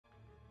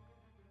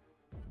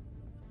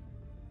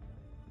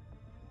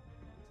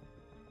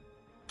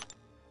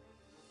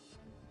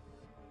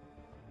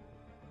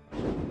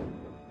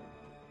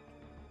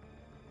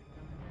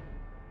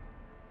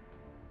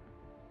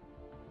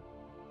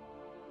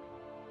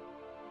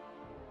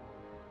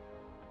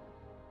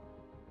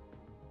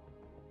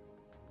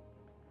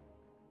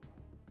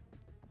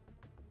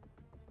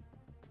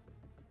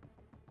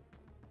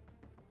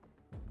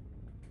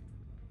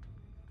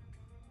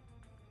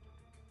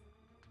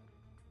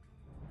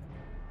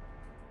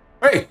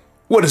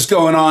What is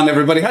going on,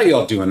 everybody? How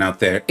y'all doing out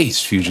there?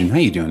 Ace Fusion, how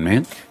you doing,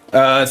 man?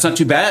 It's not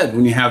too bad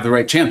when you have the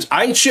right chance.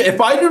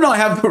 If I do not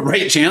have the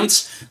right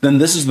chance, then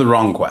this is the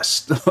wrong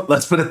quest.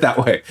 Let's put it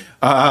that way.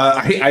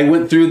 I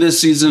went through this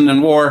season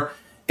in war,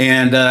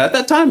 and at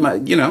that time,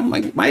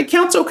 my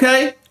account's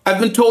okay. I've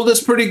been told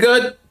it's pretty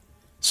good.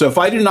 So if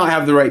I do not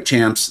have the right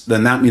chance,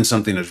 then that means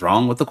something is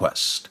wrong with the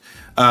quest.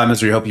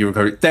 Misery, hope you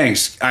recover.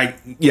 Thanks.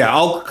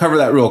 I'll cover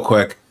that real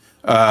quick.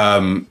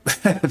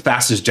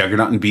 Fastest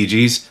Juggernaut and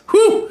BGs.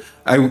 Whew!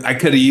 I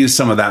could have used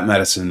some of that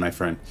medicine, my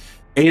friend.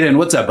 Aiden,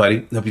 what's up,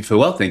 buddy? Hope you feel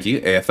well. Thank you.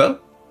 AFO.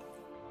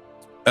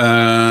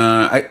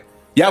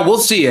 Yeah, we'll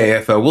see,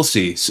 AFO. We'll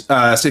see. Say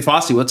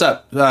Fossey, what's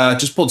up?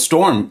 Just pulled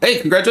Storm. Hey,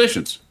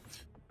 congratulations.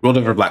 Rolled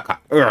over Black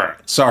Cat.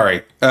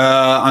 Sorry.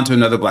 Onto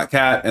another Black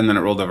Cat, and then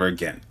it rolled over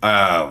again.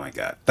 Oh my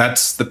God.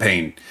 That's the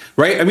pain,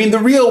 right? I mean, the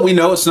real, we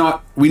know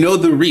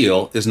the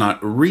real is not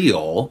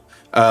real.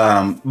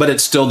 But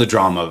it's still the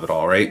drama of it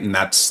all, right? And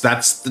that's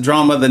the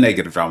drama, the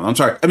negative drama. I'm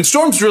sorry. I mean,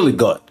 Storm's really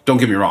good. Don't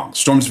get me wrong.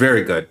 Storm's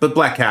very good. But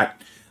Black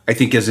Cat, I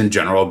think, is in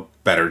general a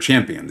better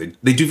champion.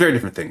 They do very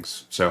different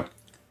things. So,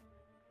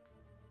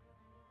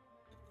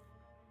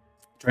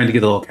 trying to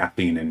get a little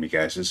caffeine in me,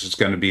 guys. This is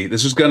gonna be a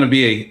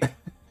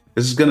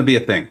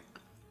thing.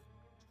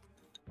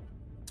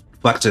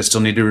 Flex, I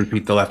still need to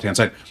repeat the left-hand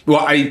side.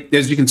 Well,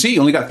 as you can see, you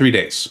only got 3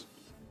 days.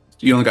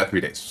 You only got 3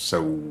 days.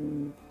 So,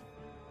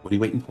 what are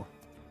you waiting for?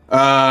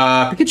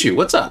 Pikachu,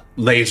 what's up?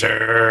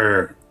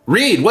 Laser.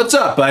 Reed, what's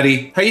up,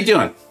 buddy? How you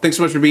doing? Thanks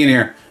so much for being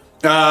here.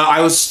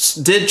 I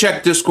did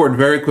check Discord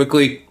very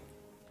quickly,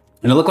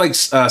 and it looked like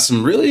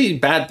some really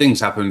bad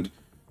things happened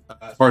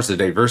as far as the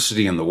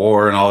diversity and the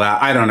war and all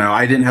that. I don't know.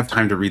 I didn't have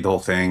time to read the whole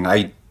thing.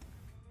 I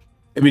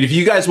mean, if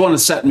you guys want to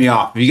set me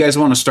off, if you guys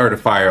want to start a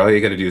fire, all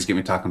you got to do is get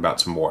me talking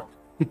about some war.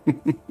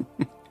 You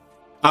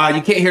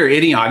can't hear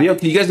any audio.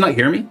 Can you guys not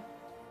hear me?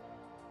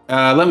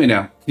 Let me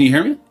know. Can you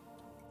hear me?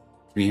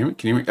 Can you hear me?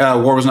 Can you hear me?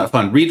 War was not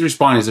fun. Read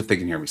respond as if they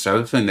can hear me. So I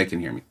have a feeling they can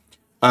hear me.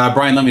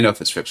 Brian, let me know if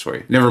it's fixed for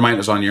you. Never mind, it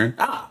was on your end.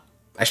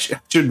 I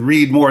should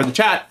read more of the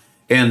chat,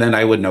 and then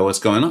I would know what's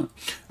going on.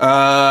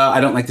 I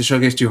don't like the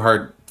showcase too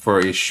hard for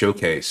a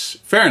showcase.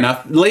 Fair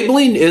enough.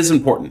 Labeling is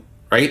important,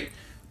 right?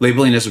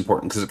 Labeling is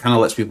important because it kind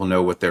of lets people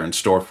know what they're in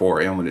store for.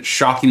 And when it's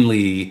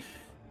shockingly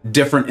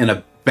different in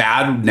a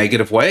bad,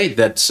 negative way,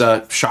 that's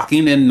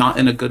shocking and not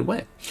in a good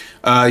way.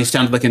 You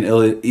sounded like an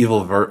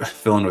evil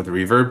villain with a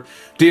reverb.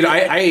 Dude,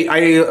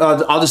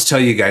 I'll just tell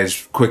you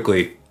guys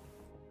quickly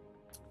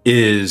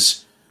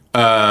is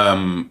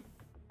I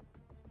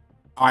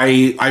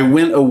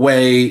went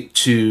away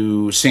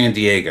to San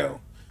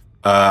Diego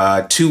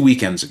 2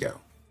 weekends ago.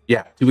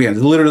 Yeah, 2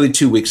 weekends, literally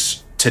 2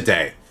 weeks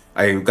today.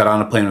 I got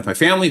on a plane with my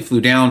family,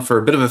 flew down for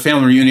a bit of a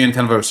family reunion,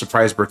 kind of a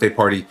surprise birthday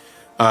party.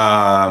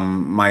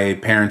 My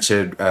parents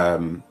had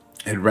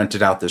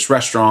rented out this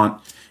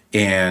restaurant,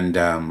 and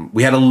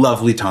we had a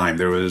lovely time.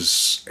 There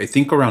was, I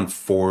think, around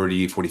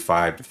 40,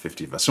 45 to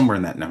 50 of us, somewhere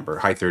in that number,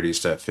 high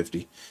 30s to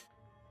 50.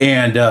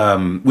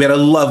 And we had a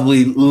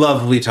lovely,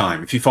 lovely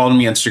time. If you follow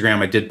me on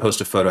Instagram, I did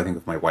post a photo, I think,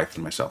 with my wife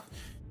and myself.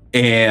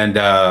 And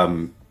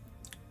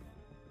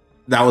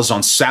that was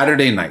on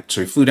Saturday night.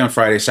 So we flew down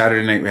Friday,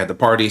 Saturday night, we had the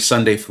party,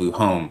 Sunday flew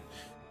home.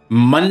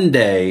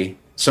 Monday,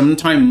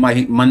 sometime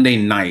Monday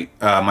night,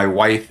 my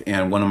wife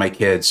and one of my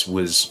kids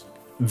was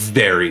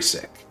very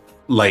sick.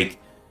 Like,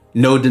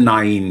 no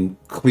denying,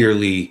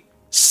 clearly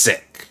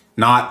sick.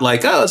 Not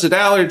like, oh, is it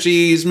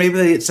allergies? Maybe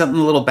it's something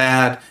a little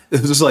bad.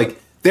 It was just like,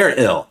 they're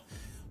ill.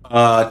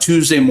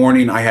 Tuesday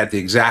morning, I had the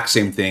exact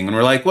same thing. And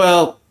we're like,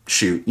 well,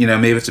 shoot,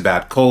 maybe it's a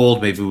bad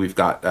cold. Maybe we've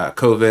got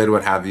COVID,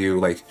 what have you.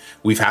 Like,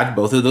 we've had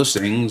both of those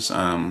things.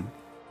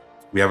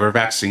 We have our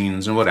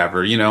vaccines and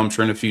whatever. I'm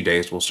sure in a few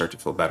days, we'll start to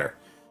feel better.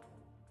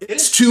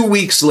 It's 2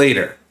 weeks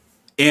later,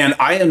 and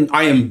I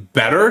am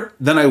better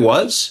than I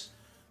was,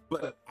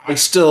 but I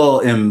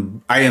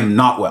am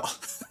not well.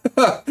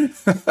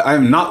 I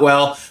am not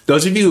well.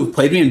 Those of you who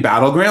played me in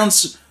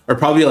Battlegrounds are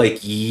probably like,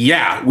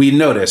 yeah, we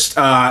noticed.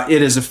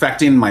 It is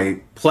affecting my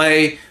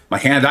play, my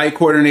hand-eye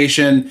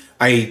coordination.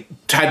 I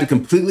had to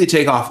completely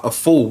take off a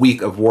full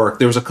week of work.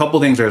 There was a couple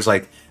things where I was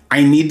like,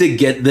 I need to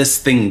get this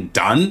thing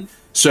done.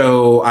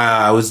 So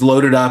I was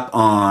loaded up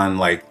on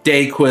like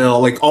Dayquil,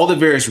 like all the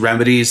various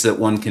remedies that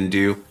one can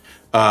do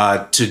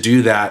to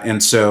do that.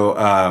 And so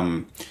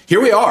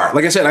here we are.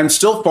 Like I said, I'm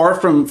still far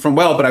from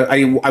well, but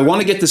I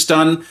want to get this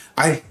done.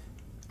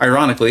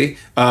 Ironically,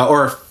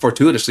 or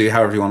fortuitously,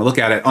 however you want to look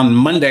at it, on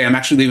Monday, I'm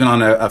actually leaving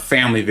on a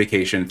family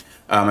vacation.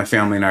 My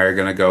family and I are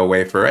going to go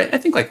away for, I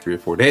think, like 3 or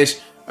 4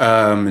 days,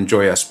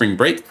 enjoy a spring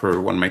break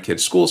for one of my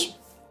kids' schools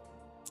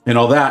and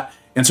all that.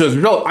 And so as a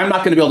result, I'm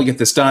not going to be able to get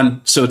this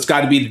done. So it's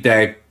got to be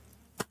today.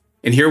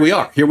 And here we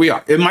are. Here we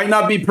are. It might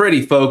not be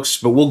pretty,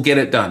 folks, but we'll get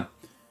it done.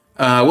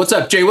 What's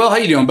up, Jay Will? How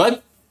you doing,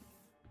 bud?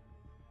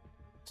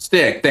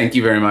 Stick. Thank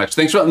you very much.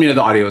 Thanks for letting me know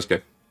the audio is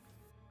good.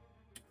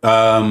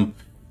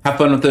 Have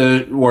fun with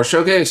the War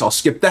Showcase. I'll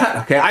skip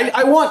that. Okay,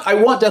 I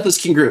want Deathless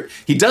King Groot.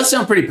 He does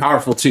sound pretty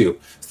powerful too.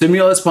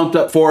 Simula's pumped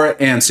up for it,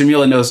 and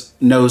Simula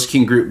knows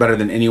King Groot better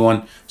than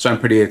anyone, so I'm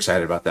pretty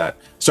excited about that.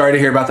 Sorry to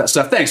hear about that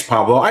stuff. Thanks,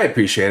 Pablo. I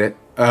appreciate it.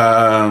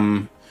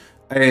 New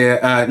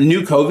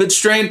COVID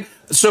strain.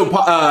 So,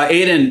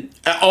 Aiden,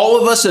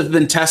 all of us have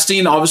been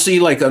testing.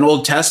 Obviously, like an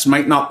old test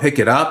might not pick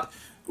it up.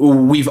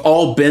 We've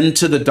all been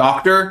to the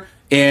doctor,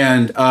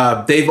 and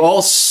they've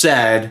all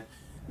said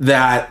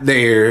that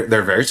they're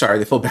very sorry,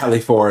 they feel badly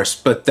for us,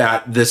 but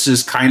that this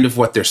is kind of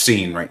what they're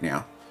seeing right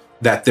now.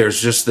 That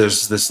there's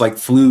this like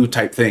flu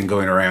type thing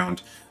going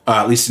around,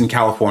 at least in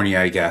California,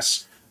 I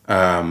guess.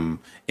 And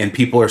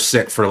people are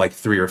sick for like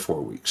 3 or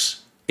 4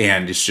 weeks.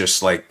 And it's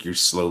just like, you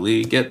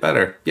slowly get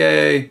better.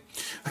 Yay.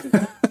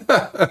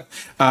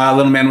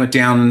 Little man went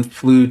down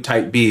flu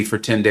type B for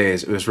 10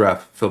 days. It was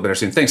rough. Feel better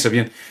soon. Thanks,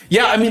 Fabian.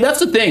 Yeah, I mean, that's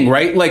the thing,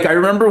 right? Like, I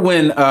remember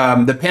when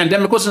the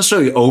pandemic wasn't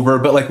necessarily over,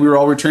 but like we were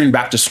all returning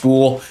back to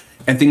school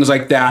and things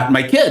like that.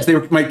 My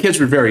kids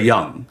were very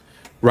young,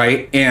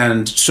 right?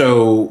 And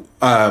so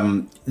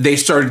they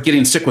started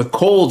getting sick with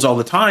colds all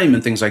the time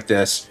and things like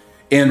this.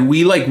 And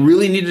we like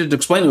really needed to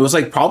explain it. It was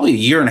like probably a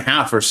year and a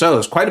half or so. It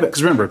was quite a bit,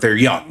 because remember, they're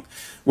young.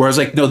 Whereas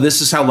like, no,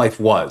 this is how life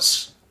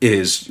was.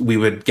 Is we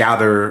would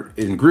gather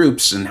in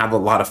groups and have a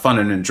lot of fun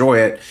and enjoy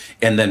it,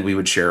 and then we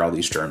would share all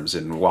these germs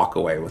and walk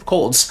away with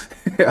colds.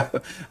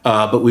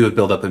 But we would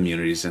build up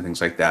immunities and things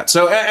like that.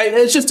 So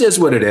it just is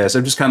what it is.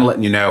 I'm just kind of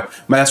letting you know.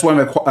 That's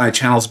why my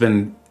channel's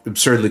been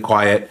absurdly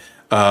quiet.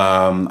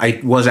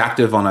 I was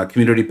active on a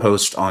community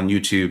post on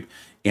YouTube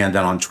and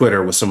then on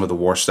Twitter with some of the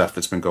war stuff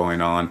that's been going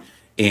on,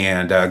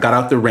 and got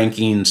out the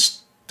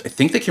rankings. I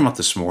think they came out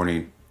this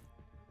morning.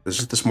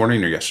 Was it this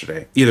morning or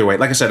yesterday? Either way,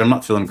 like I said, I'm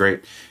not feeling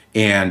great.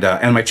 And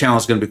my channel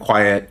is going to be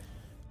quiet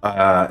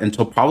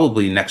until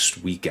probably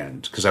next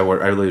weekend, because I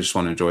really just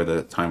want to enjoy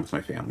the time with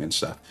my family and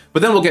stuff.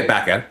 But then we'll get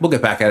back at it. We'll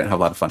get back at it and have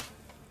a lot of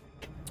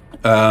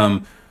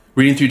fun.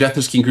 Reading through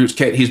Deathless King Groot's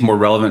kit, he's more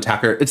relevant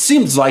attacker. It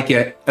seems like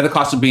it, at the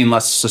cost of being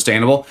less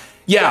sustainable.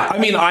 Yeah, I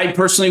mean, I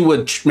personally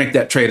would make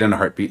that trade in a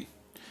heartbeat.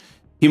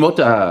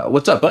 Himota,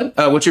 what's up, bud?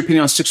 What's your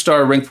opinion on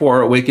 6-star rank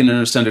 4 Awakened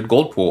and Ascended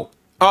gold pool?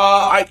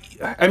 I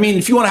mean,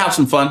 if you want to have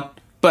some fun,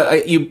 but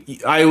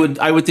I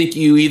would think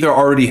you either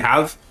already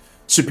have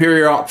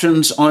superior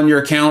options on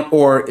your account,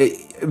 or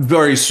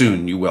very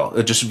soon you will.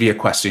 It'll just be a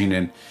questing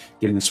and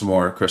getting some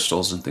more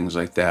crystals and things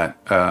like that.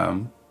 I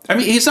mean,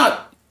 he's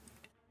not.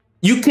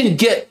 You can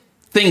get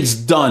things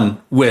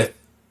done with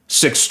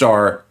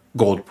 6-star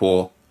gold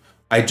pool.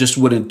 I just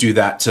wouldn't do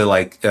that to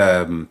like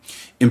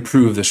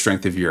improve the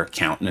strength of your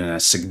account in a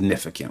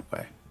significant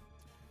way.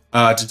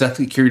 Does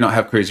Deathly Curie not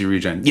have crazy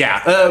regen? Yeah,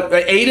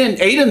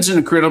 Aiden's an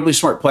incredibly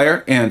smart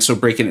player, and so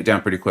breaking it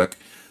down pretty quick.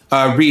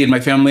 Reed,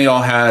 my family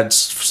all had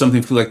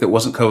something flu like that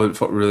wasn't COVID,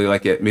 felt really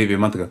like it maybe a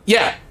month ago.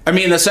 Yeah, I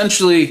mean,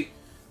 essentially,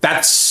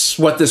 that's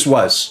what this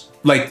was,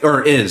 like,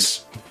 or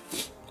is.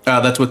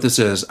 That's what this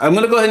is. I'm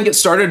gonna go ahead and get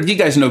started. You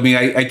guys know me,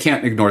 I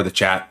can't ignore the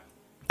chat.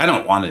 I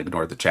don't want to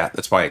ignore the chat,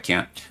 that's why I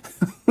can't.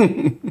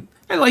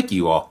 I like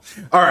you all.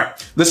 All right,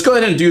 let's go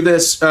ahead and do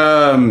this.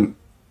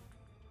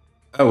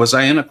 Oh, was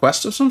I in a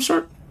quest of some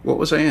sort? What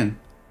was I in?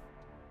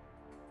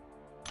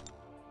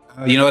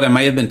 You know what? I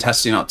might have been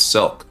testing out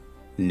Silk.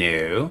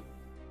 No.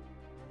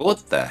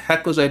 What the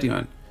heck was I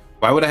doing?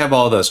 Why would I have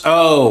all those?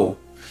 Oh,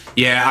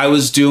 yeah, I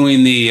was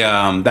doing the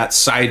that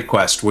side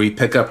quest where you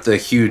pick up the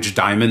huge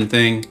diamond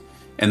thing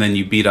and then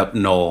you beat up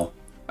Null.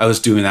 I was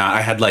doing that.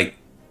 I had like,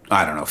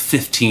 I don't know,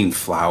 15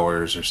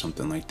 flowers or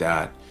something like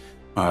that.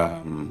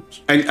 I'm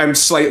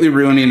slightly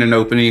ruining an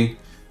opening,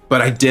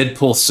 but I did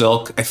pull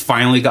Silk. I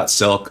finally got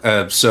Silk.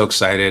 I'm so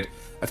excited.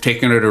 I've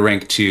taken her to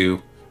rank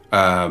 2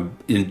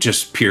 in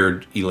just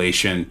pure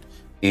elation.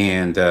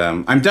 And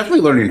I'm definitely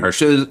learning her.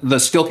 The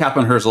skill cap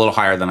on her is a little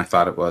higher than I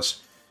thought it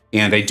was.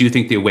 And I do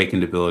think the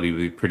Awakened ability would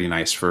be pretty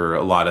nice for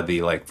a lot of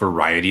the like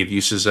variety of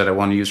uses that I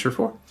want to use her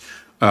for.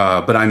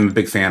 But I'm a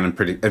big fan. I'm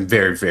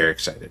very, very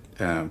excited.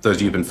 Those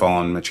of you who've been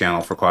following my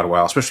channel for quite a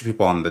while, especially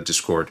people on the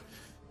Discord,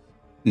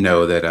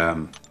 know that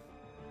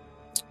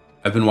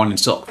I've been wanting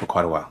Silk for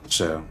quite a while.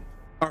 So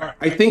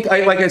I think,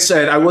 like I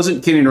said, I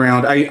wasn't kidding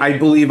around. I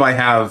believe I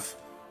have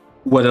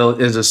what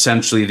is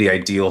essentially the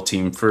ideal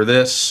team for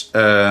this.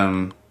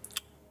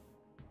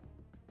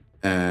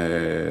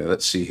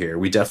 Let's see here.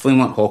 We definitely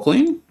want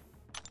Hulkling.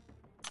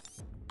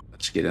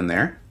 Let's get in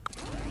there.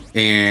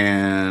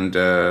 And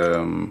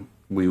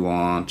we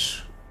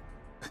want,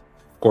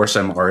 of course,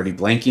 I'm already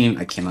blanking.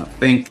 I cannot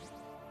think.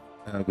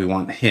 We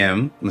want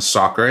him,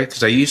 Masakre,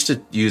 because I used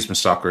to use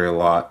Masakre a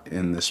lot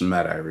in this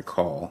meta, I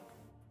recall.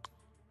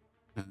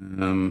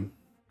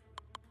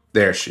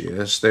 There she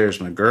is. There's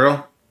my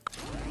girl.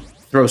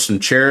 Throw some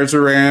chairs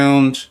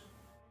around.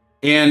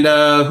 And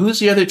who's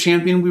the other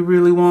champion we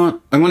really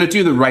want? I'm going to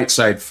do the right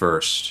side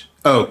first.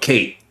 Oh,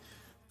 Kate.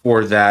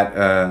 For that,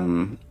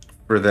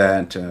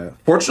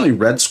 fortunately,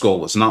 Red Skull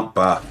was not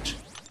buffed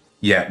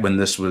yet when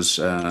this was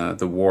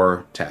the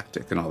war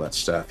tactic and all that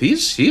stuff.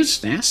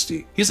 He's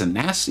nasty. He's a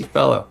nasty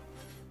fellow.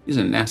 He's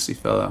a nasty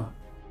fellow.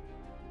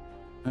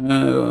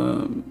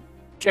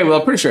 Okay, well,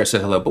 I'm pretty sure I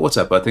said hello, but what's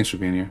up, bud? Thanks for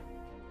being here.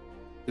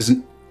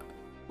 Isn't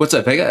What's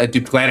up, Vega? I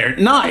duped Gladiator.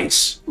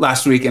 Nice!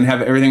 Last week and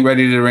have everything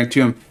ready to rank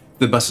to him.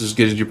 The bus is as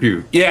good as your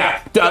pew. Yeah,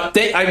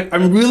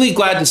 I'm really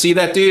glad to see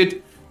that,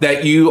 dude,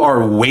 that you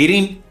are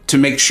waiting to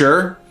make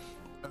sure.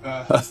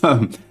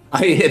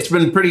 It's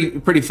been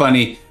pretty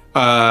funny.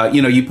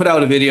 You know, you put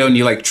out a video and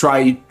you like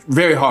try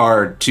very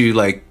hard to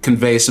like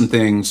convey some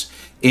things.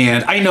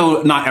 And I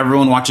know not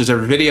everyone watches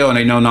every video, and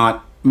I know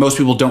not most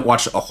people don't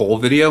watch a whole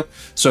video,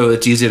 so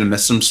it's easy to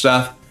miss some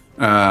stuff.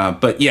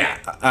 But yeah,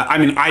 I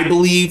mean, I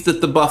believe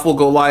that the buff will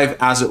go live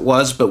as it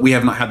was, but we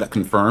have not had that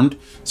confirmed.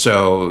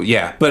 So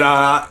yeah,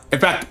 but in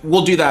fact,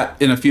 we'll do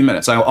that in a few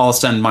minutes. I'll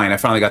send mine. I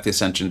finally got the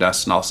Ascension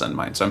Dust, and I'll send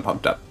mine, so I'm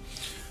pumped up.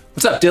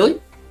 What's up,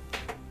 Dilly?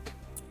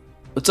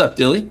 What's up,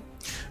 Dilly?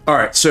 All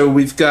right, so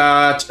we've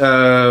got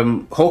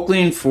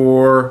Hulkling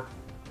for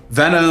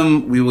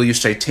Venom. We will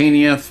use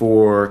Titania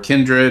for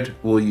Kindred.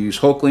 We'll use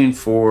Hulkling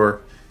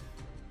for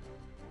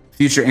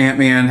Future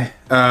Ant-Man.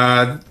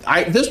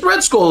 This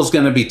Red Skull is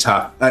going to be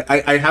tough.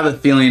 I have a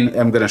feeling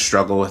I'm going to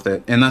struggle with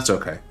it, and that's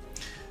okay.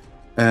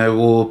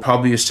 We'll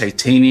probably use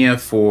Titania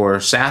for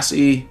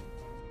Sassy,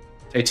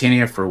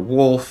 Titania for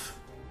Wolf.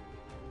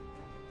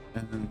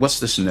 And what's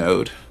this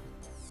node?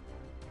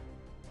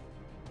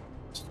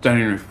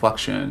 Stunning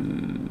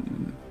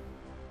Reflection.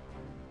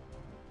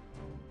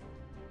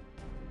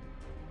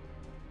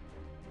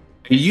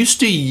 I used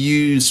to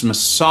use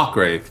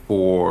Massacre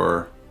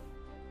for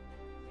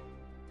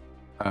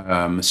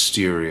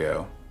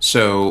Mysterio.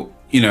 So,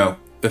 you know,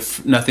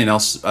 if nothing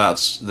else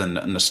than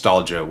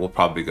nostalgia, we'll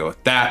probably go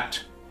with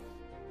that.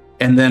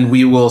 And then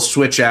we will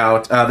switch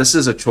out. This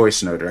is a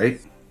choice node,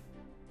 right?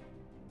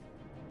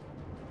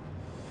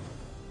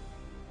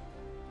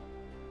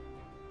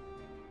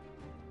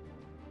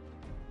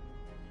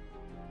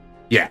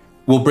 Yeah,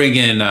 we'll bring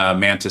in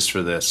Mantis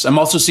for this. I'm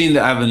also seeing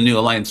that I have a new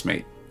alliance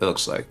mate, it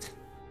looks like.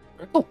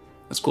 Very cool.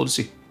 That's cool to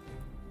see.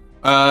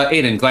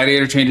 Aiden,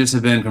 Gladiator changes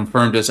have been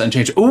confirmed as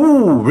unchanged.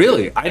 Ooh,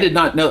 really? I did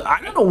not know.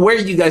 I don't know where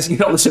you guys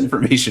get all this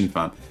information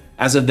from.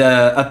 As of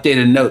the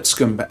updated notes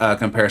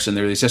comparison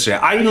they released yesterday,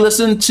 I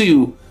listened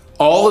to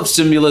all of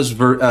Simula's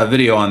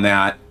video on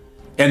that,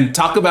 and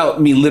talk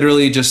about me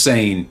literally just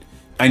saying,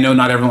 I know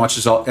not everyone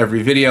watches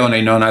every video, and I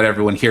know not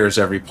everyone hears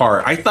every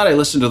part. I thought I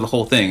listened to the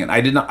whole thing, and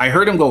I did not. I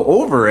heard him go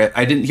over it.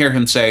 I didn't hear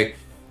him say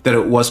that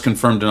it was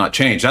confirmed to not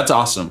change. That's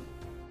awesome.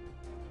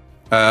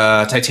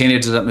 Titania,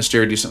 does that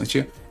Mysterio do something to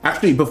you?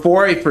 Actually,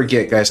 before I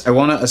forget, guys, I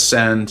want to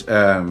ascend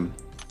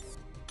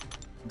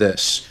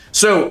this.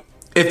 So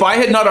if I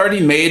had not already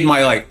made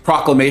my like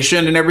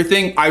proclamation and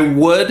everything, I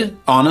would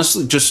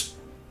honestly just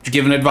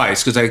give an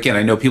advice, because again,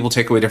 I know people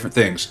take away different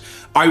things.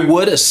 I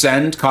would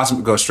ascend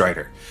Cosmic Ghost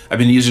Rider. I've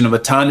been using him a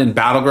ton in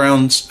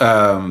Battlegrounds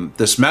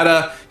this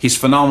meta. He's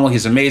phenomenal.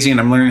 He's amazing.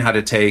 I'm learning how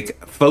to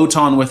take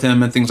Photon with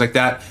him and things like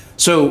that.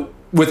 So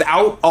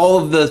without all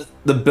of the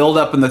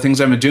build-up and the things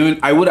I've been doing,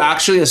 I would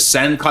actually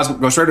ascend Cosmic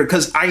Ghost Rider,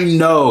 because I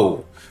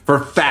know for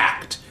a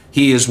fact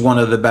he is one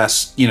of the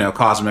best, you know,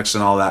 Cosmics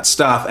and all that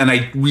stuff, and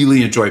I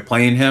really enjoy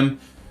playing him.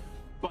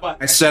 But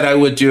I said I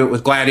would do it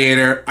with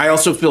Gladiator. I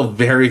also feel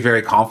very,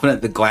 very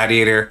confident that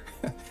Gladiator,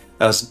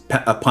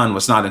 a pun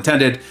was not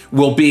intended,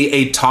 will be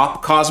a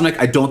top Cosmic.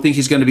 I don't think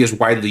he's going to be as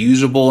widely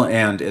usable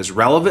and as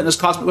relevant as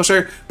Cosmic Ghost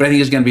Rider, but I think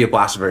he's going to be a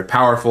blast, very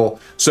powerful.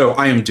 So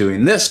I am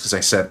doing this because I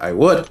said I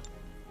would.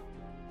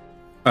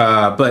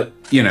 But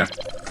you know,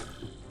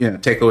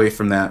 take away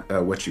from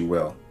that what you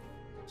will.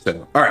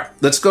 So, all right,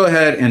 let's go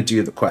ahead and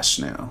do the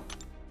quest now.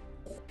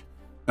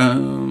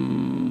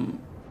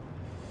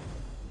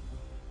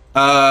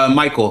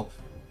 Michael,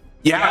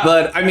 yeah,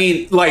 but I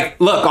mean, like,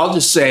 look, I'll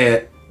just say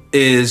it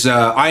is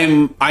I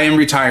am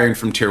retiring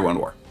from Tier 1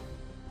 War.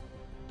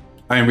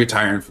 I am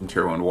retiring from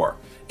Tier 1 War,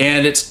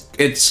 and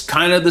it's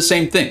kind of the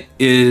same thing.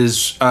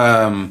 Is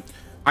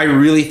I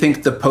really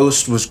think the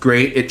post was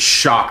great. It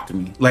shocked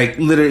me. Like,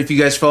 literally, if you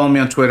guys follow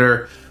me on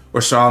Twitter or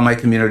saw my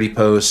community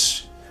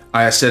posts,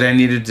 I said I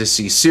needed to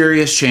see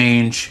serious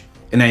change,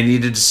 and I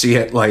needed to see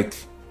it, like,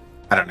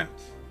 I don't know.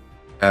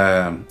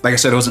 Like I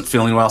said, I wasn't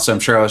feeling well, so I'm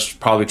sure I was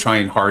probably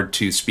trying hard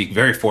to speak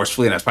very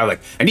forcefully, and I was probably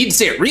like, I need to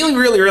see it really,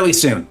 really, really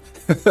soon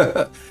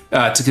to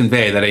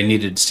convey that I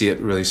needed to see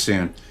it really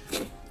soon.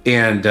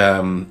 And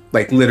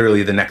like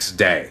literally the next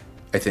day,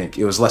 I think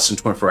it was less than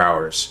 24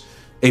 hours,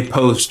 a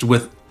post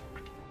with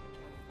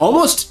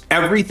almost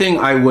everything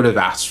I would have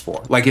asked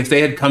for. Like if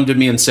they had come to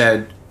me and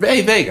said,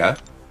 hey, Vega,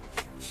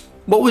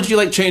 what would you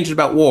like changed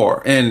about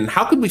war? And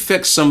how could we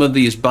fix some of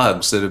these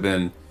bugs that have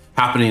been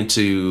happening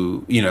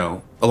to, you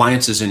know,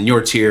 alliances in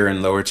your tier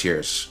and lower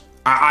tiers?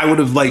 I would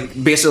have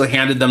like basically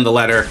handed them the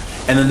letter,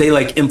 and then they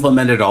like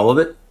implemented all of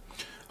it,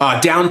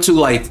 down to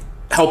like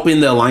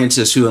helping the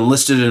alliances who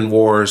enlisted in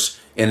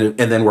wars and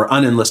then were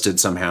unenlisted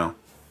somehow.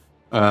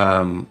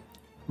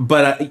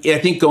 But I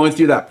think going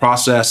through that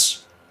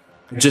process,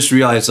 I just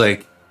realized,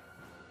 like,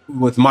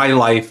 with my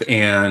life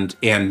and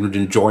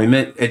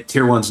enjoyment,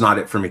 Tier 1's not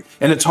it for me.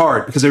 And it's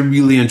hard because I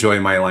really enjoy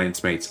my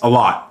alliance mates a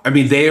lot. I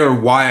mean, they are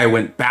why I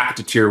went back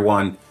to Tier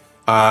 1.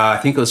 I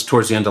think it was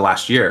towards the end of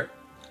last year.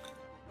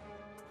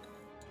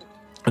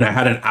 And I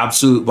had an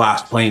absolute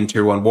blast playing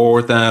Tier 1 War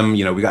with them.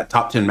 You know, we got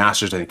top 10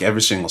 Masters, I think,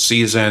 every single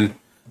season.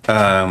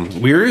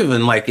 We were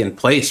even like in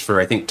place for,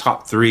 I think,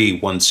 top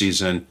 3 one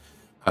season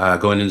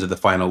going into the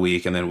final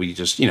week. And then we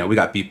just, you know, we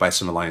got beat by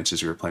some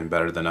alliances who were playing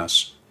better than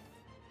us.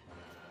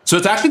 So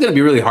it's actually going to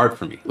be really hard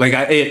for me. Like,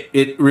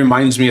 it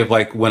reminds me of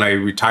like when I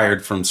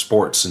retired from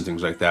sports and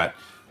things like that.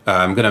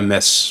 I'm going to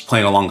miss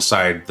playing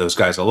alongside those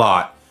guys a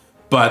lot.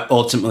 But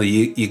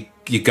ultimately,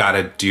 you got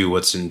to do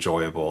what's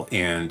enjoyable.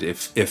 And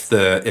if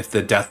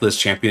the Deathless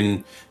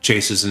champion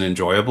chase isn't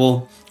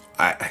enjoyable,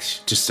 I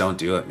just don't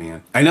do it,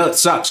 man. I know it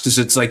sucks because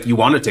it's like you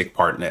want to take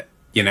part in it.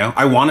 You know,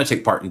 I want to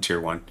take part in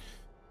Tier 1.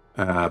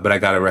 But I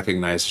got to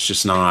recognize it's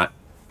just not,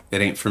 it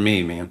ain't for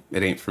me, man.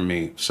 It ain't for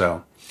me.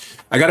 So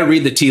I got to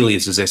read the tea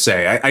leaves, as they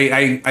say.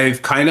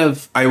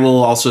 I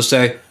will also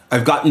say,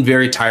 I've gotten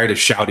very tired of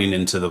shouting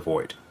into the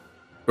void,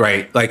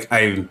 right? Like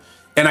I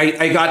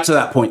got to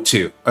that point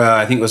too.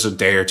 I think it was a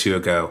day or two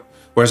ago,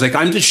 where I was like,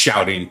 I'm just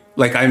shouting.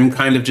 Like I'm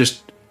kind of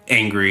just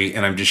angry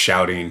and I'm just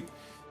shouting.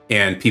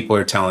 And people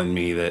are telling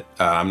me that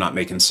I'm not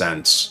making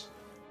sense.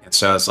 And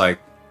so I was like,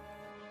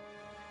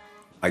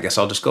 I guess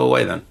I'll just go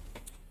away then.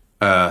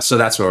 So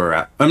that's where we're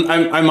at.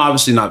 I'm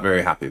obviously not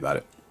very happy about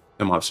it.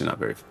 I'm obviously not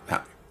very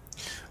happy.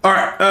 All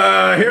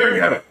right, here we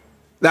go.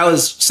 That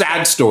was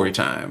sad story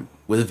time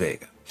with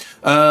Vega.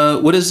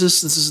 What is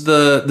this? This is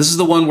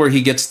the one where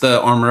he gets the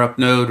armor up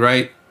node,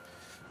 right?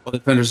 Well, the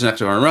defenders next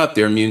to armor up,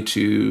 they're immune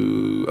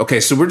to.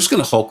 Okay, so we're just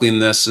gonna Hulkling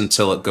this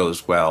until it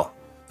goes well.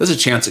 There's a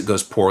chance it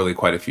goes poorly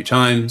quite a few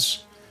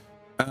times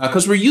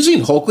because we're using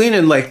Hulkling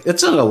and like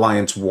it's an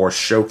Alliance War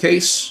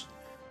showcase.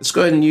 Let's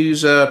go ahead and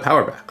use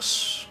power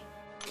backs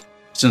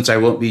since I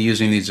won't be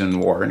using these in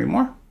war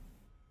anymore.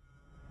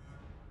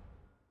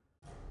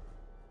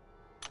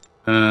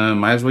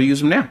 Might as well use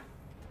them now.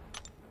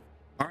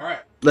 All right,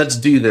 let's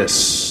do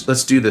this.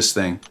 Let's do this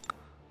thing.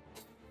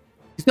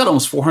 He's got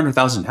almost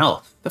 400,000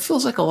 health. That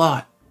feels like a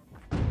lot.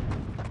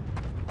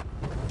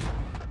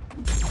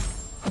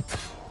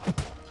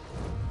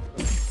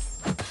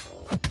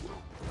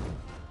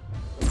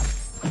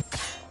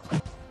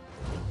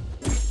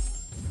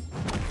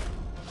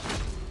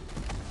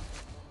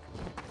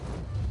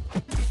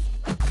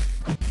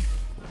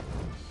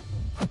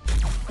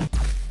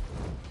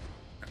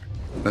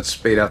 Let's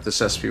spade out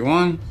this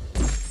SP1.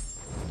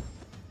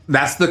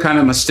 That's the kind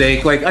of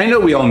mistake. Like, I know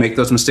we all make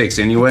those mistakes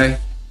anyway.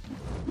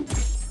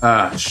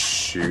 Ah,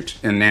 shoot.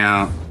 And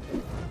now,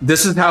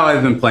 this is how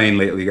I've been playing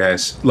lately,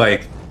 guys.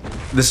 Like,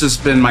 this has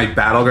been my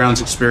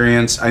Battlegrounds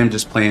experience. I am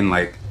just playing,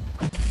 like,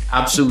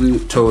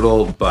 absolute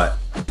total butt.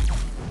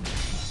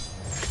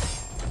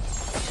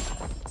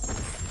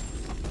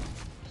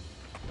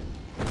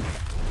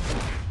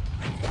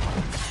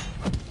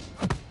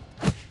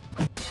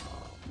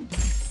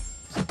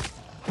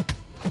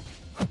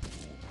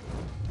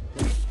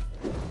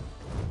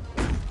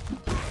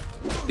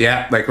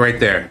 Yeah, like right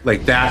there.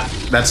 Like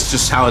that's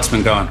just how it's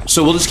been going.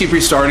 So we'll just keep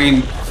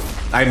restarting.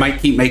 I might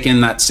keep making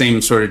that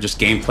same sort of just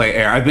gameplay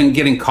error. I've been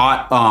getting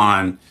caught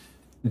on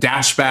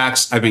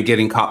dashbacks. I've been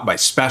getting caught by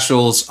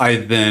specials.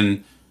 I've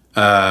been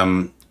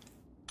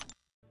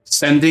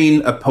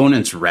sending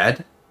opponents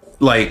red.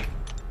 Like,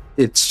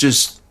 it's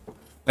just,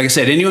 like I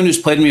said, anyone who's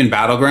played me in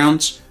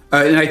Battlegrounds,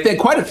 and I think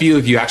quite a few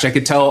of you actually, I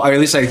could tell, or at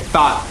least I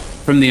thought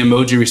from the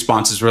emoji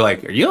responses were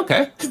like, are you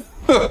okay?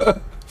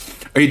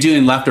 Are you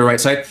doing left or right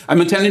side?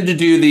 I'm intending to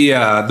do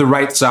the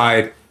right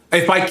side.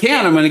 If I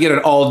can, I'm going to get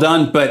it all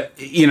done. But,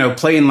 you know,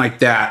 playing like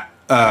that,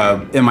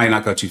 it might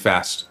not go too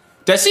fast.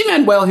 Did I see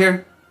Manuel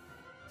here?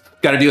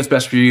 Got to do what's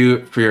best for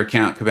you, for your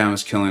account.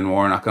 Kabama's killing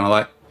war, not going to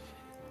lie.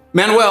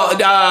 Manuel,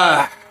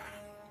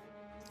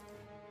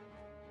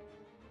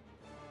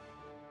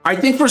 I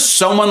think for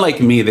someone like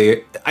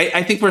me,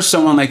 I think for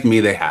someone like me,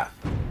 they have.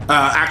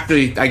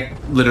 Actually, I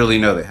literally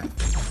know they have.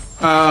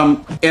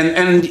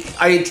 And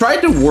I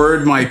tried to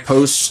word my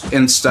posts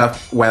and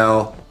stuff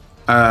well.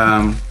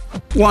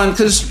 One,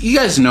 because you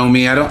guys know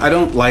me, I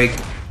don't like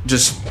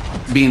just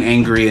being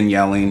angry and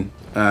yelling.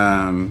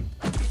 I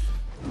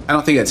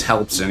don't think it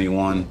helps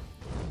anyone.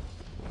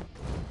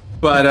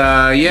 But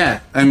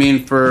yeah, I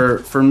mean,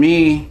 for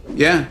me,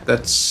 yeah,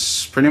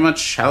 that's pretty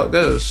much how it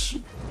goes,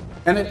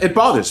 and it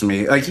bothers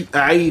me. Like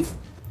I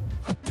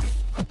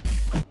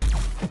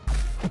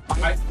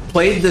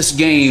played this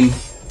game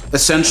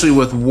essentially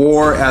with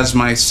war as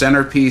my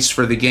centerpiece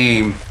for the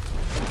game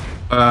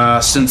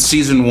since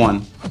season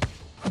 1.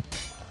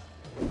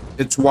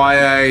 It's why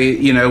I,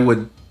 you know,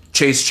 would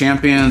chase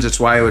champions. It's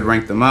why I would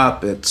rank them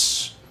up.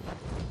 It's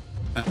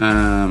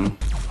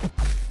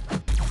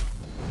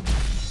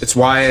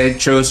why I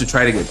chose to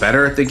try to get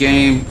better at the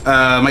game.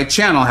 My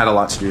channel had a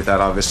lot to do with that,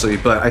 obviously,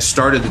 but I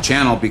started the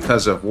channel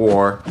because of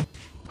war.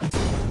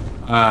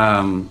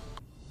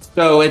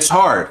 So it's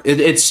hard.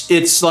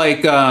 It's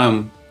like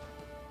a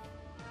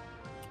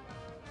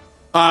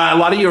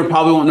lot of you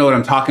probably won't know what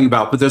I'm talking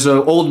about, but there's an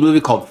old movie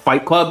called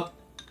Fight Club.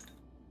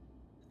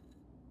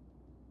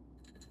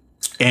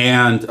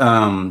 And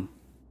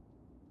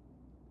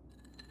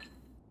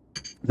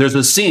There's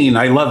a scene,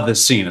 I love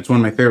this scene. It's one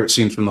of my favorite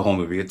scenes from the whole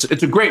movie. It's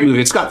a great movie.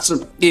 It's got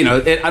some, you know,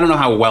 I don't know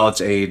how well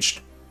it's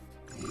aged.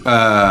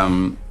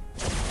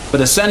 But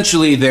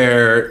essentially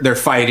they're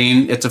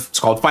fighting. It's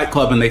called Fight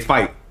Club, and they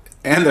fight.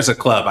 And there's a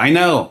club. I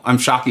know, I'm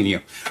shocking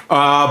you.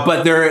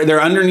 But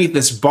they're underneath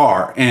this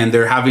bar, and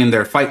they're having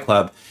their fight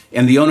club,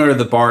 and the owner of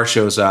the bar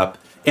shows up,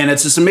 and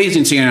it's this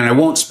amazing scene, and I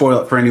won't spoil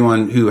it for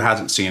anyone who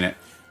hasn't seen it.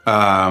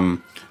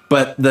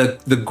 But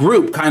the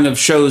group kind of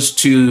shows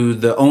to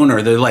the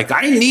owner, they're like,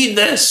 I need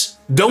this.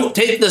 Don't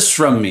take this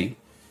from me.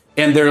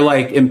 And they're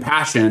like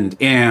impassioned.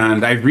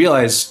 And I've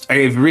realized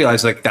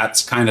like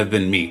that's kind of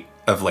been me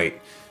of late,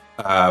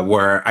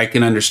 where I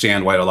can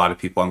understand why a lot of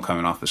people I'm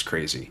coming off as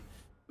crazy.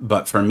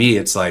 But for me,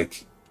 it's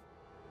like,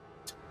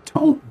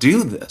 don't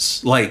do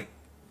this. Like,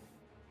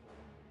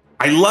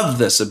 I love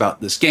this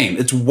about this game.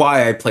 It's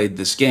why I played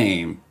this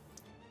game.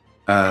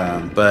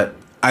 But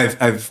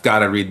I've got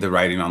to read the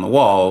writing on the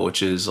wall,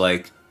 which is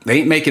like, they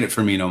ain't making it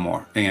for me no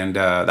more. And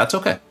that's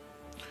okay.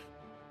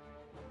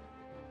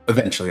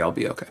 Eventually I'll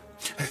be okay.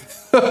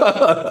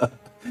 All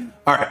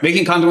right,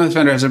 making contact with the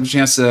defender has a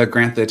chance to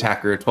grant the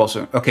attacker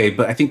 12. Okay,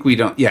 but I think we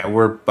don't, yeah,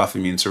 we're buff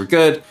immune, so we're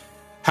good.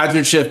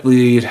 Hazard shift,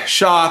 bleed,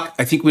 shock.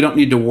 I think we don't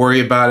need to worry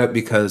about it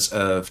because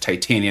of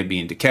Titania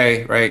being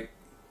decay, right?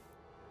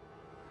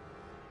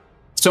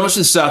 So much of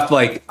the stuff,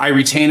 like, I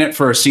retain it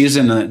for a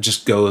season and it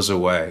just goes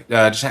away.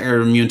 Just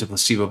are immune to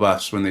placebo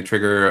buffs when they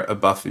trigger a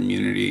buff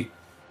immunity.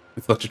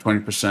 Inflict to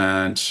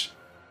 20%.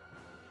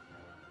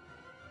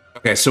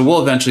 Okay, so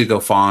we'll eventually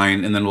go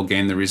fine, and then we'll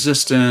gain the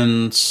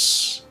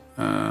resistance.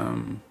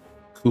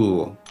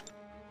 Cool.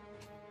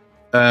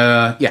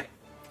 Yeah.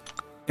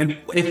 And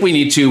if we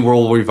need to,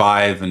 we'll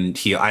revive and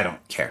heal. I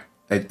don't care.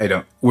 I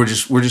don't. We're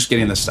just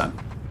getting this done.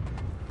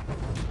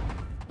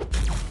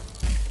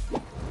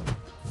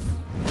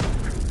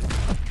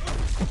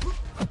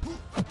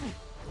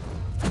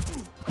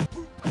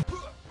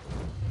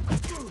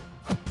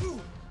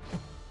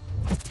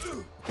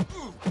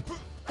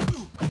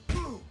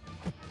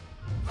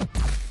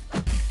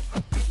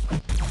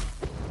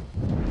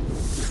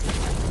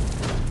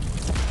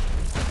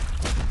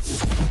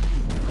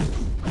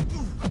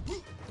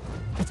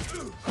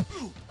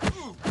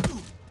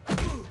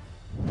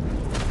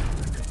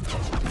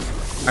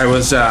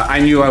 I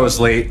knew I was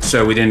late,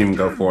 so we didn't even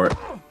go for it.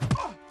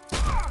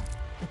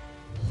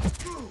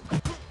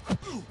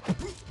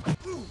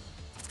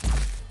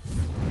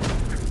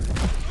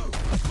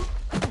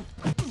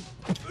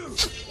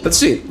 Let's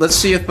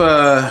see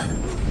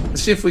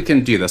if we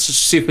can do this. Let's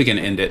see if we can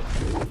end it.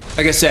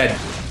 Like I said,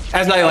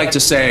 as I like to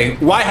say,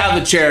 why have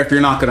the chair if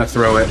you're not going to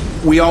throw it?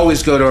 We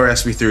always go to our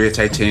SB3 at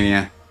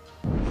Titania.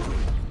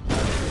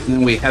 And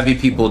then we heavy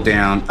people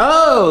down.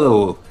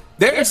 Oh!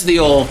 There's the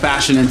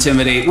old-fashioned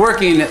intimidate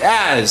working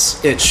as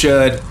it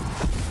should.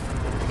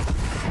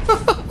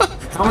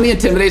 How many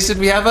intimidates did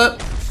we have up?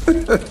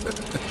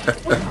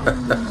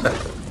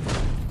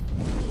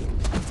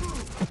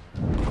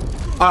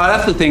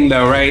 That's the thing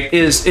though, right?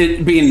 Is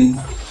it being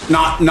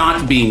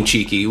not being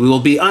cheeky. We will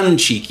be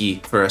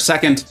uncheeky for a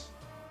second.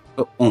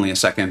 Oh, only a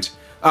second.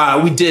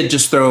 We did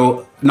just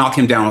knock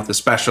him down with the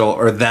special,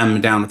 or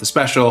them down with the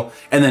special,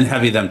 and then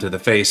heavy them to the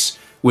face,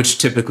 which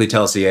typically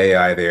tells the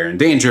AI they're in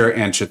danger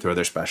and should throw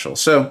their special.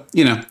 So,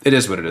 you know, it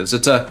is what it is.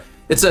 It's a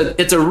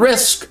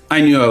risk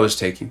I knew I was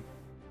taking.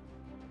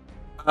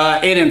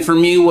 Aiden, for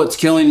me, what's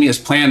killing me is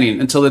planning.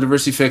 Until the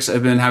diversity fix,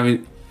 I've been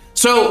having.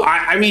 So,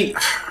 I mean,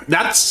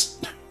 that's.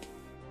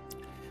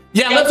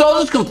 Yeah, let's all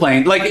just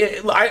complain. Like,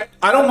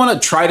 I don't want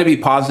to try to be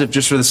positive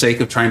just for the sake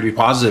of trying to be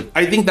positive.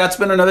 I think that's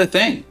been another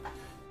thing.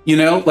 You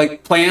know,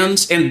 like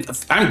plans, and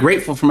I'm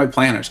grateful for my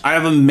planners. I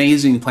have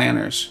amazing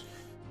planners.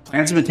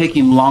 Plans have been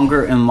taking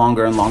longer and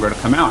longer and longer to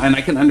come out, and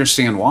I can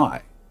understand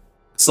why.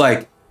 It's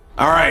like,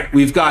 all right,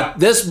 we've got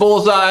this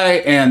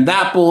bullseye and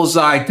that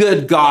bullseye.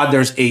 Good God,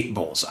 there's 8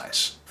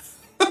 bullseyes.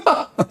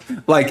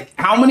 Like,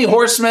 how many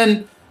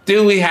horsemen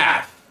do we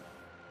have?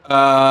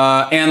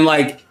 And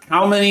like,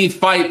 how many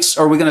fights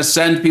are we going to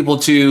send people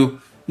to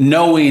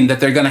knowing that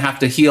they're going to have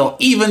to heal,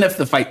 even if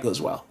the fight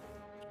goes well?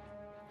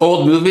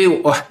 Old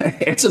movie?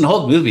 It's an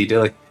old movie,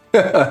 dude.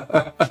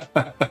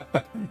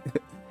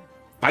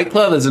 Fight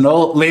Club is an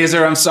old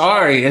laser. I'm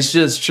sorry. It's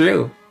just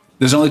true.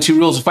 There's only 2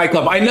 rules of Fight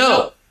Club. I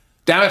know.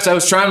 Damn it, I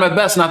was trying my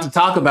best not to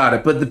talk about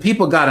it, but the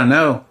people got to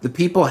know. The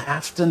people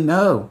have to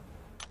know.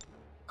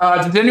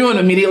 Did anyone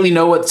immediately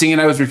know what scene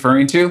I was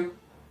referring to?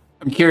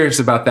 I'm curious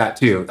about that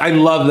too. I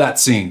love that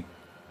scene.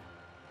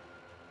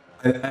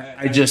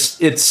 I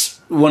just,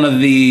 it's one of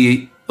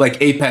the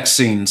like apex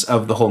scenes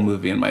of the whole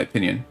movie, in my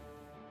opinion.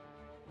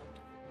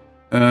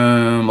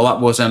 A lot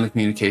boils down to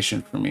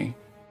communication for me.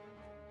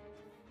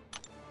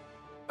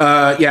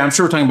 Yeah, I'm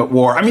sure we're talking about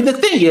war. I mean, the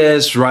thing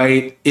is,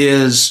 right,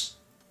 is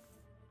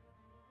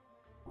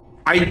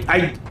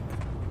I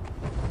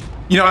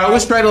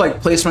always try to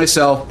like place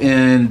myself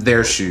in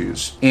their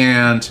shoes,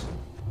 and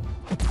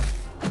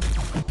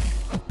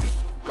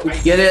I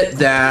get it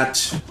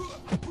that,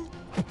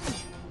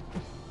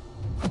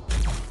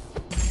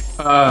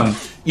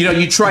 you know,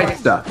 you try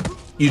stuff.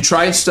 you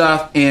try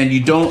stuff and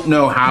you don't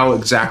know how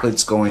exactly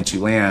it's going to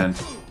land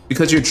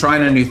because you're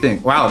trying a new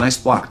thing. Wow, nice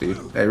block, dude.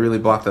 I really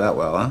blocked that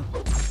well,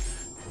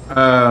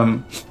 huh?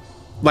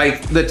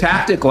 Like the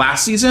tactic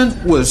last season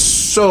was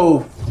so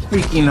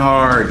freaking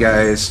hard,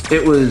 guys.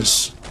 It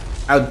was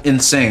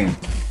insane.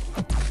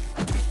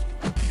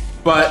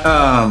 But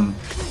I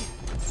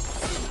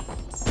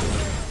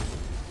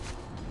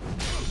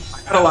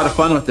had a lot of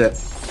fun with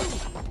it.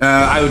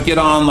 I would get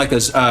on like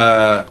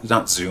a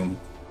not Zoom,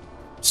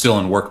 still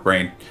in work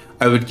brain.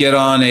 I would get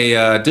on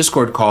a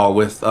Discord call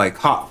with like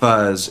Hot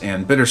Fuzz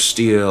and Bitter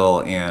Steel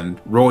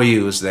and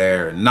Royu was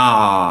there, and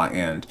Na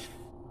and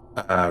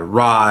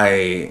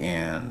Rai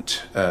and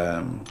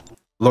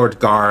Lord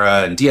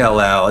Gara and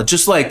DLL. It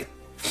just like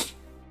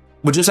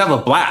would just have a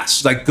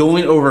blast, like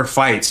going over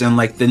fights and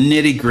like the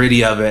nitty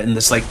gritty of it and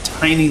this like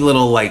tiny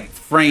little like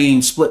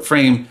split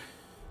frame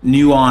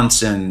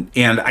nuance and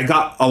I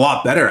got a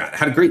lot better at it.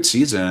 Had a great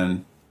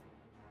season.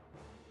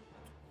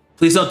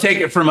 Please don't take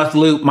it from us,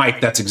 Luke.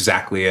 Mike, that's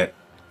exactly it.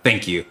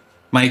 Thank you.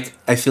 Mike,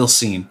 I feel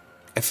seen.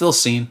 I feel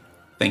seen.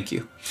 Thank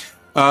you.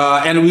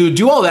 And we would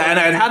do all that and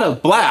I'd had a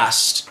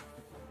blast,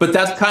 but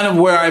that's kind of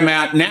where I'm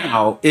at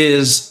now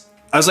is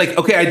I was like,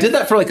 okay, I did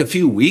that for like a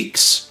few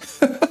weeks.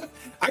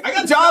 I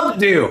got a job to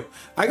do.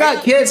 I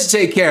got kids to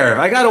take care of.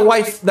 I got a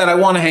wife that I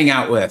want to hang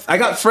out with. I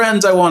got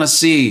friends I want to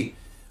see.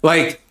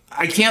 Like,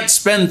 I can't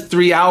spend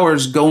 3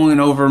 hours going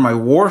over my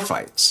war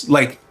fights.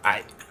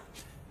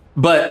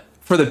 But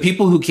for the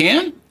people who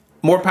can,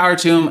 more power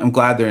to them. I'm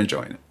glad they're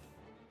enjoying it.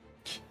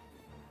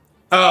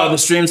 Oh, the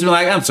stream's been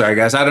like, I'm sorry,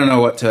 guys. I don't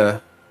know what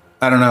to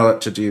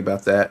do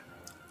about that.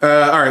 All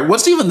right,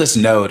 what's even this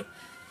node?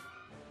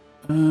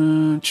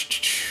 The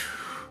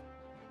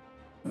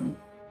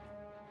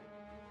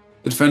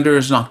defender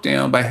is knocked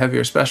down by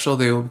heavier special.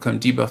 They will become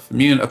debuff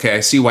immune. Okay,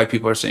 I see why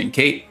people are saying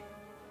Kate.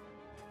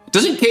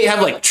 Doesn't Kate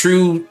have like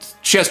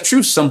she has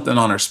true something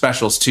on her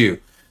specials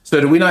too.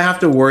 So do we not have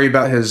to worry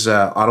about his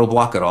auto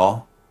block at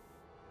all?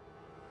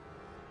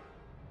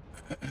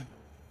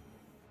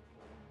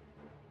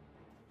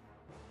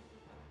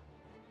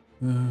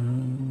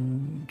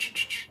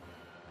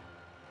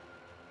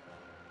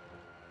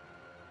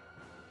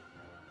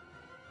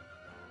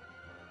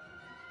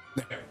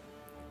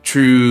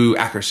 True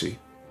accuracy.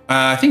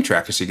 I think true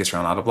accuracy gets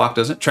around auto block,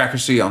 doesn't it? True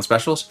accuracy on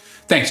specials.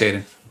 Thanks,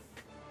 Aiden.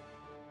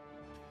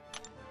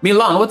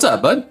 Milan, what's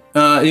up, bud?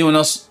 Anyone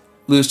else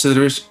lose to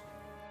the risk?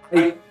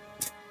 I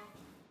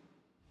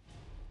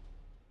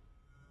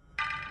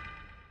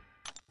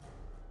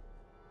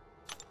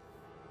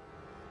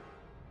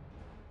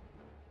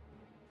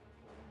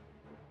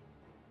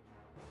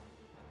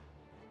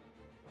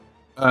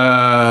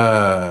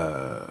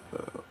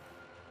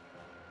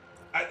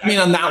mean,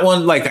 on that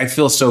one, like, I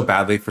feel so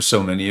badly for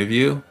so many of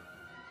you.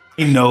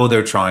 I know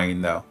they're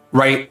trying, though,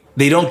 right?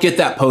 They don't get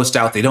that post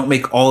out. They don't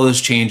make all those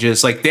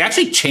changes. Like, they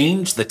actually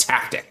changed the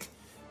tactic.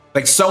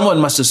 Like, someone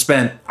must have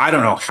spent, I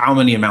don't know how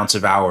many amounts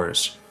of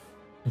hours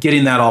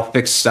getting that all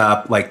fixed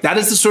up. Like, that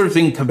is the sort of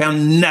thing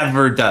Kabam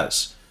never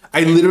does.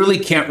 I literally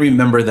can't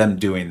remember them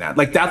doing that.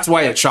 Like, that's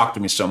why it shocked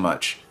me so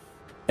much.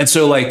 And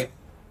so, like,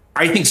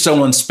 I think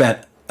someone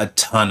spent a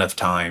ton of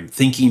time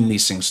thinking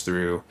these things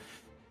through.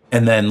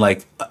 And then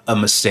like a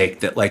mistake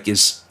that like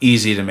is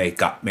easy to make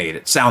got made.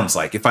 It sounds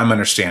like, if I'm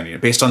understanding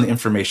it, based on the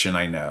information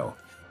I know.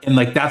 And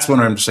like, that's when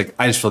I'm just like,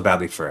 I just feel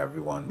badly for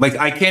everyone. Like,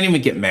 I can't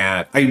even get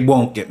mad. I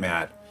won't get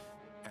mad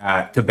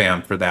at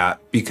Kabam for that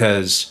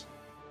because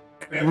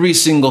every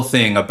single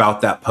thing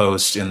about that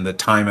post and the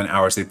time and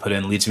hours they put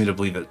in leads me to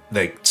believe that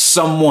like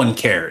someone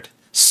cared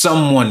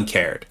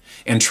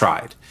and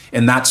tried.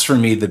 And that's for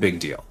me the big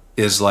deal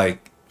is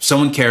like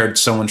someone cared,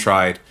 someone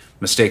tried,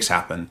 mistakes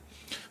happen.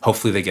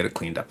 Hopefully they get it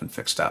cleaned up and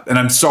fixed up. And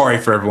I'm sorry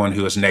for everyone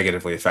who was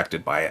negatively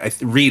affected by it.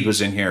 Reed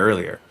was in here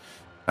earlier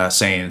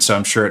saying, so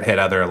I'm sure it hit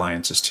other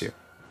alliances too.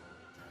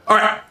 All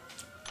right.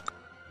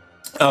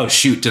 Oh,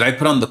 shoot. Did I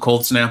put on the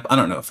cold snap? I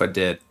don't know if I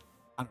did.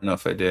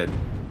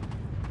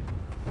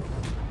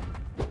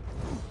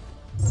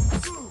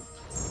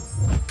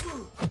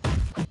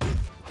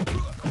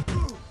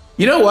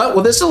 You know what?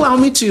 Will this allow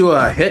me to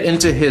hit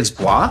into his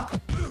block?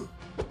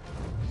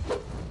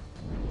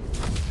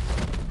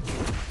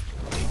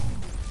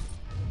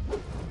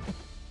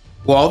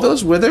 Well, all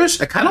those withers,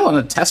 I kind of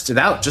want to test it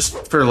out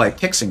just for like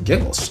kicks and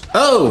giggles.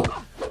 Oh!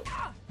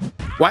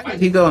 Why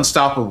did he go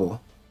unstoppable?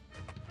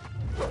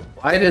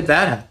 Why did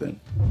that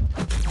happen?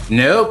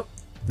 Nope.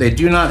 They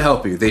do not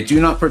help you. They do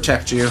not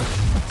protect you.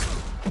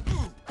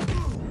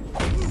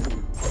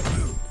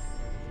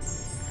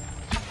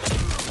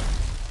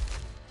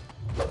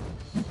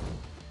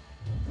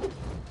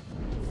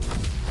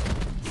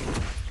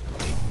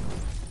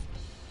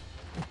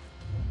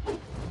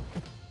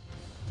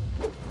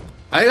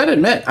 I gotta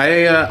admit,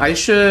 I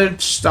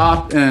should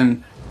stop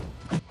and...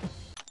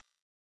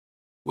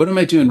 What am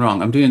I doing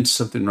wrong? I'm doing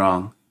something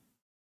wrong.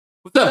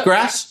 What's up,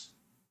 Grass?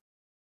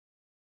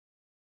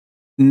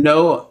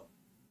 No,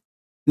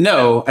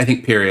 I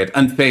think period.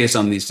 Unfazed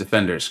on these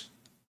defenders.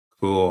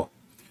 Cool.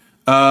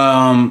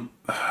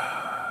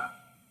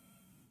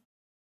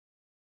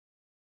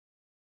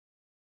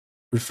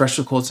 Refresh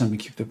the cold time and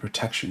keep the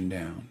protection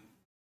down.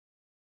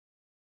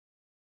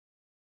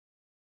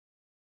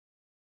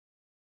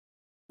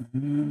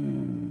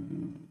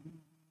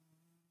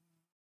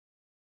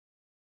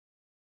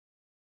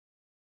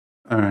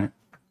 All right.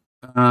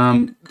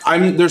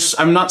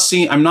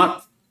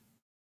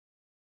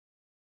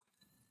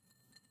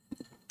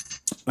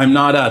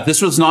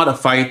 This was not a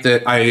fight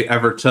that I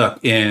ever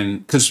took in,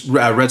 because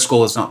Red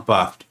Skull is not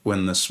buffed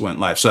when this went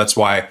live. So that's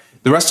why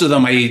the rest of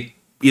them I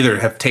either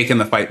have taken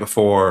the fight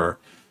before,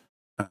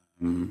 or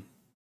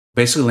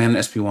basically land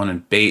SP1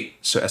 and bait.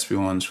 So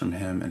SP1's from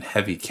him and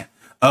heavy.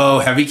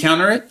 Heavy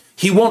counter it.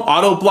 He won't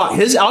auto block.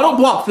 His auto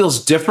block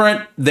feels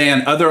different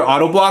than other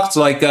auto blocks.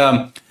 Like,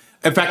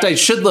 in fact, I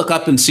should look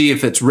up and see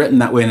if it's written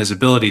that way in his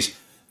abilities.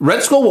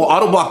 Red Skull will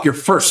auto block your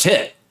first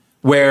hit,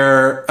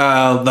 where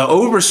the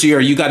Overseer,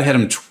 you got to hit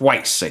him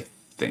twice, I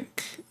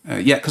think.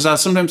 Yeah,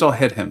 because sometimes I'll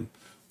hit him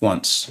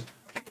once.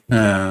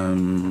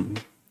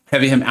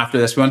 Heavy him after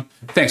this one.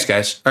 Thanks,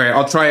 guys. All right,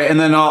 I'll try it, and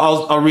then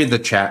I'll read the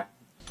chat.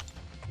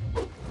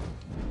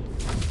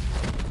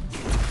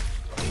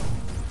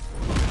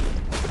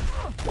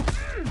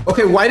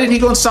 Okay, why did he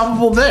go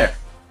unstoppable there?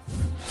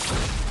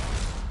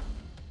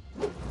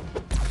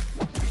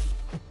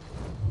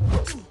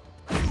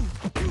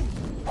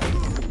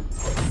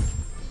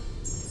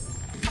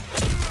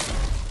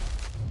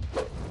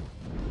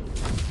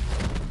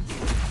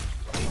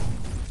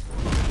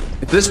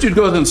 If this dude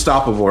goes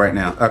unstoppable right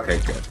now.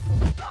 Okay, good.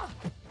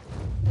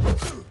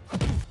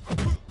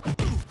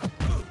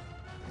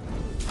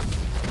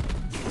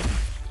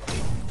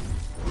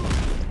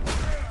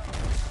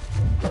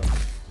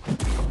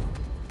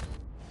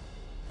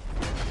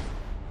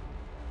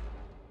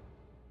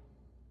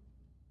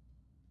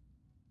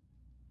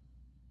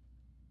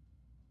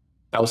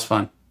 That was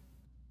fun.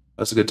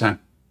 That was a good time.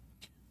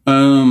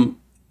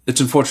 It's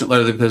unfortunate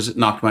largely because it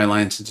knocked my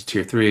alliance into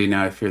tier 3.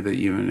 Now I fear that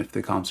even if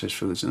they compensate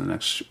for losing the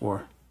next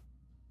war.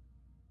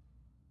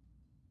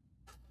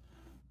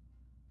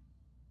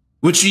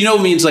 Which, you know,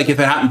 means like if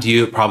it happened to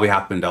you, it probably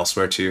happened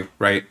elsewhere too,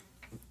 right?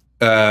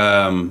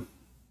 And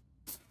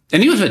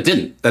even if it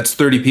didn't, that's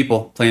 30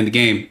 people playing the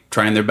game,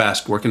 trying their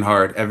best, working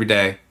hard every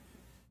day,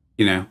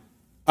 you know.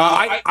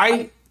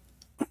 I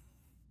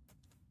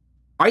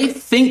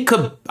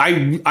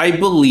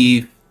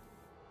believe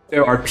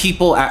there are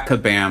people at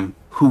Kabam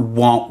who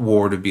want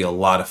war to be a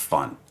lot of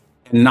fun,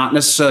 and not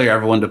necessarily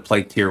everyone to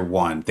play tier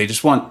 1. They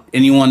just want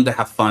anyone to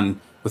have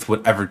fun with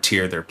whatever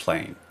tier they're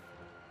playing.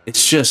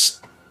 It's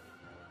just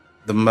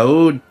the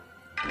mode.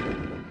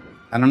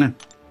 I don't know.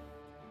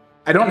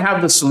 I don't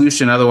have the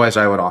solution, otherwise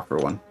I would offer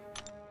one.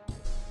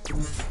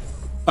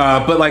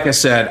 But like I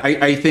said,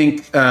 I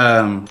think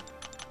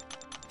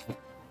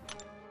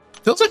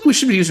feels like we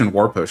should be using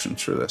war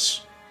potions for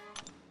this.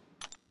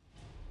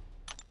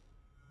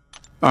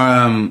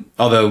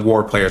 Although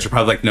war players are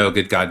probably like, no,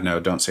 good God, no,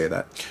 don't say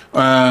that.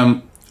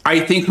 I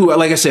think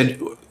like I said,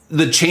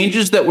 the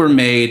changes that were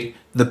made,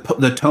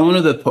 the tone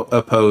of the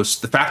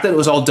post, the fact that it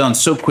was all done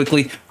so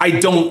quickly, I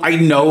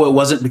know it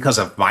wasn't because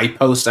of my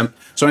post. So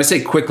when I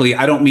say quickly,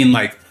 I don't mean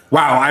like,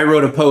 wow, I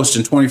wrote a post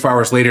and 24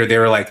 hours later, they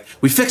were like,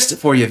 we fixed it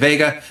for you,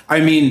 Vega.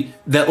 I mean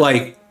that,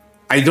 like,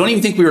 I don't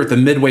even think we were at the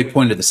midway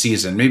point of the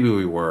season. Maybe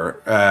we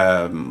were.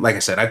 Like I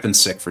said, I've been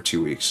sick for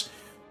 2 weeks.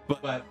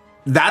 But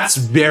that's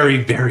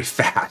very, very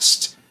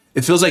fast.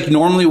 It feels like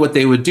normally what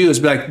they would do is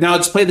be like, now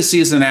let's play the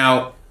season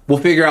out. We'll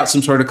figure out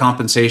some sort of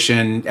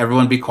compensation.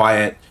 Everyone be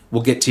quiet.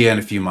 We'll get to you in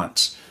a few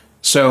months.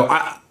 So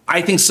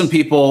I think some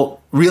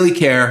people really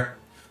care.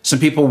 Some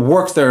people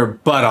work their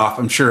butt off,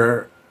 I'm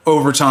sure,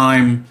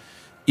 overtime,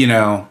 you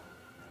know.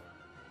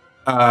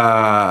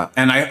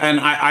 And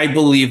I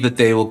believe that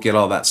they will get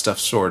all that stuff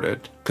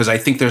sorted, because I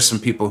think there's some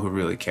people who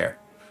really care.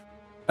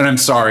 And I'm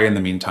sorry in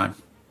the meantime.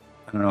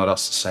 I don't know what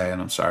else to say,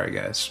 and I'm sorry,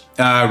 guys.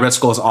 Red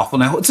Skull is awful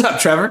now. What's up,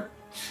 Trevor?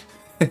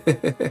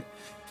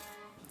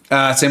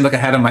 Same look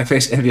ahead on my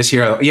face, envious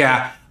hero.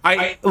 Yeah,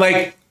 I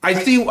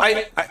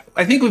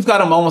think we've got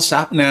him almost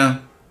up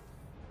now.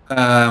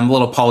 I'm a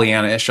little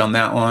Pollyanna-ish on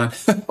that one.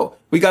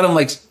 We got him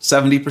like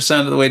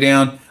 70% of the way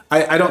down.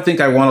 I don't think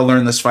I want to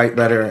learn this fight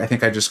better. I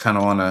think I just kind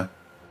of want to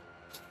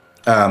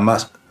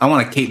I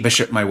want to Kate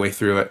Bishop my way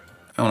through it.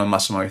 I want to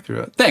muscle my way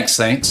through it. Thanks.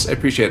 I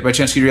appreciate it. By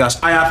chance, could you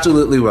ask? I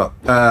absolutely will.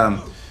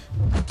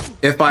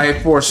 If I,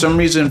 for some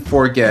reason,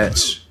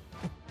 forget,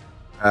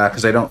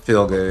 because I don't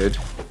feel good,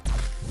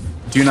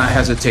 do not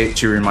hesitate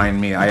to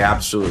remind me. I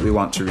absolutely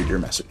want to read your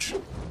message.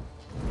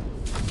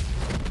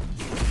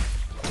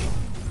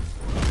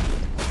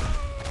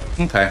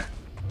 Okay.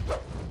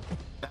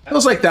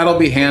 Feels like that'll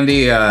be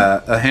handy,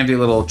 a handy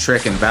little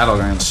trick in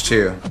Battlegrounds,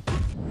 too.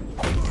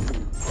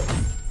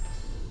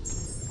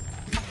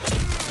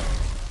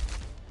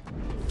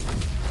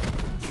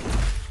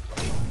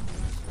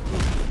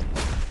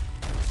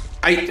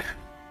 I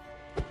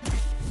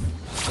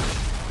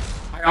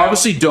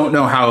obviously don't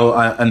know how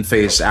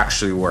Unphased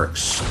actually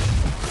works.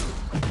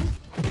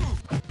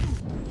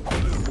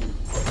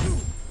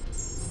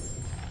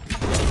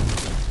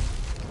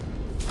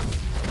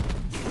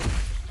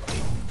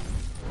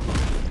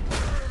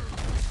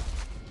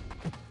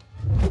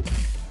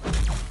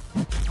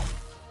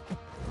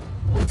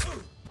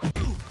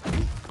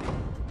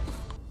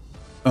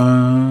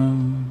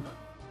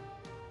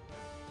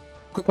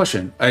 quick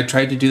question. I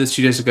tried to do this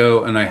 2 days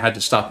ago and I had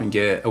to stop and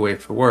get away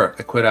for work.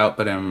 I quit out,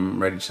 but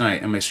I'm ready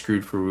tonight. Am I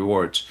screwed for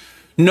rewards?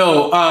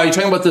 No, you're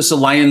talking about this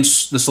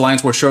Alliance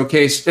War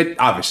showcase?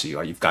 Obviously,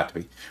 you've got to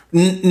be.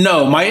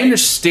 No, my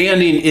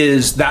understanding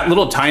is that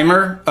little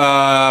timer,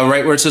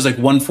 right where it says like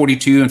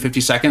 1:42 and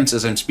 50 seconds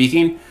as I'm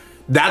speaking,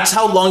 that's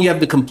how long you have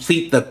to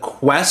complete the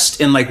quest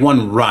in like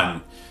one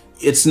run.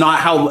 It's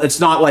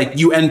not like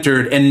you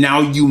entered and now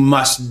you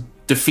must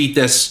defeat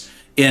this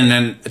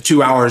in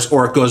 2 hours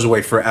or it goes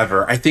away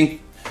forever. I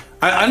think,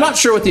 I'm not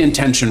sure what the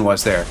intention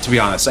was there, to be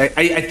honest.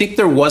 I think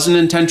there was an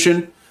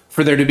intention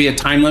for there to be a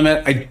time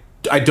limit.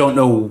 I don't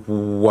know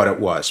what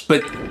it was,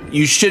 but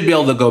you should be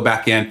able to go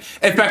back in.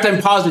 In fact,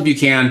 I'm positive you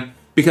can,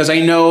 because I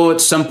know at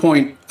some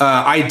point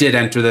I did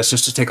enter this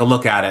just to take a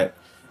look at it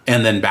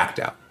and then backed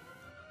out.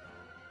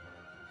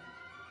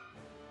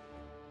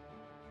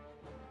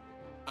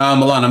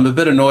 Milan, I'm a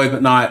bit annoyed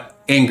but not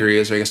angry,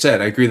 as like I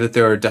said. I agree that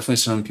there are definitely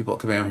some people at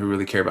Kabam who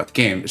really care about the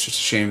game. It's just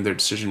a shame their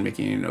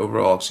decision-making and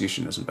overall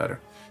execution isn't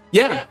better.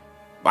 Yeah,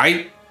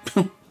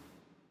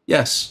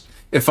 yes.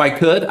 If I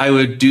could, I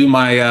would do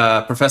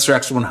my Professor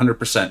X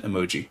 100%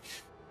 emoji.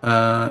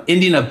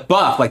 Indian a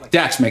buff like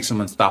Dex makes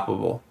him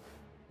unstoppable.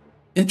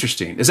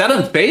 Interesting. Is that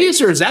on phase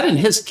or is that in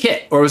his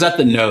kit? Or was that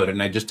the node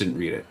and I just didn't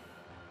read it?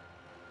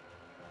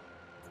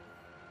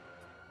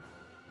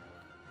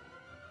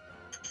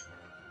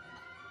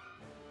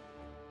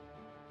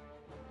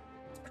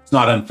 It's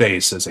not on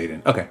phase, says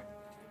Aiden. Okay.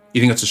 You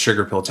think it's a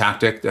sugar pill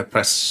tactic?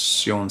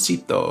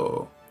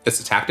 Depresioncito. It's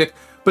a tactic?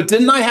 But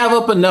didn't I have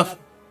up enough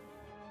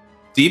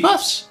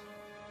debuffs?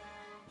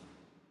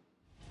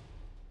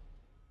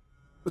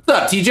 What's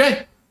up,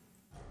 TJ?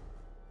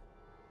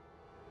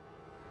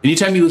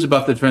 Anytime you lose a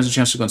buff, the defensive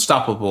chance to go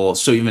unstoppable,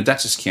 so even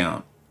Dex's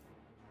count.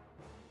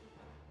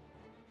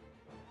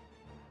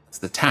 That's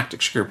the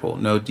tactic, sugar pull.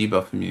 No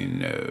debuff immune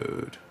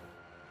node.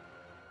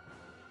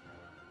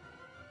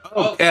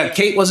 Oh,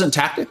 Kate wasn't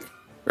tactic,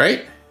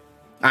 right?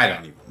 I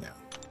don't even know.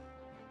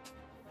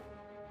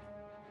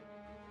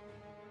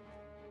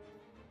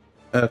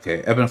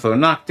 Okay, ebb and flow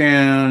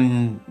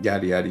knockdown,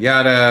 yada, yada,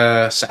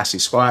 yada, sassy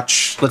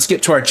squatch. Let's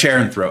get to our chair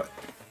and throw it.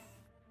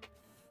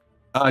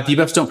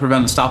 Debuffs don't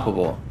prevent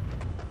unstoppable.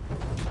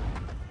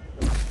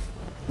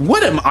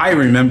 What am I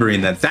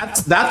remembering then?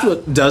 That's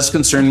what does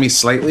concern me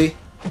slightly.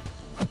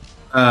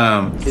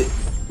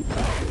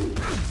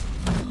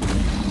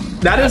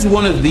 That is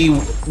one of the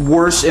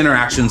worst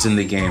interactions in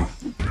the game.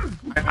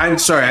 I'm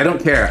sorry, I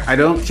don't care. I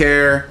don't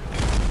care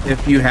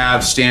if you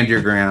have stand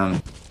your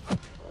ground.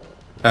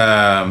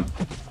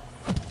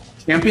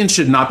 Champions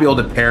should not be able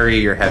to parry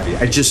your heavy.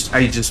 I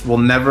just will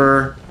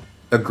never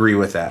agree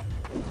with that.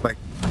 Like,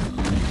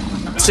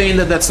 I'm not saying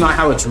that that's not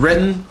how it's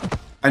written.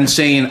 I'm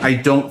saying I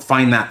don't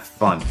find that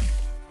fun.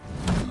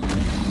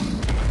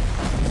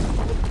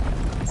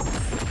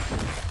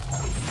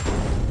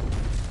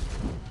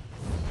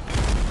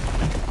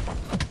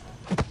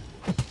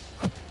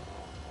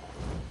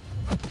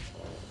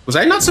 Was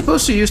I not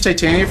supposed to use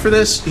Titania for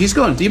this? He's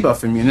going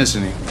debuff immune,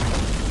 isn't he?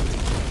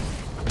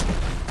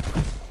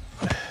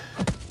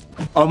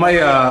 All my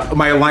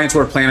Alliance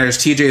War planners,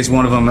 TJ is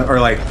one of them, are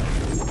like,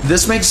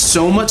 this makes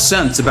so much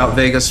sense about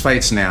Vegas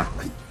fights now.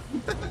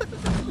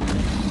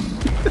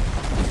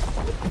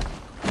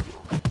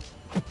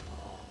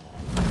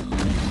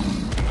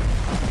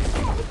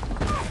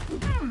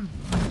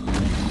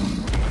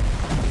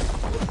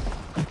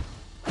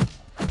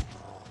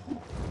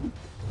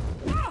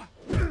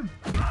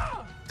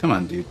 Come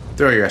on, dude.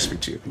 Throw your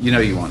SP2. You know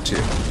you want to.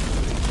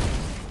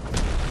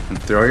 And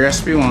throw your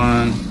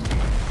SP1.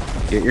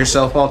 Get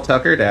yourself all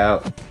tuckered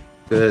out.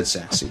 Good,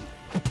 sassy.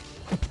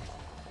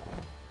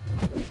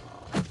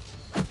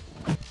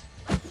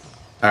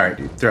 Alright,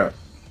 dude. Throw it.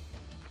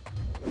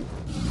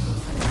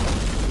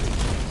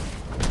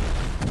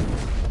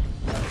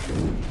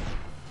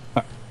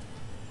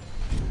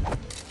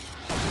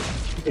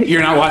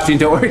 You're not watching,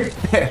 don't worry.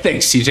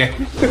 Thanks, TJ.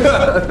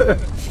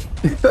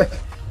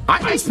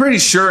 I was pretty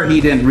sure he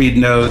didn't read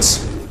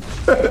notes.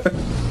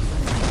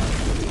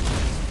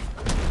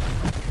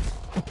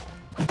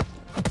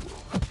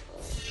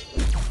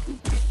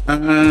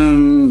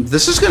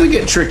 This is gonna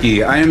get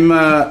tricky. I'm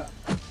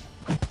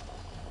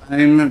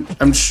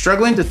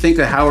struggling to think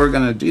of how we're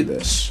gonna do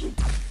this.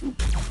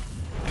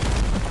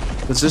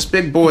 Because this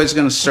big boy is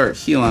gonna start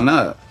healing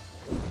up.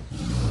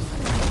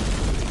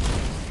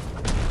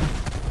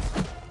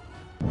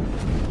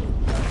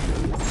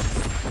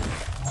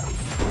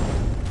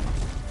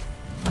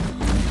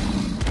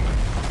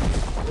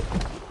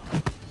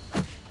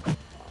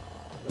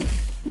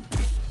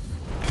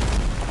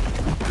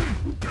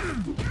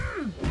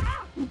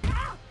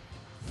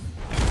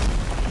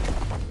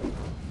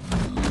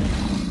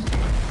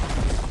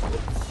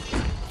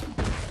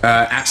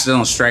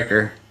 Accidental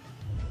striker.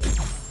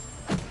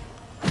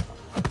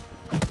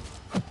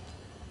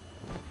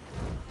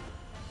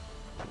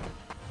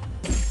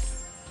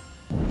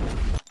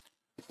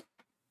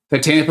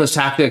 Titania plus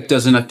tactic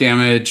does enough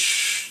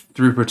damage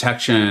through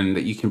protection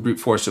that you can brute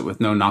force it with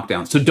no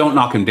knockdown. So don't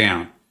knock him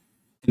down.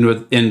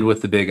 End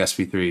with the big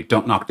SP3.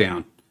 Don't knock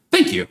down.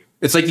 Thank you.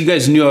 It's like you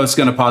guys knew I was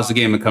going to pause the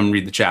game and come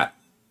read the chat.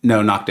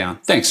 No knockdown.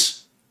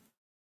 Thanks.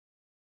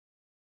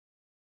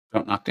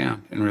 Don't knock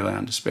down and rely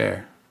on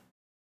despair.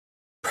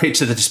 Pray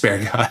to the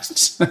despair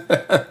gods.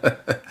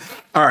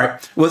 All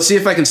right. Well, let's see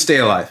if I can stay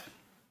alive.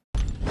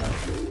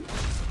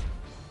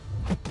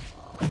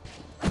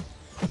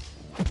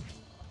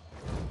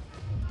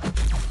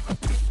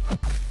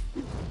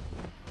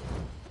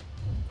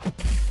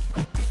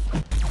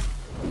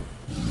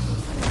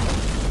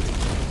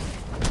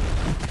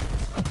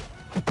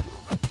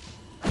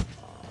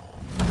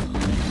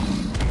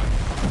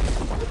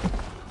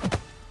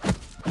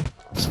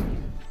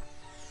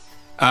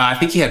 I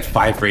think he had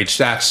 5 rage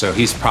stacks, so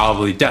he's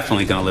probably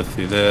definitely going to live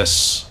through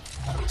this.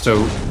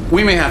 So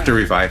we may have to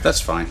revive.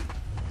 That's fine.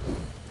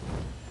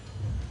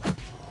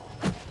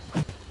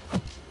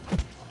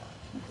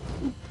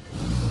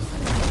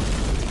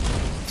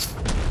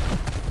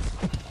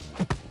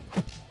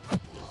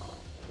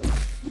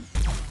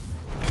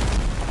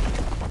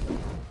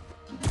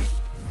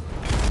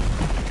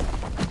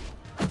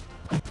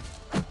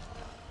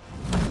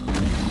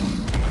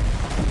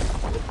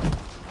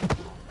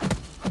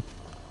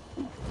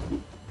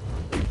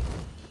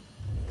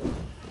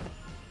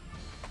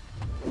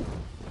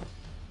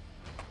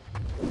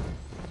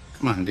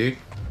 Come on, dude.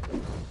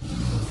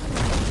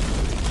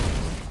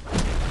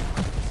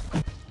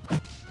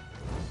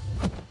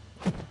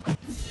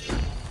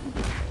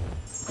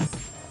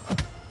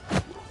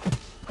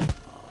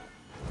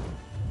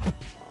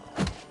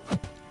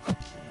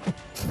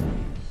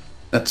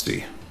 Let's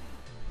see.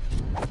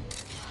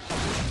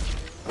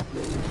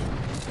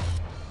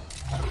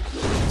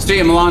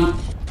 Stay, Milan.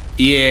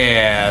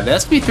 Yeah, the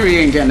SP3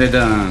 ain't getting it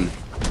done.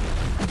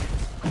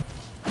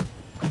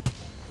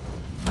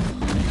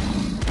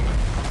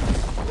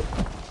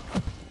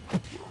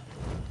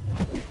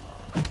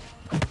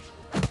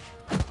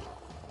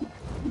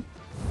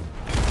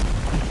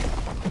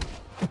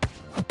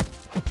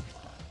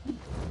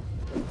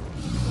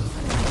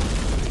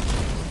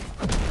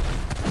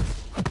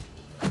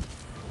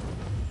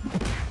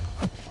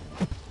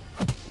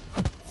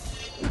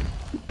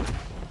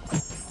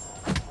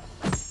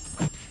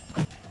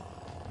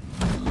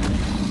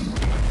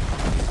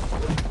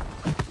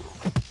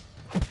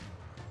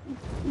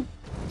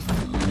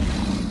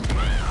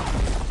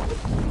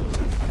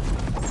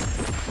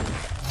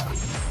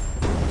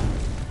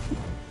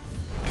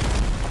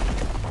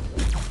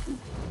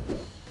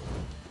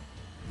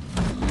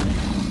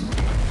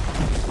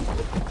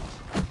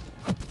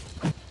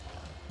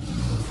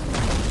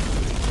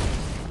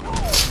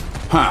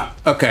 Huh,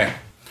 okay.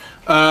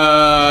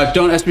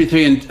 Don't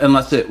SB3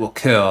 unless it will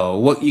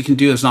kill. What you can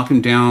do is knock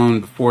him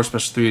down before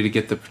special 3 to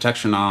get the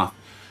protection off,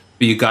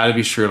 but you gotta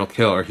be sure it'll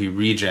kill or he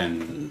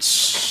regens.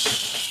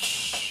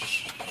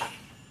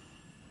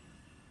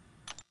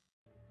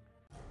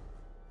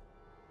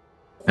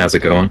 How's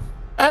it going?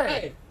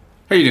 Hey!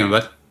 How you doing,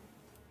 bud?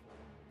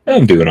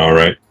 I'm doing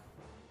alright.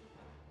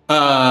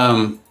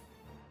 I'm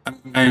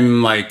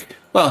like,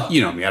 well,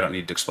 you know me, I don't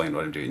need to explain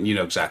what I'm doing. You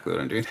know exactly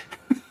what I'm doing.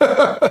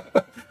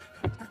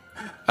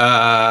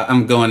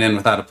 I'm going in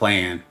without a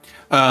plan.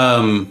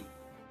 So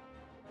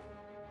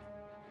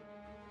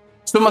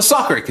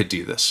MCoC could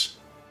do this.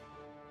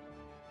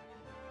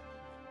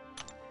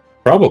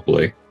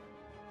 Probably.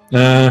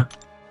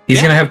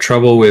 He's gonna have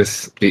trouble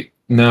with the...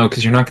 No,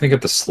 because you're not gonna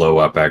get the slow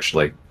up,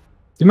 actually.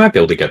 You might be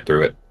able to get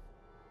through it.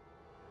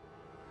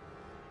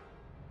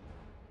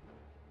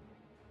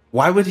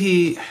 Why would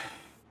he...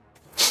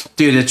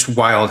 Dude, it's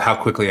wild how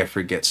quickly I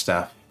forget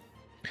stuff.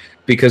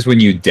 Because when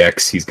you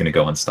dex, he's gonna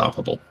go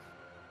unstoppable.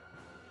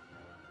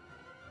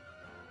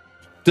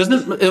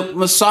 Doesn't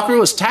MCoC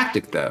was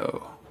tactic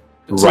though?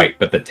 Right,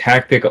 but the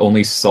tactic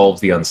only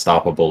solves the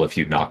unstoppable if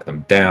you knock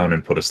them down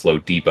and put a slow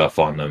debuff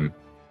on them,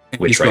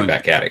 which right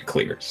back at it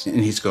clears.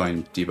 And he's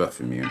going debuff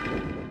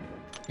immune.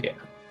 Yeah.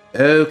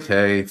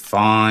 Okay,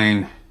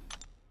 fine.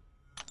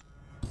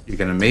 You're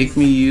gonna make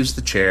me use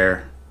the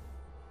chair.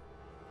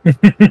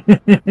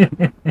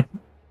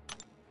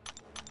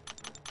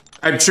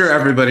 I'm sure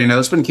everybody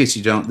knows, but in case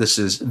you don't, this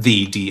is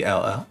the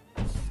DLL.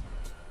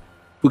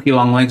 Pookie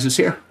Longlegs is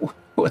here.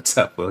 What's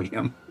up,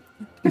 William?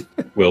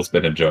 Will's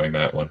been enjoying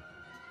that one.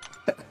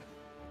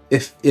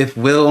 If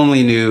Will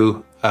only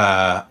knew,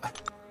 yeah,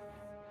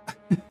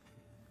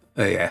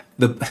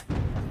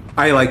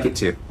 I like it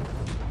too.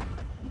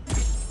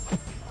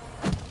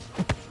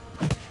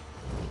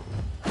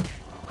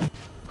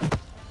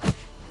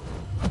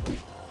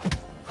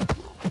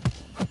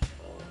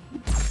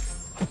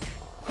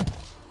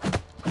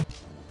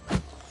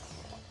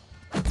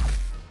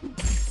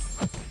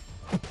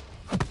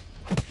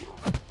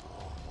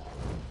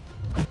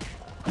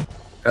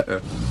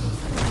 Uh-oh.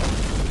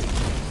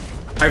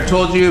 I've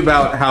told you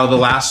about how the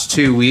last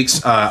 2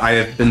 weeks I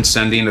have been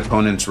sending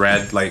opponents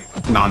red like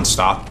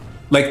nonstop.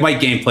 Like my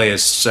gameplay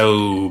is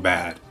so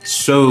bad,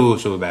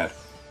 so bad.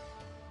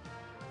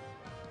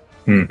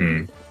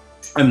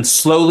 I'm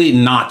slowly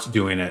not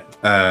doing it,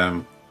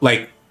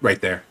 like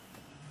right there.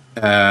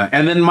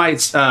 And then my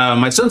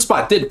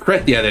sunspot did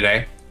crit the other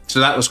day, So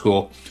that was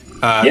cool.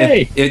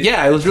 Yay!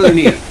 Yeah, it was really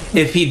neat.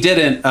 If he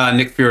didn't,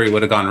 Nick Fury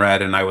would have gone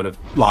red, and I would have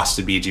lost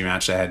the BG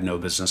match I had no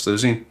business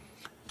losing.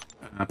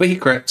 But he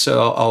crit,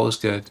 so all was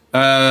good.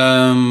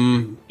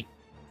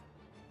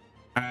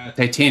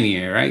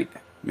 Titania, right?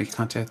 Make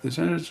contact with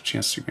the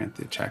chance to grant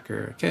the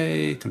attacker.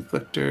 Okay,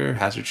 conflictor,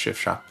 hazard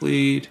shift, shock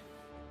bleed.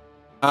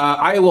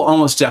 I will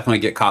almost definitely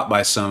get caught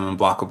by some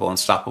unblockable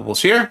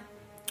unstoppables here.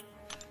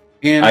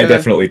 And I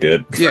definitely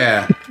did.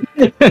 Yeah.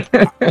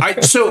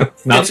 So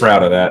not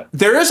proud of that.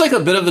 There is like a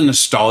bit of a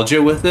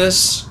nostalgia with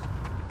this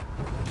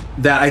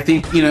that I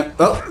think, you know,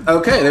 oh,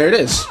 okay, there it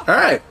is. All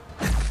right.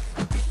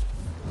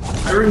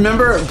 I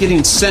remember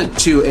getting sent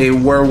to a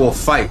werewolf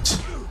fight.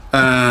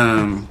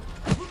 And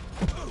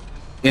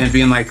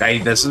being like,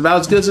 this is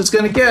about as good as it's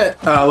gonna get.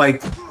 I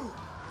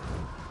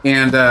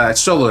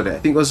soloed it. I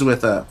think it was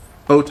with a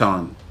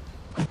Photon.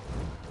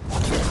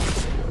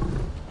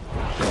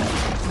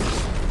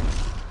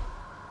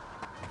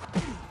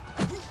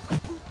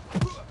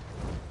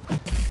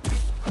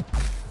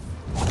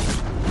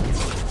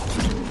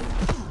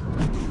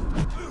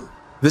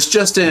 This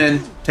just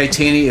in,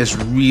 Titania is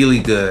really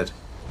good.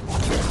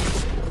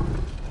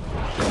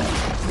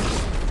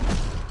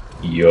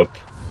 Yup.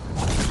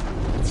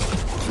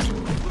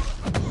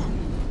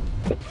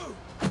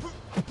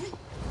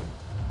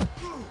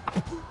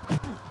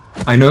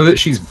 I know that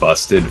she's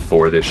busted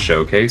for this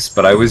showcase,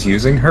 but I was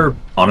using her,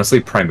 honestly,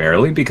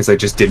 primarily because I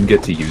just didn't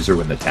get to use her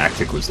when the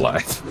tactic was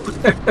live.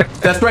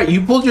 That's right, you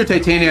pulled your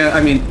Titania,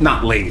 I mean,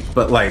 not late,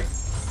 but like,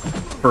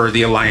 for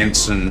the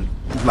Alliance and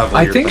level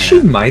I think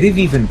she might have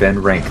even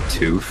been rank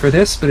 2 for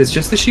this, but it's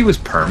just that she was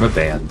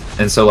perma-banned.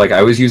 And so, like,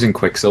 I was using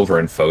Quicksilver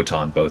and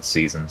Photon both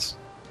seasons.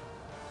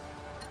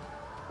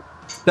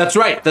 That's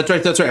right, that's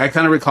right, that's right. I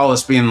kind of recall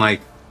us being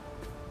like,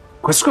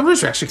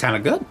 Quicksilver's actually kind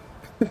of good.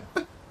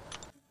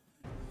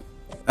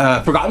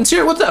 Forgotten's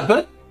here? What's up,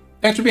 bud?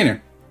 Thanks for being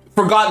here.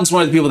 Forgotten's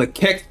one of the people that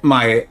kicked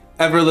my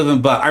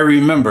ever-living butt. I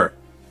remember.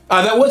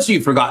 That was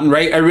you, Forgotten,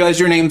 right? I realize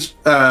your name's...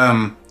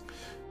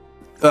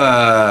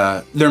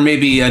 there may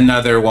be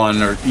another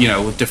one, or, you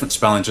know, with different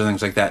spellings or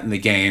things like that in the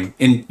game.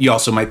 And you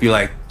also might be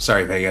like,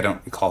 sorry, Vega, I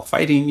don't recall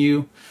fighting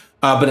you.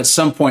 But at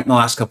some point in the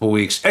last couple of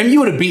weeks, and you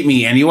would have beat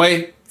me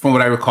anyway, from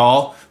what I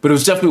recall, but it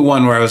was definitely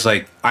one where I was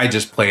like, I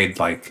just played,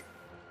 like...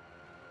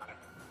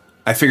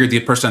 I figured the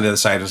person on the other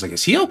side was like,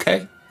 is he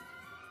okay?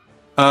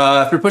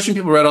 If you're pushing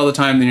people red all the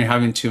time, then you're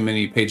having too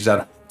many pages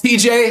out.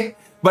 TJ,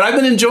 but I've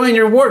been enjoying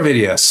your war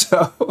videos,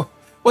 so...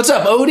 What's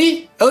up,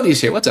 Odie? Odie's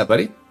here. What's up,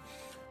 buddy?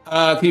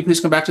 Can you please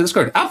come back to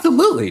Discord?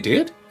 Absolutely,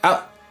 dude.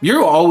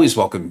 You're always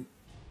welcome.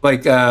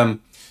 Like,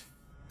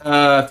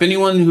 if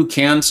anyone who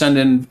can send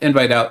an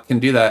invite out can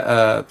do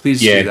that, please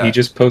do that. Yeah, he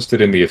just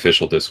posted in the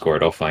official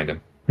Discord. I'll find him.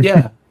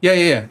 Yeah.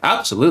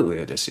 Absolutely,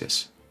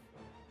 Odysseus.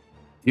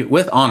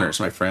 With honors,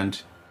 my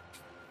friend.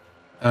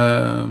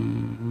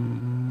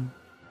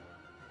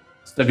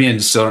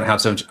 Stevian still don't have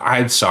so much.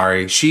 I'm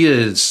sorry. She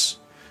is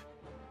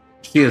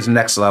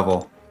next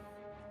level.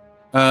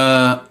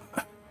 Yeah,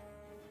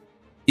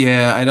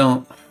 I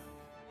don't.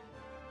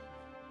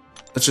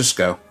 Let's just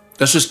go.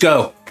 Let's just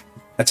go.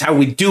 That's how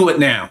we do it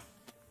now.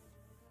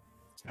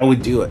 That's how we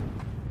do it.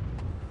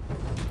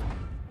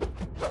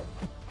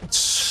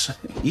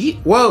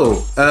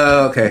 Whoa.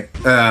 Okay.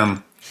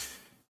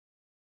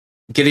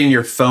 Getting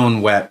your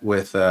phone wet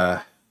with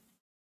the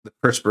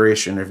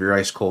perspiration of your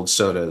ice cold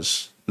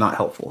sodas. Not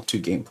helpful to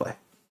gameplay.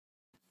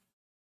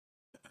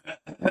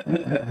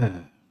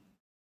 There,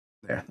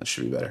 that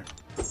should be better.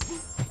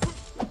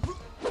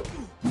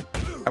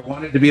 I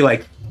wanted to be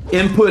like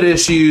input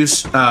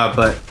issues,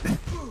 but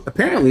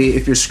apparently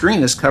if your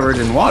screen is covered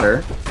in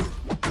water,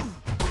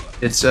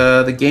 it's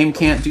the game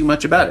can't do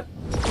much about it.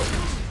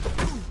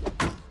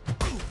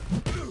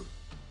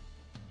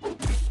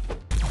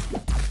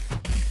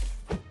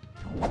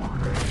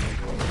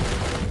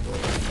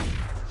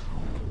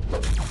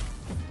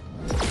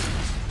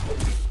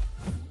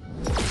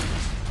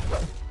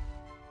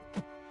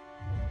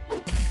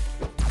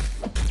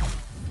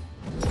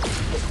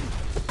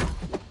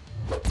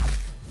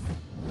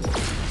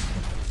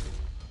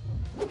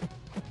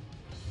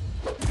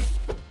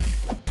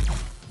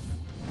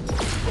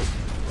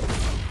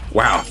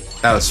 Wow,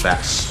 that was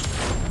fast.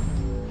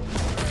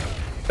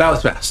 That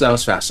was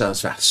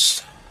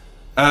fast.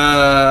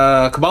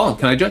 Kabbalah,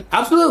 can I join?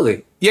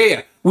 Absolutely.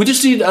 Yeah. We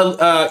just need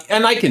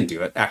and I can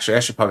do it. Actually,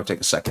 I should probably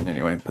take a second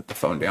anyway and put the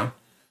phone down.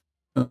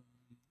 I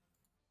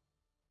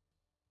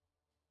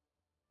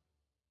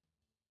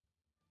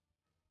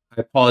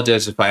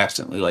apologize if I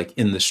accidentally like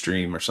in the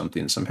stream or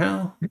something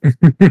somehow.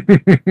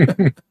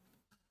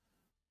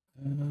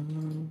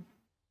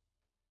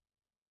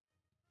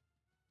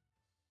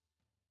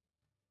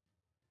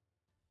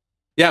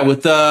 Yeah,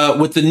 with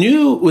the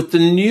new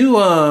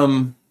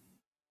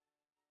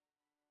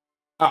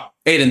oh,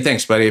 Aiden,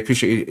 thanks, buddy. I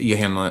appreciate you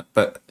handling it,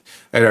 but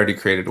I'd already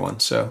created one,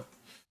 so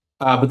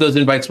but those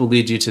invites will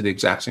lead you to the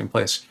exact same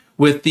place.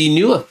 With the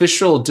new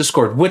official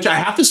Discord, which I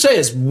have to say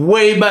is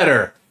way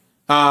better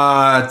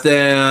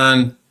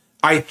than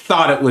I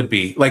thought it would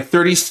be. Like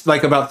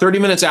about 30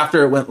 minutes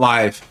after it went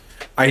live,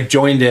 I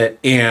joined it,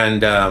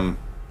 and I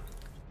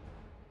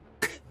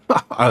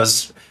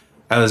was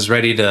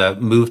ready to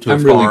move to a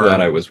I'm farm. really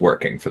glad I was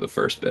working for the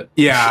first bit.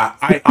 Yeah,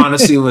 I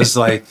honestly was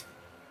like,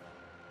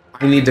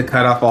 I need to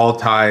cut off all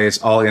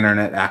ties, all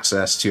internet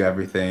access to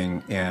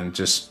everything, and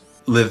just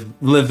live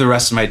the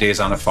rest of my days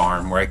on a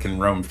farm where I can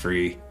roam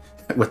free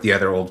with the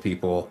other old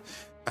people.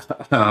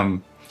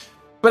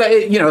 But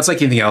it's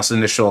like anything else,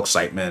 initial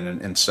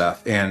excitement and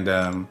stuff.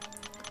 And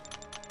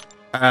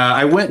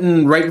I went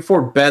and right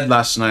before bed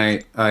last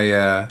night,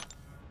 I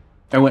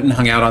went and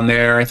hung out on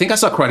there. I think I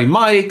saw Karate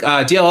Mike,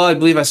 DLL. I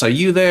believe I saw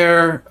you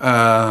there.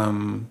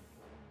 I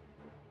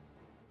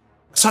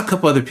saw a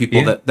couple other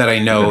people that I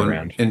know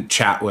and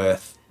chat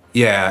with.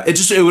 Yeah,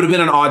 it would have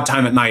been an odd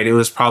time at night. It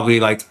was probably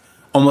like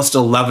almost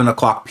 11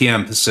 o'clock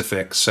p.m.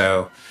 Pacific.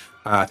 So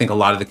I think a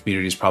lot of the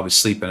community is probably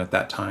sleeping at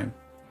that time.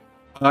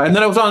 And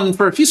then I was on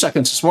for a few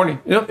seconds this morning.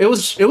 It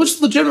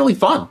was legitimately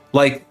fun.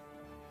 Like,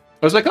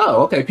 I was like,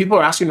 oh, okay, people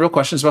are asking real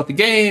questions about the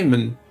game,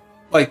 and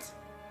like,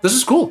 this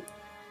is cool.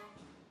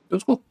 It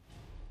was cool.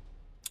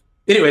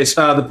 Anyways,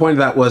 the point of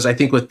that was, I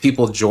think with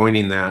people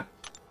joining that,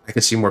 I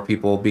could see more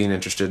people being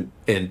interested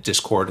in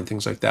Discord and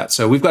things like that.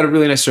 So we've got a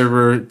really nice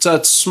server. It's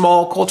a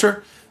small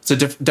culture. It's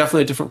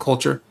definitely a different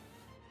culture.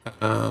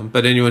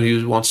 But anyone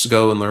who wants to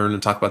go and learn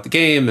and talk about the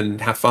game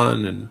and have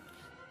fun and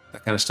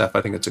that kind of stuff,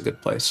 I think it's a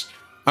good place.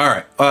 All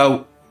right.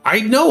 I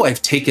know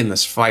I've taken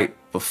this fight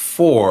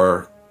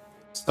before.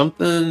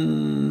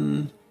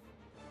 Something...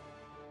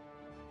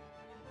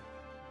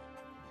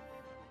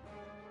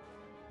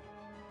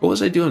 What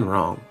was I doing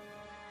wrong?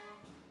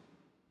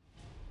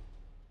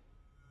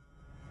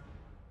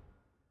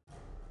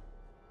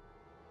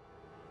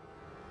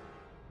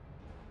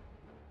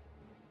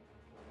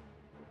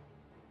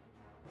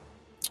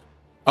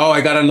 Oh,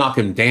 I gotta knock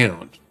him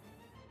down.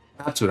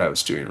 That's what I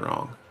was doing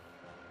wrong.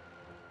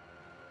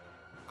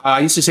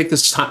 I used to take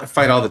this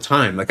fight all the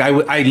time. Like,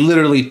 I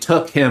literally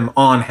took him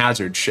on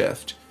hazard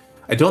shift.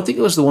 I don't think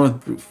it was the one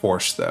with brute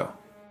force, though.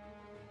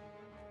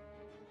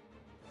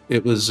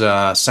 It was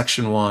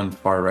section 1,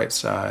 far right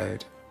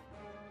side.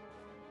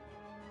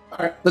 All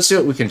right, let's see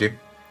what we can do.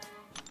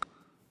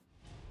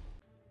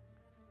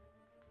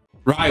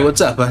 Rye,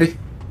 what's up, buddy?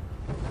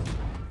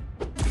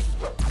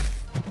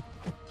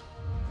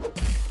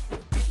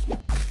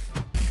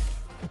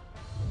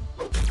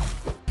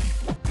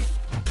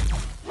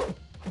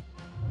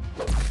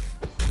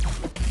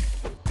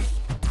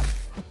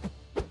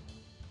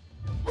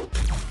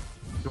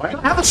 Do I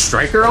not have a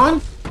striker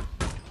on?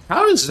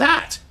 How is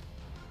that?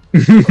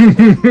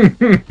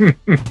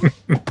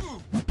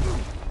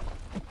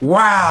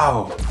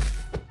 Wow.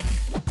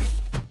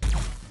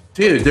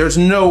 Dude, there's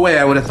no way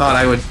I would have thought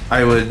I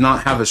would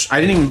not have a... I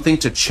didn't even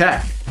think to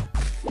check.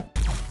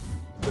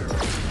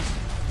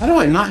 How do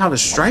I not have a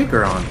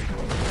striker on?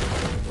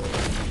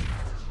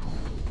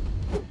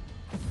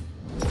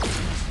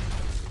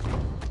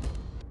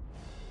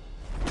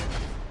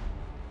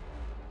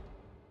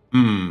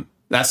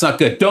 That's not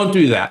good. Don't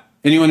do that.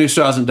 Anyone who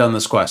still hasn't done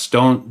this quest,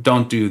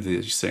 don't do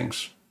these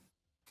things.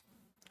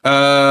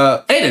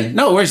 Aiden,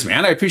 no worries,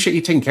 man. I appreciate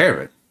you taking care of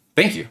it.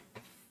 Thank you.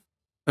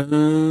 All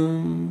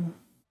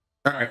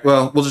right,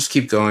 well, we'll just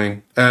keep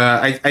going.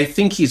 I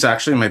think he's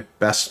actually my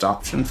best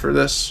option for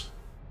this.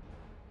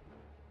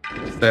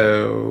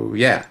 So,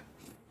 yeah.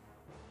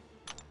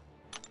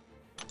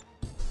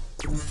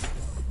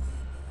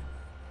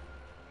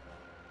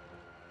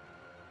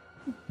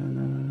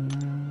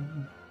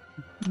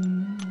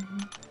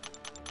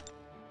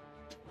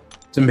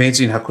 It's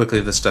amazing how quickly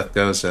this stuff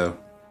goes, though.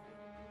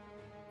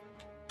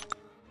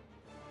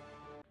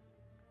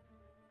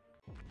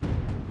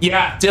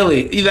 Yeah,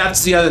 Dilly,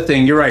 that's the other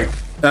thing. You're right.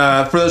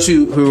 For those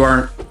who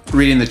aren't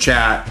reading the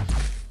chat,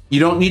 you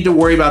don't need to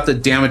worry about the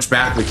damage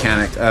back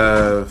mechanic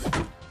of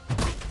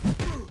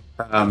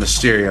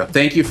Mysterio.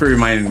 Thank you for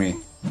reminding me.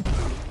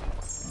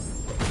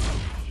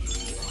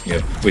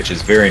 Yep, which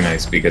is very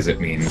nice because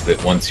it means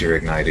that once you're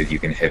ignited, you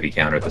can heavy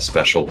counter the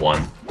special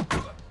one.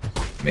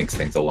 Makes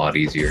things a lot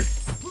easier.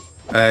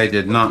 I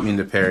did not mean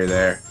to parry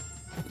there.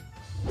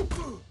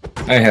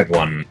 I had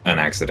an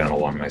accidental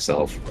one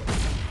myself.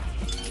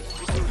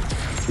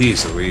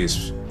 Jeez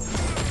Louise.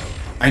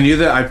 I knew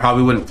that I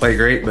probably wouldn't play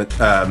great, but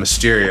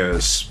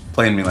Mysterio's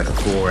playing me like a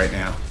fool right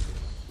now.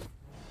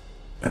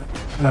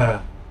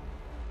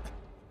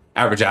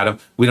 Average Adam,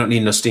 we don't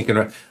need no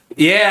stinking...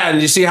 Yeah,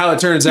 and you see how it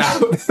turns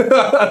out?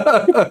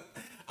 I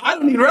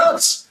don't need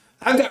relics.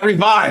 I've got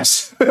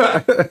revives.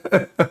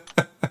 Okay.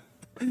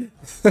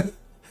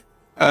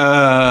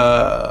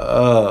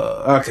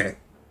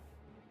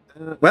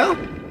 Well,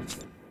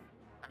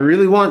 I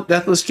really want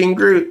Deathless King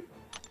Groot.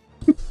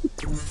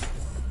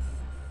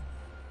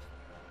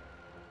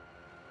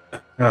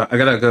 I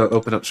gotta go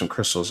open up some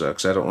crystals though,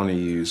 because I don't want to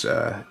use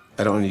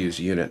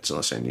units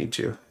unless I need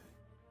to.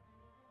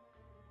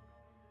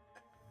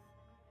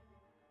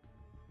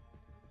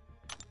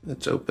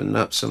 Let's open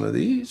up some of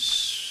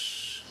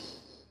these.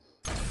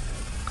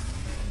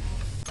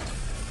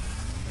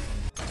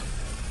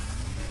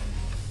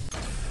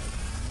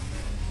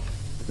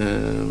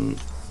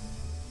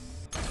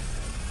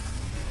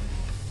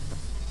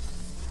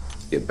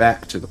 get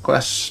back to the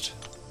quest.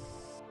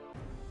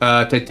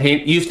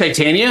 Use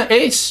Titania,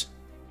 Ace?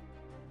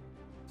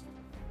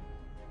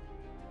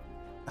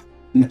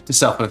 To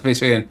self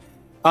face again.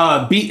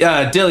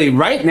 Dilly,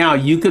 right now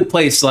you could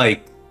place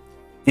like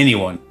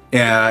anyone.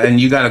 Yeah, and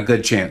you got a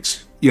good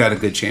chance. You got a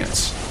good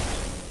chance.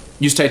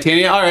 Use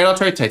Titania? Alright, I'll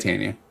try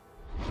Titania.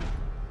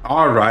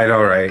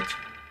 Alright.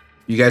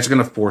 You guys are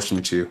gonna force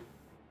me to.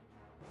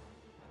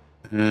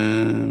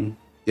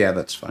 Yeah,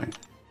 that's fine.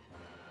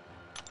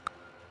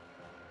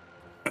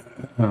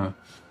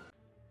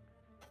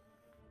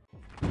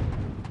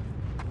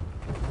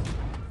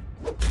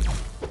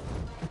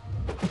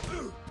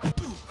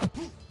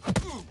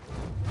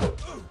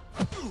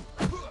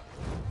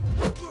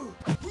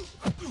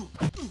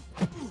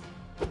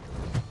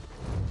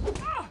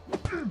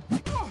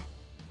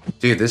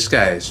 Dude, this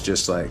guy is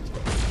just like...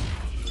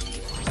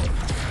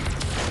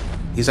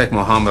 He's like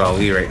Muhammad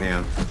Ali right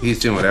now. He's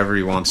doing whatever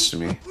he wants to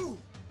me.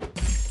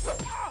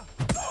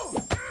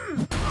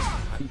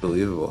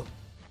 Unbelievable.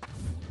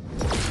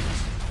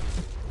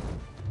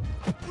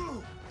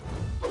 Come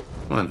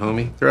on,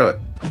 homie. Throw it.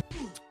 Oh,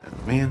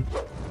 man.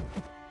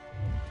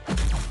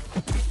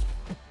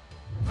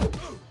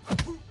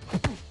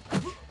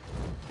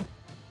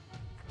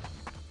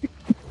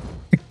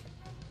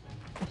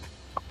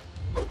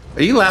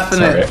 Are you laughing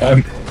Sorry,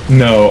 at...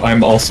 No,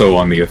 I'm also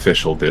on the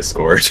official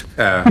Discord.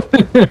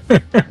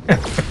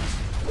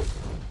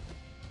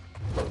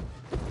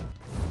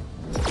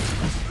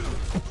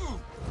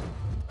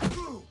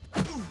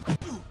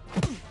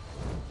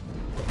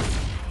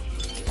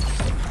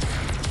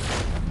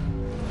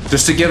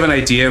 Just to give an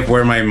idea of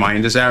where my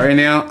mind is at right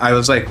now, I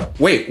was like,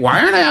 wait, why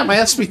aren't I at my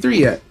SP3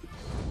 yet?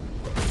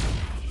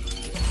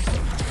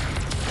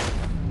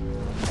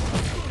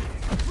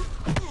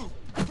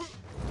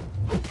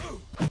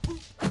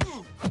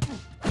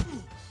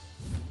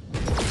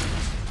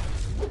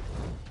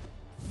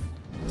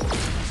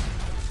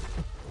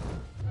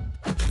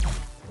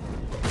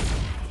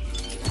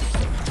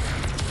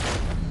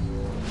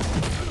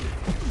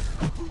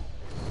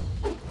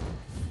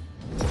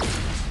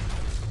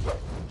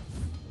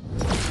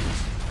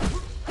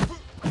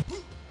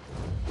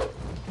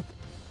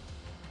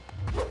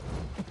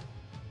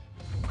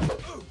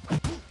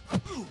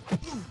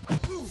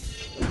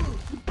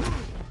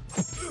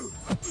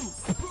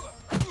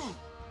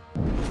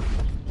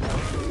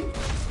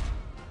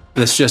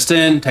 This just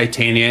in,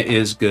 Titania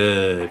is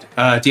good.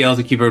 DL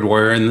the keyboard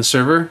warrior in the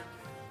server.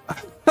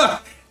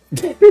 Are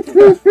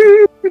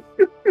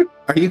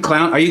you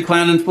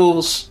clowning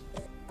fools?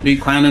 Are you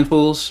clowning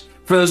fools?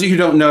 For those of you who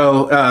don't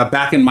know,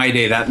 back in my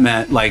day, that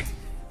meant like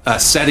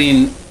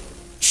setting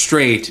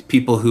straight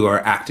people who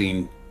are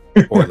acting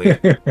poorly.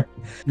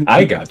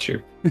 I got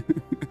you.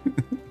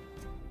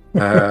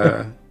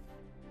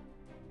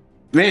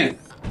 Man.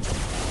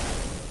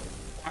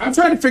 I'm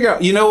trying to figure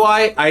out, you know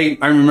why? I'm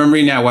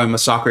remembering now why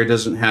MCoC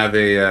doesn't have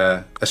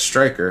a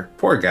striker.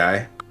 Poor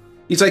guy.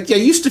 He's like, yeah,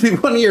 used to be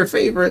one of your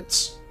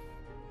favorites.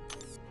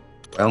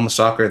 Well,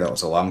 MCoC, that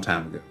was a long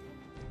time ago.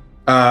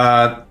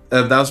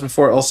 That was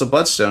before Ulsa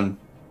Bloodstone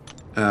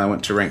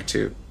went to rank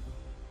 2.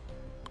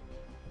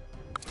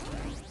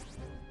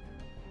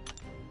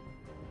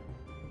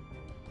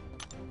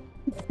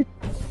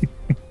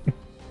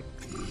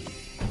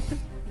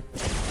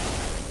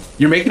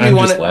 You're making me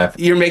want to.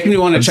 You're making me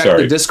want to check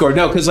the Discord.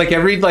 No, because like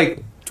every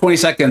 20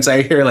 seconds,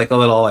 I hear like a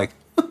little like.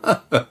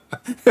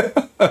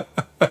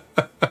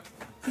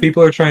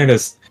 People are trying to.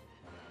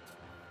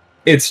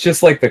 It's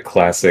just like the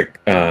classic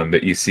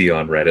that you see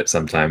on Reddit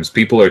sometimes.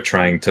 People are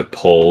trying to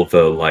pull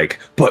the like,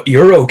 but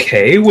you're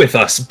okay with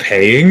us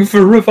paying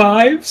for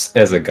revives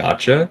as a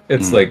gotcha.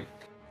 It's like,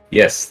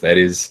 yes, that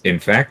is in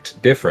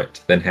fact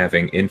different than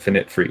having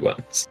infinite free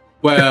ones.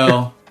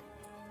 Well.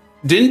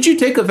 Didn't you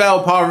take a vow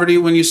of poverty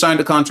when you signed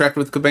a contract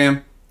with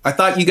Kabam? I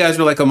thought you guys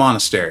were like a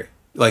monastery,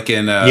 like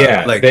in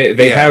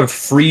they have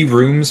free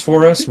rooms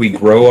for us. We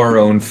grow our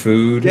own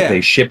food. Yeah.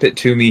 They ship it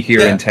to me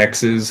here in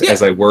Texas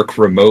as I work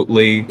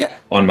remotely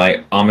on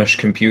my Amish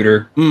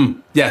computer.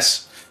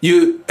 Yes,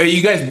 you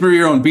guys brew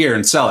your own beer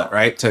and sell it,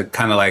 right? To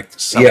kind of like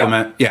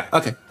supplement. Yeah.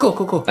 Okay.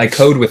 Cool. I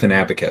code with an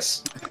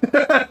abacus.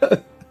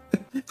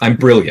 I'm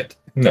brilliant.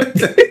 No.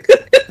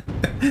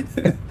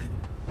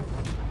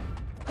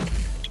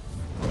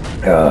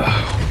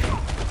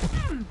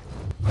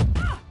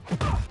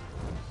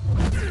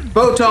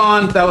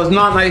 Photon, that was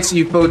not nice of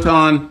you,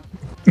 Photon.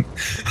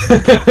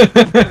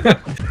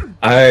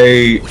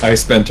 I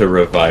spent a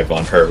revive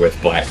on her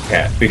with Black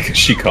Cat because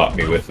she caught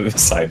me with the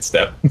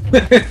sidestep.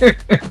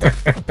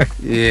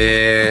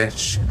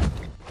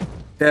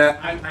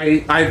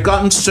 I've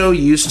gotten so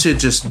used to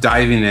just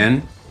diving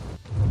in,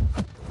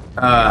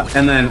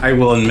 and then I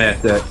will admit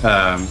that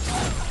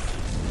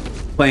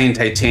playing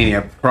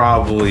Titania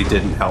probably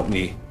didn't help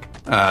me.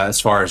 As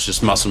far as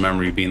just muscle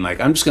memory being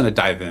like, I'm just going to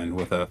dive in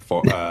with a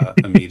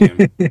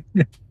medium.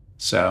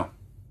 So,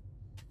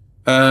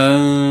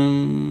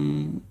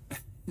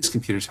 this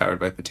computer's powered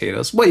by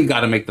potatoes. Well, you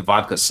got to make the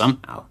vodka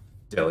somehow,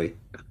 Dilly.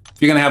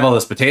 If you're going to have all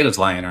those potatoes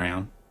lying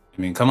around,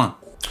 I mean, come on.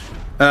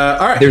 All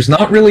right. There's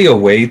not really a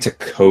way to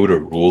code a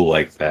rule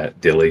like that,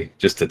 Dilly,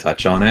 just to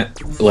touch on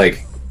it.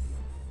 Like,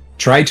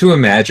 try to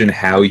imagine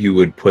how you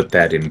would put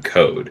that in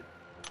code.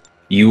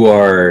 You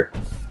are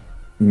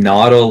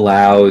not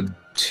allowed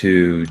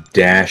to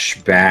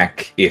dash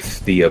back if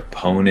the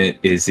opponent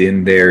is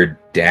in their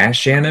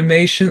dash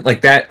animation.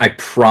 Like that, I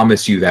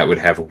promise you that would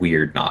have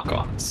weird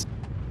knock-ons.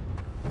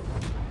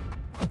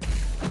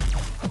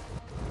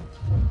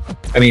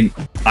 I mean,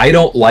 I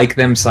don't like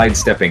them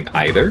sidestepping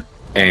either,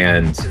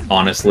 and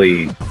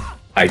honestly,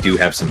 I do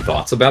have some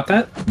thoughts about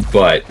that,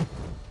 but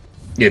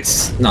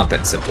it's not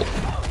that simple.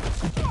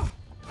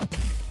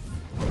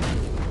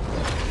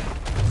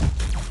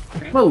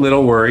 I'm a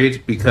little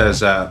worried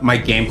because my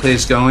gameplay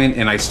is going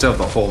and I still have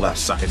the whole left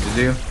side to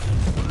do.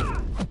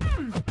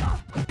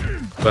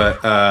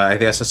 But I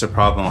guess that's a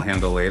problem I'll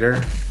handle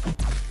later.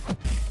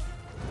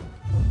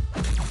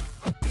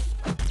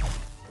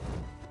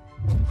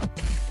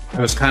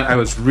 I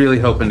was really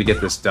hoping to get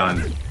this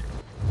done.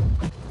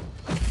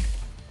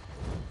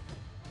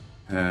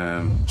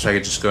 So I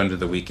could just go into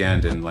the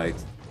weekend and like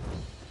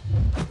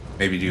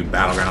maybe do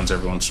battlegrounds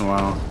every once in a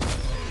while.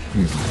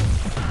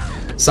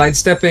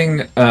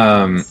 Sidestepping,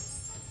 and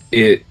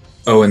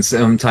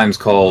sometimes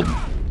called,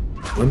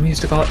 what do we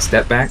used to call it?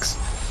 Step backs?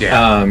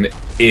 Yeah.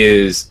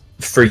 Is,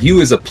 for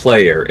you as a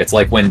player, it's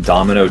like when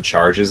Domino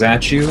charges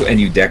at you and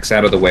you dex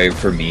out of the way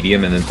for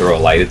medium and then throw a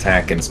light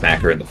attack and smack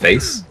her in the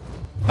face.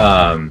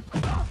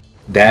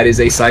 That is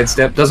a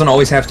sidestep. Doesn't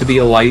always have to be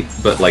a light,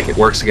 but like it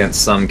works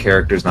against some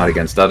characters, not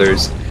against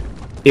others.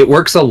 It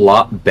works a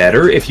lot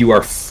better if you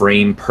are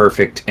frame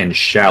perfect and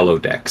shallow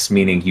dex,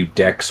 meaning you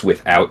dex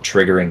without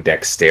triggering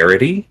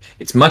dexterity.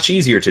 It's much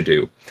easier to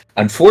do.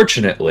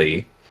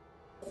 Unfortunately,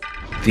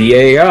 the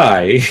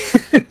AI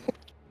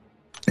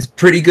is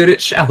pretty good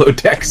at shallow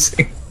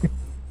dexing.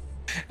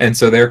 And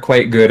so they're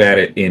quite good at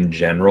it in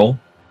general.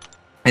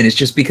 And it's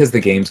just because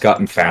the game's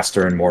gotten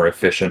faster and more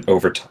efficient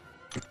over time.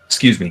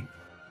 Excuse me.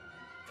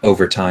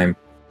 Over time.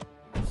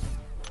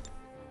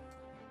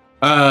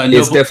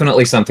 It's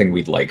definitely something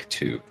we'd like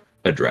to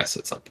address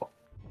at some point.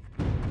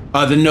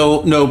 The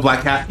no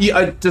black hat.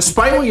 Yeah,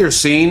 despite what you're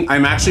seeing,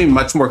 I'm actually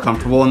much more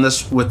comfortable in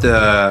this with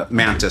the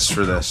Mantis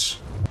for this.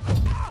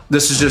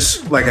 This is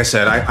just like I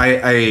said.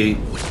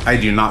 I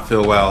do not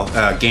feel well.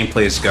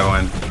 Gameplay is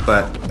going,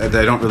 but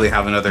I don't really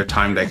have another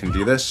time that I can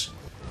do this.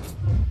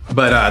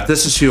 But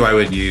this is who I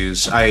would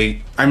use.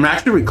 I'm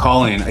actually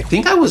recalling. I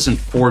think I was in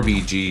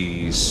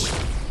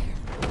 4BGs.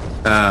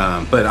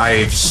 But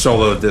I've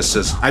soloed this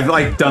as I've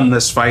like done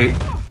this fight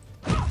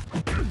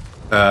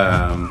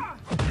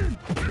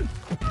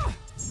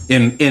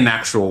in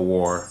actual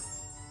war.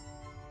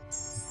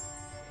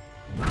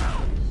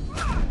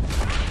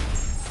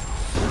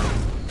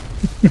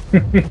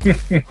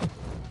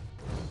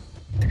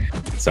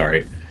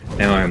 Sorry.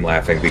 Now I'm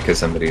laughing because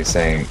somebody's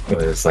saying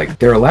it's like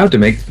they're allowed to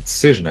make the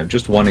decision. I'm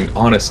just wanting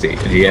honesty,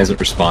 and he hasn't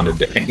responded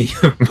to any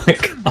of my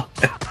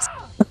comments.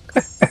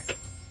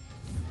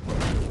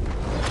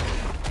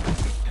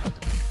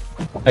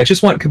 I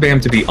just want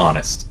Kabam to be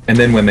honest, and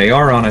then when they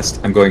are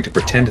honest, I'm going to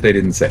pretend they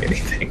didn't say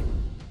anything.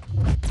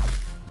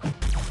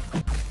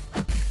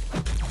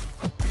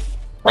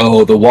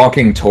 Oh, the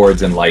walking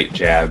towards and light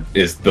jab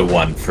is the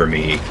one for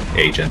me,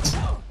 Agent.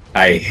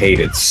 I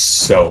hate it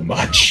so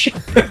much.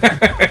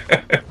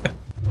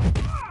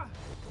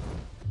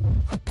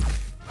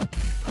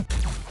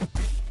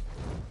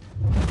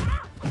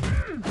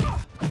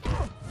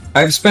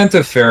 I've spent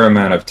a fair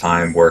amount of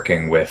time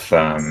working with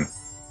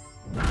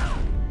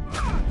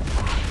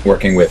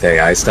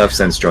AI stuff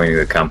since joining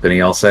the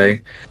company, I'll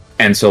say.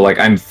 And so, like,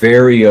 I'm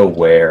very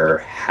aware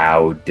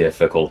how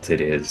difficult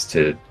it is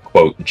to,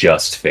 quote,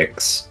 just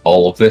fix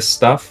all of this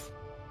stuff.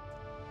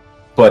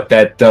 But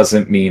that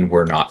doesn't mean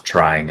we're not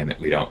trying and that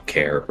we don't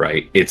care,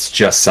 right? It's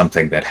just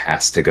something that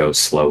has to go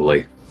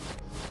slowly.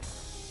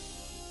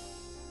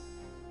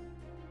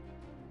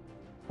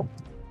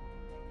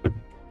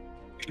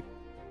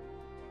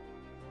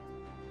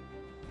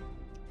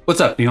 What's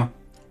up, Neil?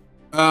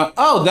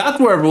 Oh, that's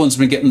where everyone's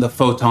been getting the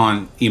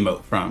photon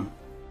emote from.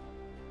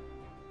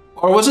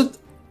 Or was it?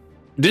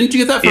 Didn't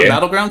you get that for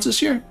Battlegrounds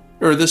this year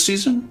or this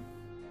season?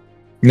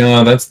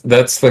 No, that's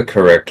the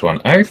correct one.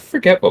 I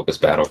forget what was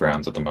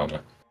Battlegrounds at the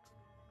moment.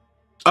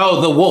 Oh,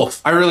 the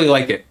wolf. I really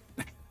like it.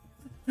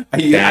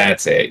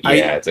 That's it.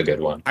 Yeah, it's a good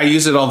one. I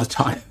use it all the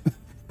time.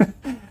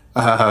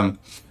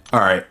 All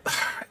right.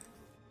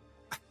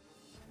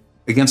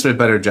 Against my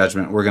better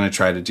judgment, we're going to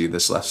try to do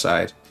this left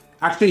side.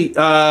 Actually,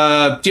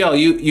 DL,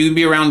 you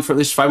be around for at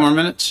least 5 more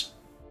minutes?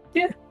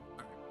 Yeah.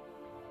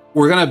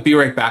 We're going to be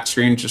right back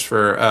screen just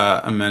for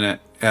a minute.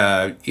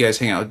 You guys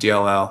hang out with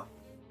DLL.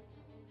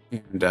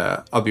 And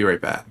I'll be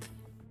right back,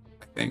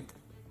 I think.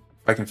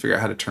 If I can figure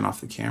out how to turn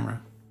off the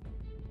camera.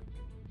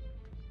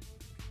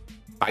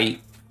 Bye.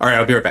 All right,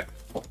 I'll be right back.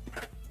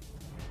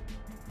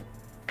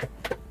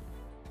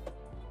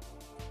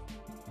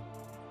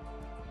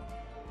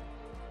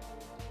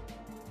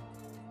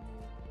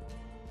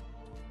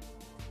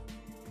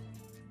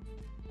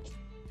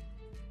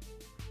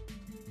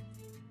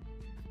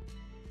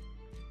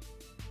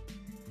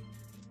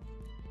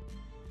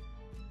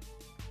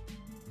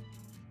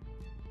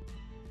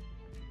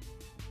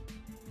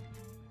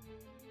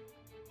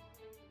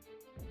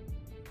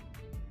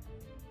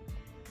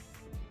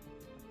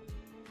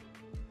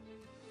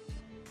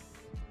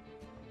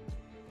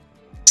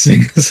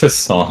 Sing us a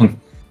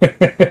song.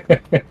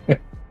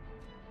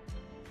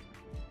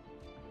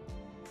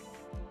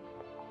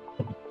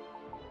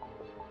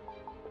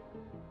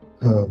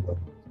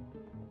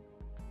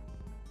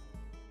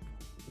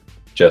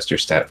 Adjust your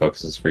stat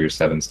focuses for your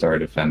 7-star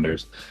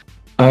defenders.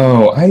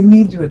 Oh, I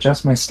need to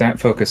adjust my stat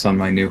focus on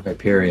my new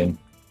Hyperion.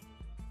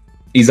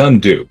 He's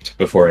unduped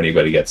before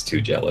anybody gets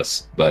too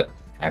jealous, but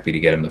happy to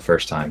get him the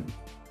first time.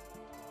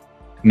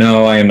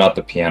 No, I am not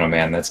the piano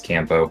man, that's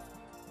Campo.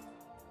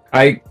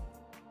 I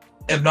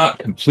am not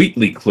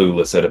completely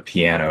clueless at a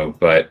piano,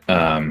 but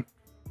a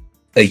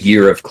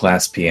year of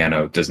class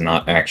piano does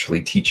not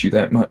actually teach you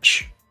that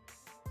much.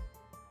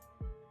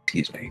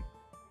 Excuse me.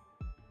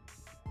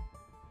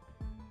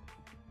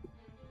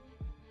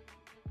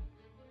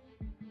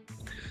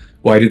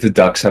 Why do the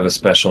ducks have a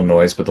special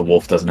noise, but the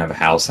wolf doesn't have a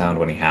howl sound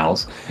when he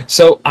howls?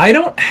 So I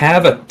don't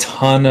have a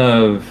ton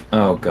of...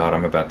 Oh god,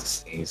 I'm about to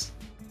sneeze.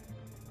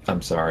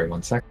 I'm sorry,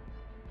 1 sec.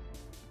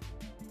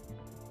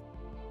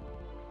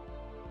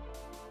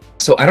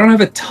 So I don't have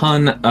a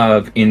ton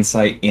of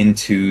insight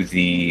into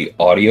the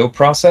audio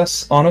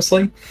process,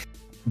 honestly.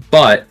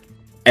 But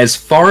as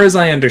far as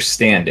I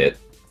understand it,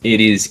 it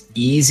is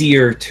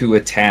easier to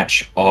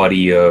attach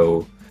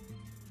audio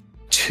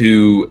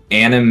to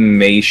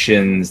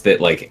animations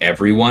that like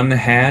everyone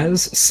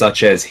has,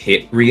 such as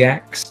hit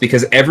reacts,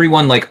 because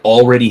everyone like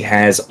already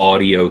has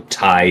audio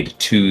tied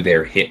to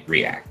their hit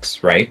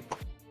reacts, right?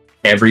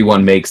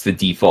 Everyone makes the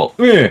default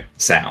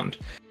sound.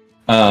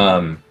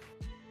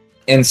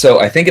 And so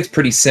I think it's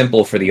pretty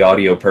simple for the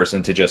audio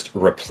person to just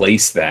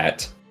replace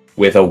that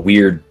with a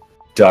weird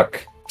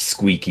duck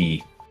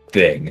squeaky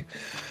thing.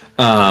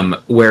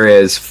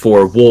 Whereas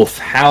for wolf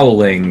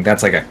howling,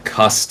 that's like a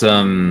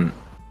custom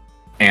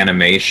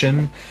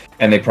animation,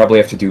 and they probably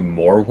have to do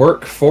more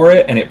work for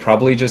it, and it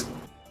probably just,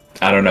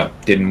 I don't know,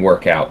 didn't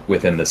work out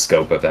within the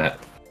scope of that.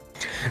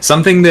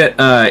 Something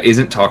that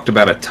isn't talked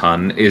about a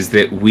ton is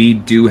that we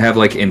do have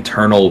like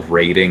internal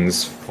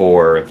ratings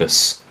for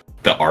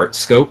the art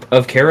scope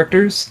of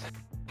characters,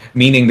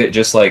 meaning that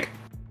just like,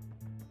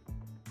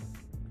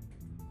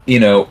 you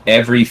know,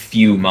 every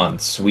few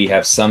months we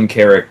have some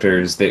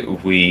characters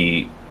that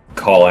we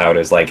call out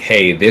as like,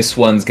 hey, this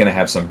one's gonna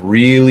have some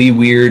really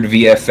weird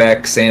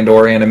VFX and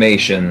or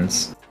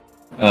animations,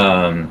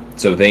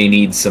 so they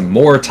need some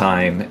more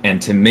time,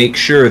 and to make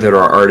sure that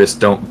our artists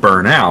don't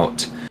burn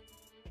out,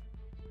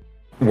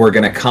 we're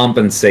gonna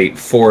compensate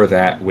for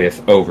that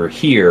with, over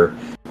here,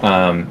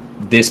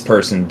 this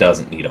person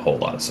doesn't need a whole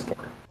lot of support.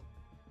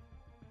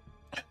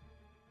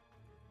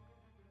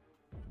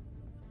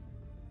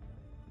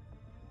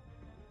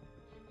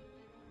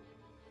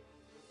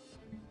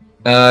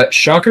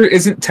 Shocker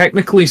isn't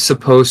technically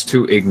supposed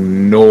to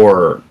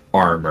ignore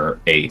armor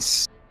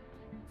ace.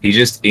 He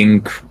just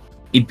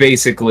he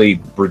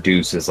basically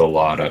reduces a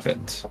lot of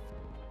it.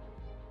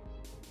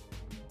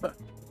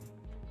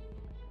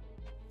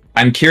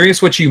 I'm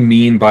curious what you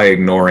mean by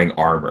ignoring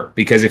armor,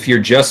 because if you're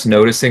just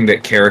noticing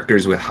that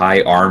characters with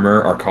high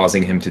armor are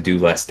causing him to do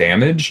less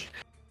damage,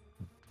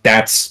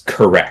 that's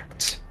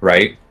correct,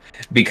 right?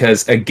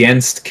 Because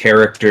against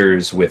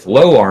characters with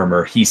low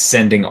armor, he's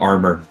sending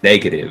armor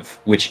negative,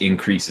 which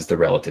increases the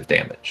relative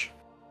damage.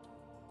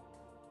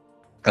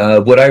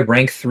 Would I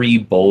rank 3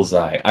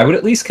 Bullseye? I would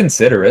at least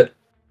consider it.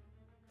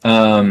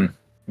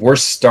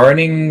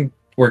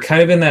 We're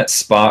kind of in that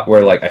spot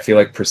where like I feel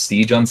like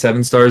prestige on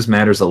 7 stars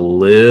matters a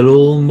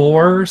little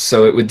more,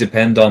 so it would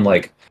depend on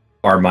like,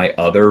 are my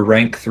other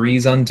rank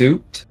 3s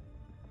unduped?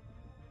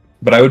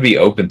 But I would be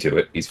open to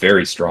it. He's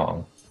very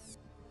strong.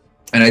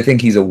 And I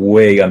think he's a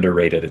way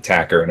underrated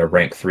attacker, and a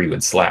rank 3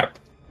 would slap.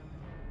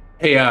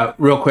 Hey,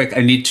 real quick,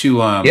 I need to.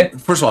 Yeah.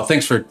 First of all,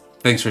 thanks for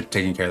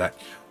taking care of that.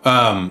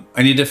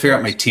 I need to figure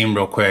out my team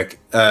real quick.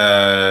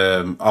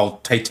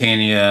 I'll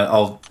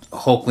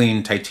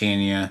Hulkling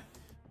Titania.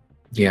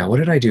 Yeah, what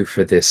did I do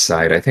for this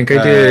side? I think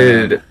I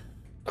did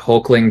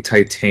Hulkling,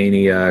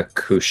 Titania,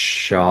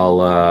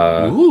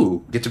 Kushala.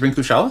 Ooh, get to bring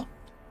Kushala?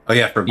 Oh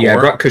yeah, for gore. Yeah, I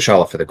brought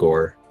Kushala for the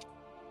gore.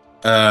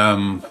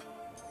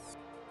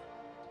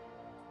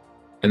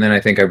 And then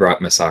I think I brought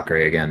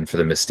Masakre again for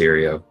the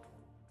Mysterio.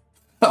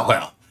 Oh,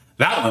 well,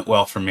 that went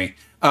well for me.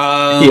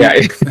 Yeah,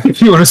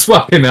 if you want to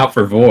swap him out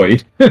for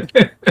Void.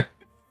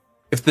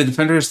 If the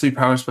defender has 3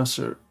 power spells...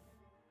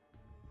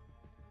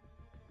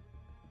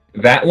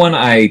 That one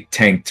I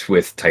tanked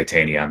with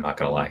Titania, I'm not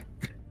going to lie.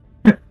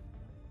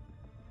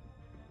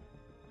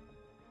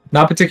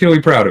 Not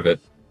particularly proud of it.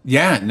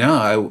 Yeah,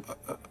 no,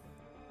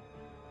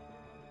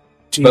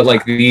 But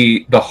like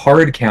the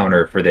hard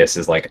counter for this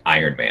is like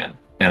Iron Man,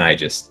 and I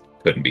just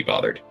couldn't be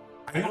bothered.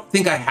 I don't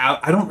think I have.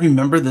 I don't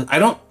remember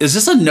the. Is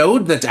this a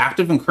node that's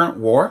active in current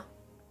war?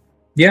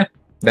 Yeah,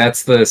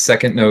 that's the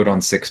second node on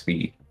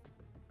 6B.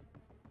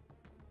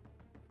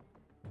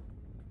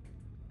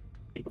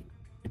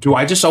 Do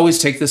I just always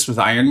take this with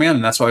Iron Man,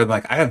 and that's why I'm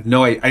like, I have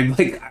no.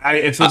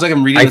 It feels like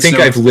I'm reading. I think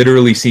I've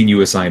literally seen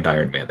you assigned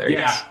Iron Man there.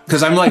 Yeah,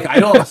 because I'm like, I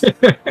don't.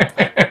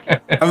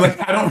 I'm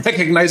like, I don't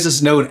recognize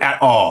this node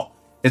at all.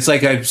 It's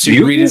like I've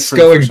seen reading it Mutants for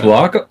the going first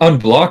time.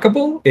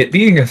 unblockable? It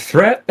being a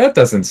threat? That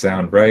doesn't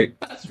sound right.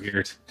 That's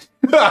weird.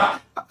 All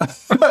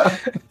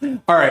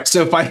right,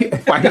 so if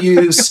I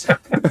use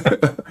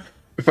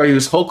if I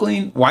use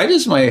Hulkling, why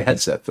does my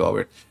headset feel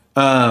weird?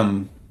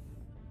 If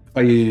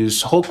I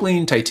use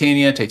Hulkling,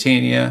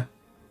 Titania,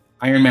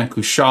 Iron Man,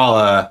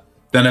 Kushala,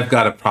 then I've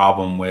got a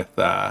problem with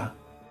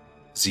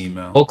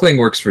Zemo. Hulkling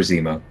works for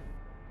Zemo.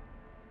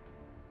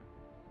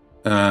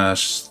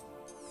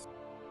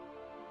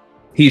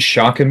 He's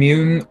shock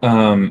immune.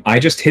 I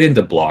just hit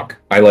into block.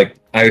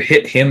 I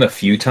hit him a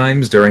few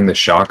times during the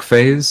shock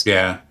phase.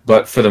 Yeah.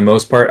 But for the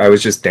most part, I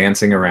was just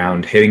dancing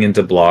around, hitting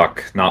into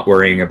block, not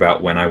worrying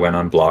about when I went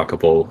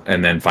unblockable,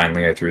 and then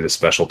finally I threw the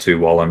special 2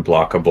 while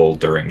unblockable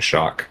during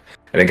shock.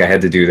 I think I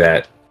had to do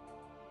that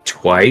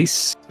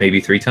twice, maybe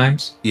 3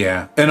 times.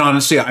 Yeah. And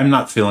honestly, I'm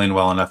not feeling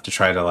well enough to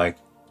try to like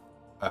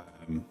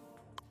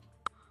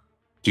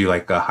do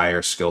like a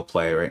higher skill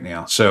play right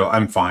now. So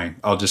I'm fine.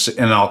 I'll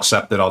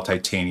accept that I'll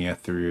Titania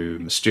through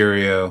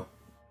Mysterio.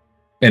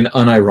 And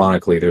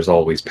unironically, there's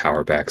always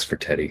power backs for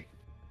Teddy.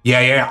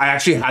 Yeah. I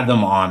actually had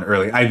them on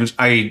early.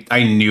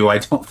 I knew I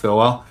don't feel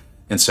well,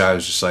 and so I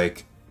was just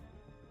like,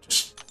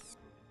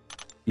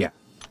 yeah,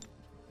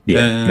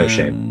 no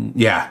shame.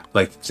 Yeah,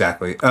 like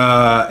exactly.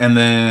 And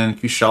then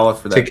Kushala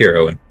for that. Take care,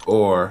 Owen.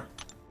 Or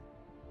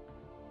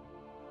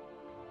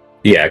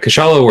yeah,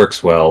 Kushala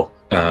works well.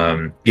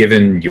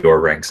 Given your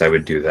ranks, I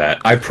would do that.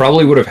 I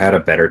probably would have had a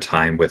better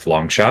time with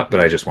Longshot,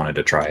 but I just wanted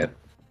to try it.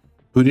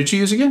 Who did you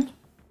use again?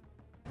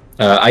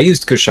 I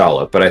used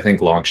Kushala, but I think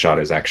Longshot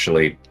is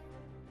actually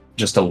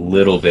just a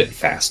little bit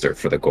faster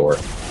for the gore.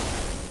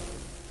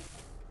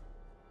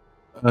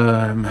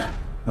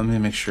 Let me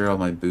make sure all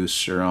my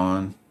boosts are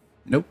on.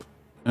 Nope.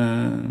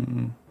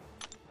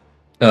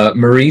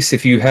 Maurice,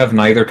 if you have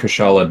neither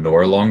Kushala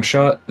nor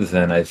Longshot,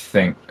 then I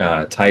think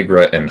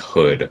Tigra and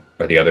Hood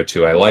are the other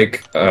 2 I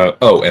like.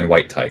 Oh, and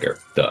White Tiger.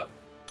 Duh.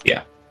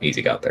 Yeah,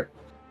 easy got there.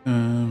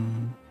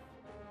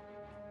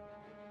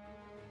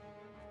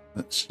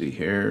 Let's see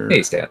here.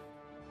 Hey, Stan.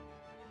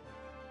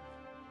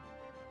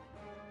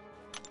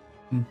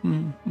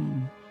 And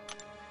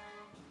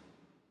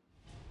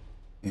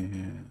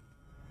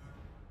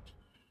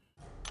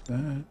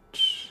that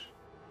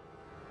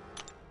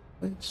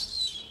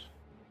place.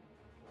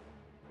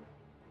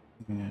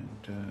 And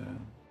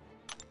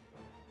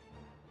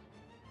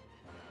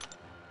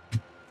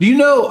do you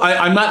know?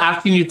 I'm not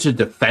asking you to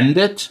defend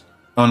it.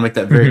 I want to make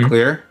that very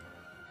clear.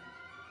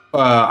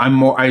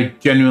 I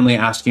genuinely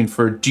asking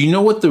for. Do you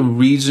know what the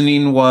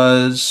reasoning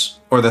was,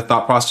 or the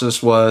thought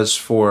process was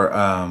for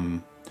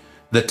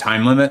the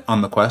time limit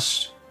on the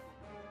quest?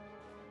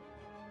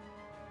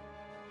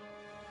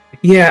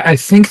 Yeah, I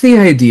think the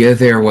idea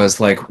there was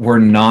like, we're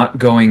not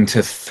going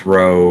to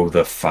throw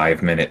the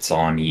 5 minutes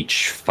on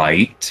each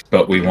fight,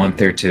 but we want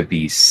there to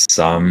be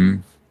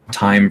some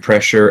time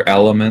pressure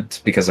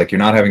element, because like you're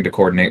not having to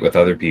coordinate with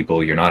other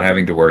people, you're not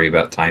having to worry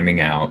about timing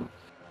out.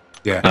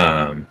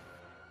 Yeah.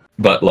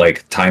 But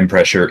like time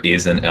pressure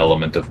is an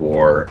element of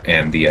war,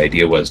 and the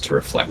idea was to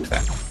reflect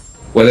that.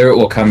 Whether it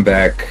will come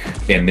back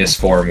in this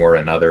form or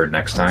another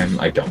next time,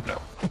 I don't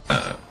know.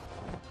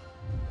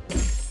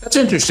 That's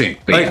interesting.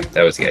 But like, yeah,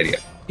 that was the idea.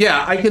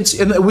 Yeah, I can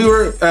see. And we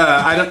were.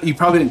 You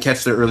probably didn't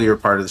catch the earlier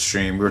part of the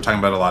stream. We were talking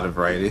about a lot of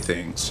variety of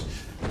things.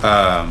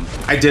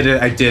 I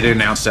did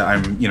announce that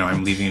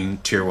I'm leaving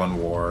Tier 1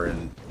 War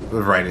and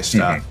a variety of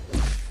stuff.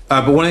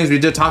 But one of the things we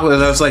did talk about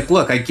is I was like,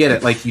 look, I get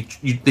it. Like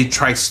they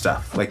try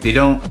stuff. Like they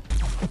don't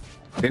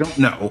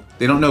know.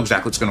 They don't know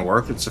exactly what's going to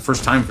work. It's the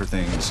first time for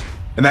things,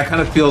 and that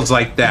kind of feels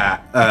like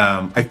that.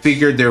 I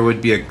figured there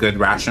would be a good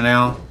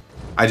rationale.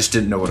 I just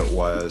didn't know what it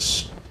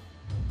was.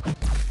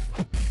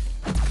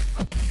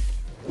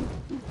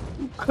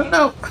 I don't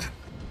know.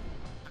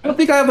 I don't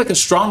think I have like a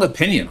strong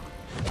opinion.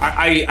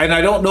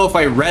 I don't know if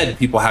I read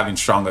people having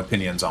strong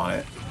opinions on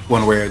it,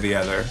 one way or the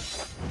other.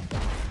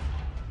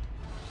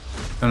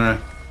 I don't know.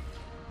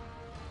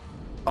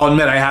 I'll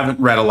admit I haven't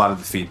read a lot of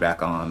the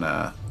feedback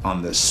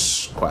on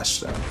this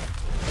quest though.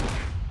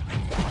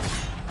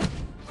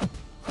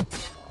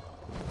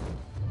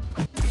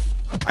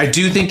 I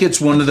do think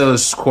it's one of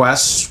those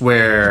quests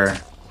where,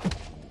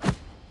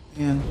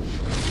 man.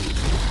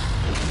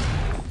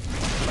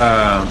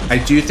 I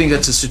do think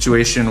it's a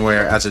situation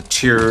where, as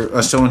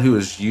someone who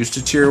is used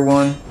to Tier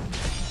 1,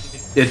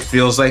 it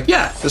feels like,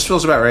 yeah, this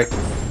feels about right,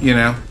 you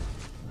know?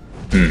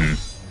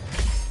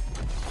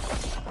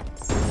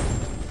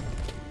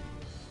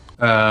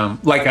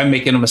 Like I'm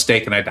making a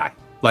mistake and I die.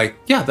 Like,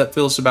 yeah, that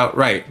feels about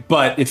right.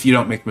 But if you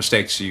don't make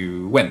mistakes,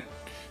 you win.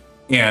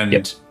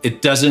 And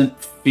it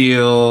doesn't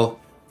feel...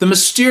 The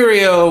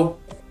Mysterio...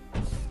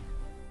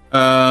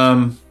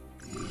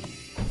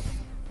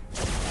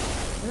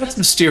 That's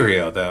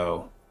Mysterio,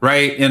 though,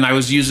 right? And I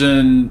was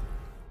using,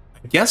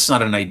 I guess,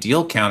 not an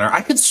ideal counter.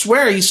 I could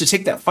swear I used to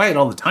take that fight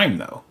all the time,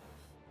 though.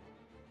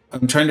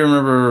 I'm trying to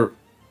remember.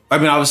 I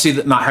mean,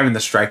 obviously, not having the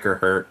striker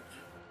hurt.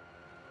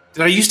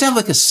 Did I used to have,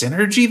 like, a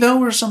synergy,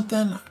 though, or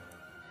something?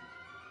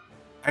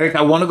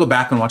 I want to go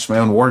back and watch my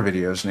own war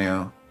videos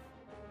now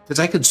Because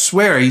I could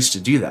swear I used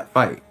to do that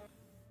fight.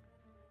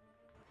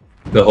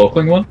 The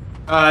Hulkling one?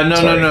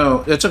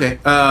 No. It's okay.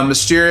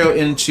 Mysterio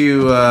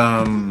into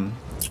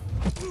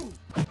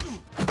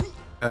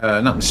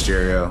not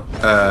Mysterio.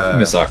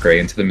 MCoC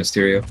into the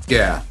Mysterio.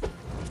 Yeah.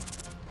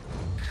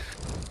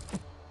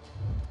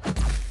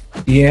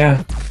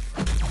 Yeah.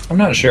 I'm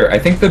not sure. I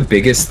think the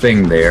biggest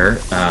thing there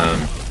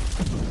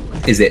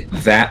is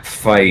that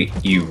fight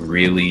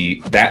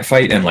that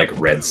fight and like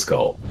Red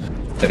Skull,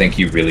 I think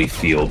you really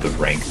feel the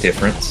rank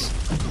difference.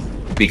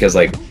 Because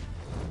like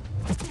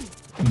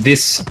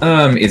this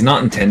is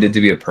not intended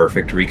to be a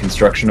perfect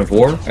reconstruction of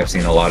war. I've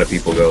seen a lot of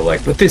people go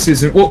like, but this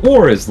isn't what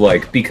war is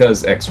like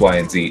because X, Y,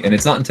 and Z, and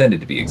it's not intended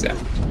to be exact.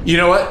 You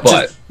know what?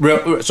 But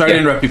sorry to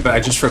interrupt you, but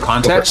just for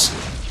context,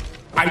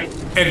 I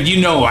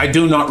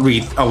do not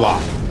read a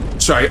lot.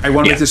 So I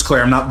want to make this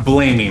clear. I'm not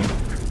blaming.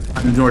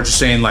 I'm more just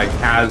saying, like,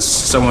 as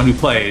someone who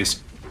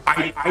plays,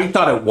 I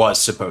thought it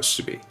was supposed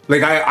to be.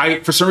 Like, I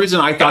for some reason,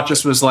 I thought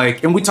this was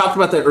like, and we talked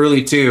about that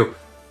early too,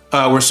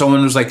 where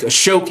someone was like a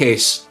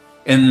showcase,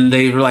 and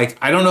they were like,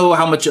 I don't know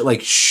how much it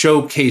like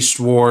showcased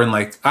war, and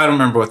like, I don't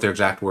remember what their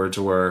exact words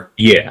were.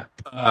 Yeah.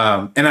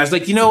 And I was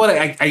like, you know what?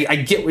 I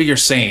get what you're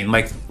saying.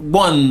 Like,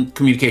 one,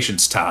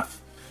 communication's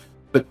tough,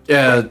 but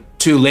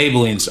two,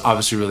 labeling's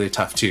obviously really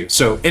tough too.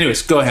 So,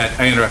 anyways, go ahead.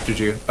 I interrupted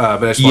you,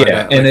 but I just wanted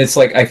to, and it's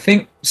like I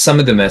think some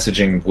of the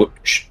messaging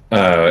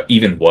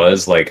even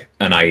was like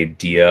an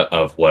idea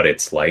of what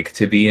it's like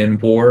to be in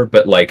war,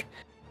 but like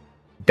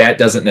that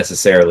doesn't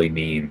necessarily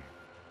mean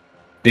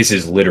this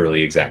is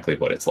literally exactly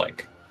what it's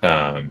like.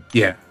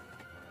 Yeah.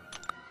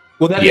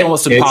 Well, that'd be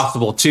almost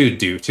impossible to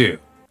do too.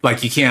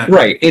 Like, you can't...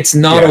 Right. It's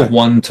not a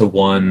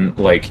one-to-one,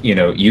 like, you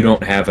know, you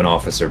don't have an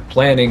officer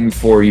planning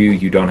for you,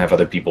 you don't have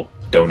other people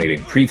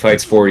donating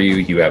pre-fights for you,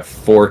 you have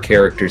 4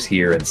 characters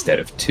here instead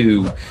of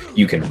 2,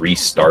 you can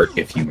restart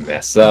if you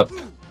mess up.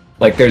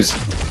 Like,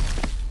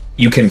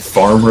 you can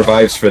farm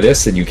revives for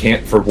this and you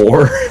can't for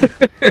war.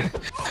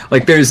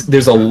 Like,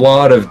 there's a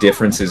lot of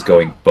differences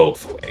going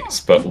both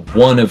ways, but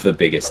one of the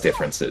biggest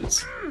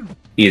differences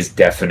is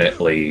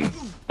definitely...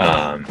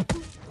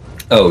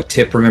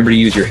 tip, remember to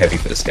use your heavy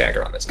for the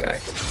stagger on this guy,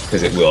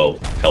 because it will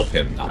help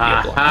him not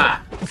be a blocker.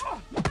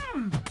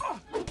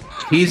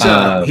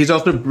 He's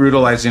also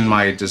brutalizing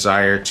my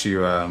desire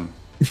to I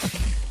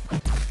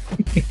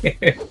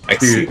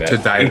see that. To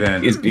dive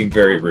in. He's being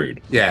very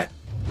rude. Yeah.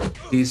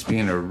 He's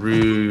being a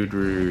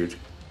rude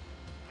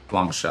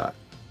long shot.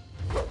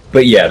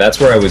 But yeah, that's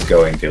where I was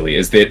going, Dilly,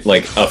 is that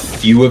like a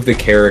few of the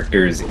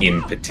characters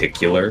in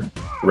particular,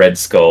 Red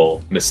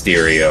Skull,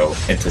 Mysterio,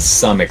 and to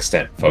some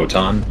extent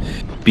Photon,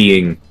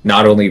 being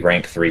not only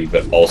rank 3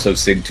 but also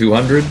Sig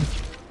 200,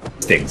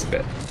 stings a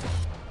bit.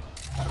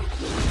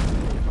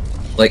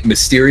 Like,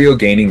 Mysterio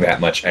gaining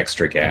that much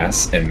extra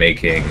gas and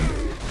making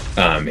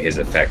his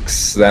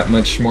effects that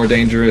much more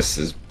dangerous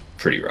is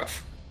pretty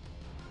rough.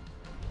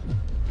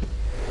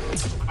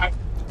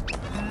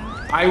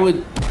 I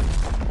would...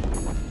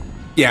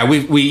 Yeah,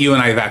 you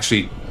and I have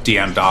actually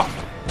DM'd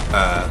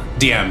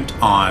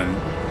on...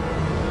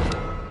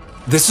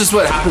 This is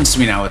what happens to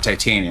me now with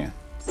Titania.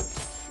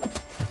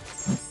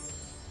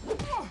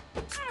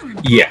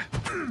 Yeah.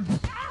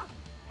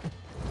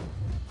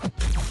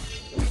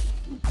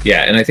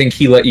 Yeah, and I think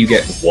he let you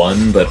get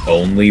 1, but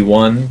only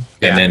 1,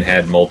 and then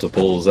had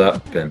multiples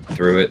up and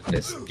through it.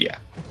 Yeah.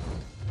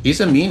 He's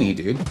a meanie,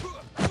 dude.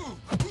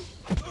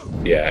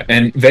 Yeah,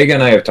 and Vega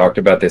and I have talked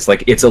about this.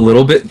 Like, it's a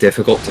little bit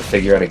difficult to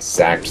figure out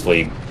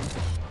exactly,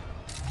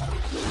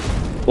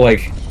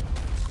 like,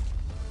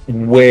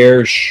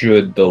 where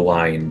should the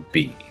line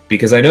be?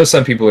 Because I know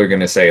some people are going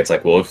to say, it's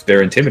like, well, if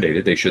they're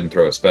intimidated, they shouldn't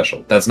throw a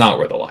special. That's not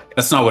where the line is.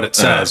 That's not what it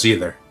says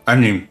either. I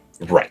mean...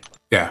 Right.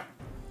 Yeah.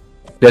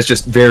 That's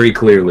just very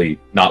clearly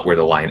not where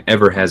the line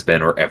ever has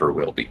been or ever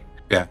will be.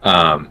 Yeah.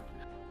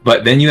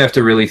 But then you have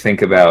to really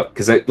think about...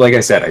 Because, like I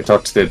said, I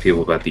talked to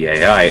people about the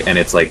AI, and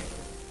it's like,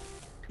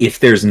 if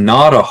there's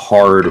not a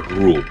hard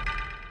rule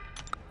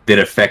that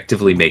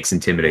effectively makes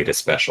Intimidate a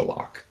special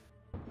lock,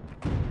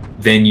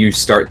 then you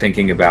start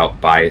thinking about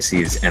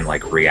biases and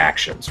like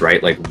reactions,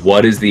 right? Like,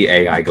 what is the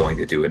AI going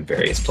to do in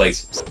various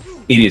places?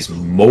 It is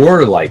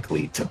more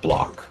likely to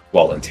block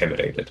while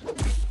intimidated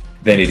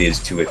than it is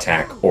to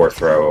attack or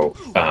throw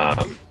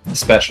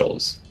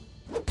specials.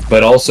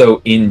 But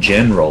also, in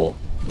general,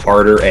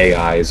 harder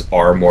AIs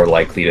are more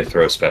likely to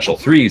throw special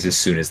 3s as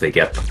soon as they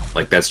get them.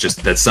 Like, that's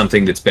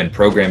something that's been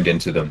programmed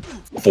into them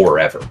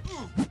forever.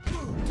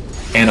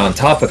 And on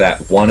top of that,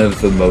 one of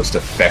the most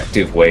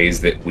effective ways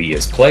that we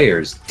as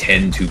players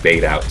tend to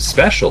bait out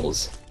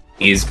specials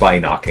is by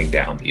knocking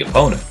down the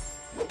opponent.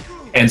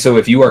 And so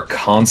if you are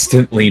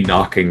constantly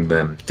knocking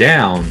them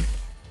down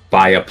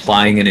by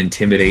applying an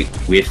Intimidate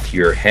with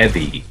your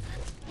heavy,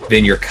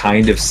 then you're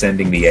kind of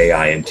sending the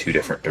AI in 2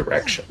 different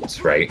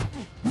directions, right?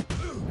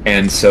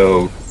 And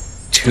so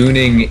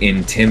tuning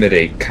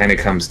Intimidate kind of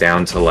comes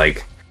down to,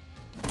 like,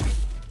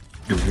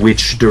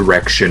 which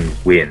direction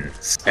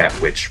wins at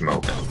which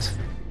moment.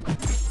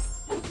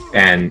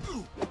 And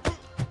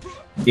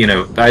you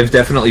know, I've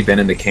definitely been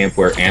in the camp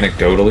where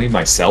anecdotally,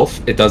 myself,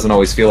 it doesn't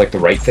always feel like the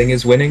right thing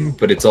is winning,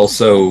 but it's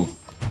also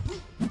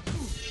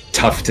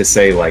tough to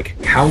say, like,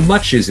 how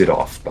much is it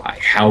off by?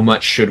 How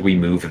much should we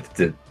move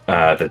the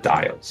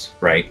dials,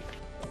 right?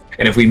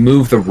 And if we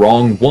move the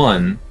wrong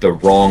one the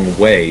wrong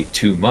way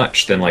too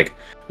much, then, like,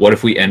 what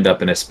if we end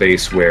up in a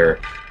space where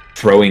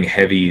throwing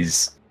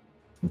heavies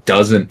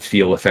doesn't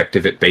feel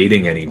effective at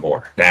baiting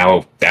anymore?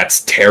 Now,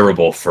 that's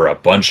terrible for a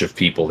bunch of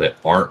people that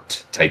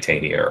aren't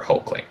Titania or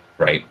Hulkling,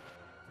 right?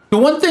 The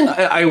one thing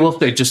I will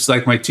say, just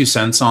like my 2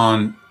 cents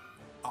on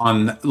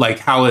like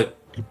how it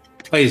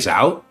plays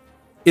out,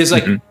 is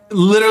like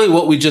literally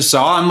what we just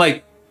saw. I'm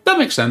like, that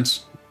makes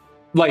sense.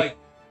 Like,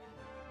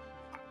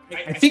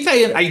 I think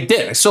I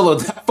did. I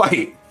soloed that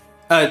fight.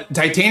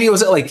 Titania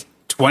was at like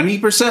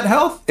 20%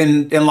 health,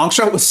 and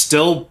Longshot was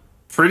still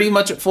pretty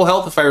much at full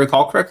health, if I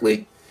recall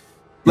correctly.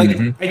 Like,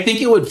 I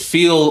think it would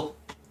feel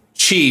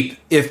cheap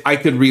if I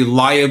could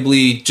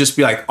reliably just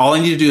be like, all I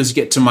need to do is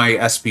get to my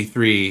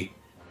SP3,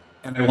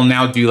 and I will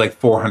now do like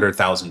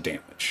 400,000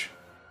 damage.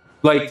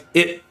 Like,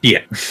 it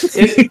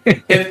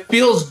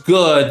feels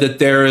good that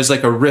there is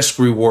like a risk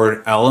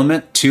reward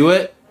element to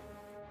it.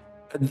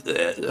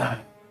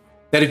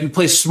 That if you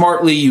play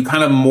smartly, you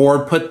kind of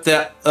more put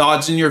the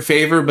odds in your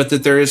favor, but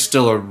that there is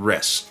still a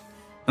risk.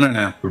 I don't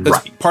know.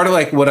 That's part of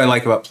like what I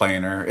like about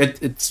playing her.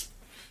 It's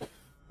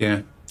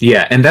yeah.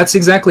 Yeah, and that's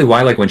exactly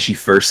why, like, when she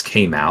first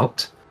came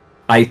out,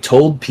 I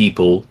told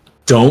people,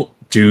 don't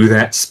do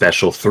that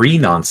special 3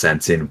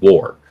 nonsense in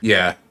war.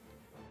 Yeah.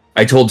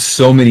 I told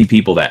so many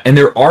people that. And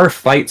there are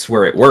fights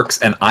where it works,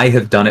 and I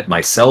have done it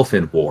myself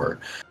in war.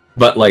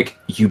 But, like,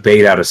 you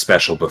bait out a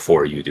special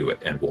before you do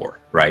it in war,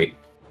 right?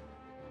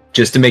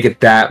 Just to make it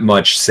that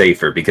much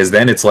safer, because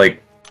then it's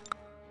like,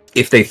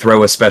 if they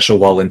throw a special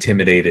while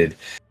intimidated,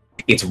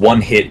 it's one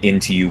hit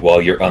into you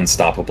while you're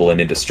unstoppable and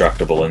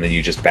indestructible, and then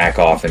you just back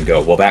off and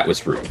go, well, that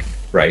was rude,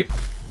 right?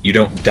 You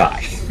don't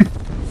die.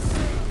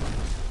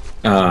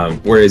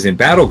 Whereas in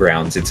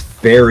Battlegrounds, it's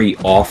very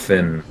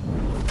often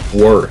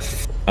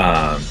worth...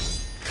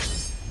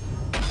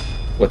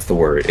 what's the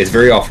word? It's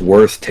very often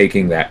worth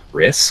taking that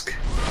risk.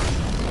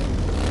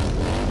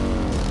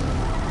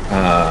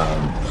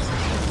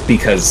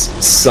 Because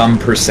some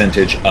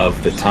percentage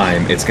of the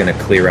time it's going to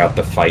clear out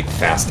the fight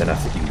fast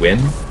enough that you win,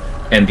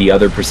 and the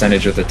other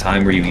percentage of the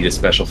time where you eat a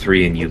special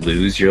 3 and you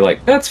lose, you're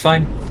like, that's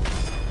fine.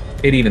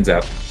 It evens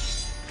out.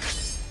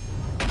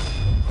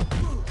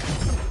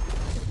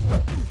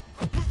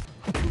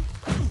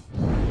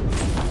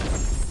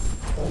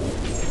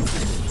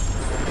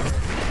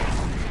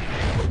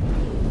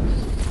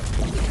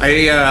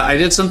 I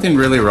did something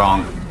really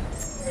wrong.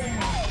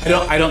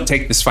 I don't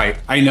take this fight.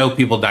 I know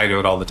people die to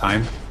it all the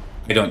time.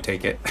 I don't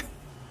take it.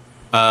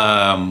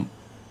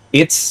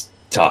 It's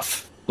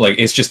tough. Like,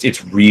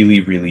 it's really,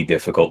 really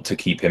difficult to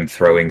keep him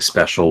throwing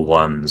special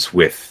ones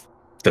with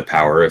the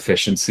power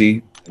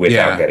efficiency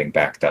without getting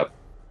backed up.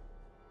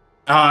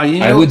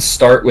 I would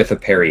start with a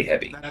parry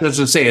heavy. I was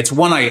going to say, it's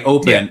one eye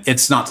open.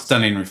 It's not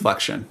stunning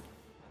reflection.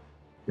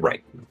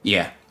 Right.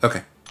 Yeah.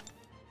 Okay.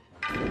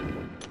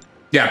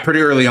 Yeah,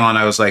 pretty early on,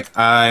 I was like,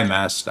 I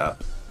messed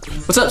up.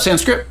 What's up,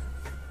 Sanskrit?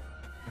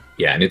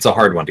 Yeah, and it's a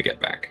hard one to get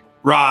back.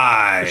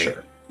 Right. For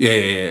sure.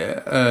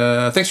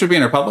 Yeah. Thanks for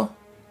being here, Pablo.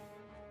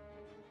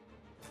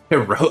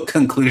 Heroic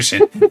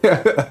conclusion.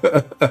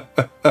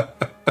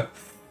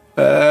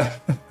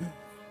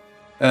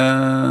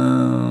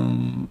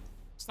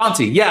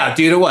 Santi, yeah,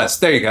 dude, it was.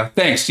 There you go.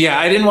 Thanks. Yeah,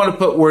 I didn't want to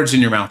put words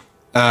in your mouth.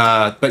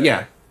 But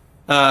yeah.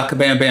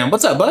 Kabam Bam.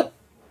 What's up, bud?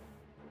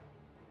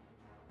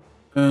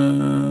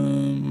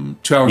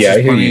 2 hours. Yeah,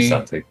 I hear you,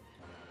 Santi.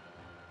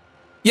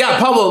 Yeah,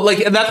 Pablo, like,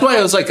 and that's why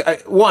I was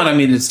like, one, I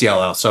mean, it's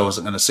DLL, so I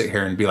wasn't going to sit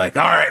here and be like,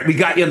 all right, we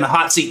got you in the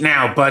hot seat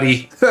now,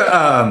 buddy.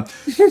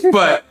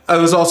 But I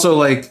was also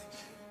like,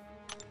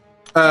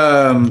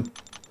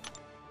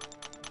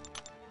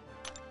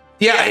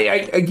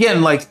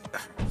 again, like,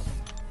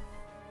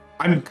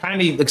 I'm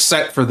kind of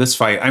excited for this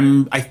fight.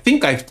 I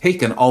think I've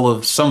taken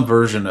some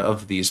version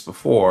of these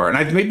before, and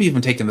I've maybe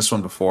even taken this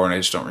one before, and I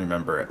just don't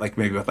remember it. Like,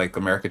 maybe with, like,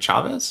 America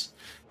Chavez.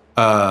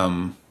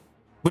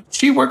 Would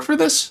she work for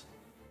this?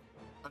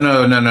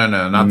 No,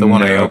 not the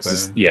one I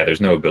opened. Yeah,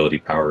 there's no ability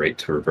power rate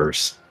to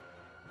reverse.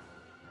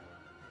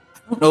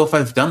 I don't know if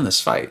I've done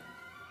this fight.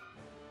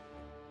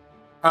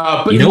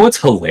 But you know what's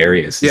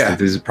hilarious? Is that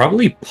this is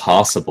probably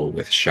possible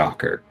with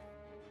Shocker.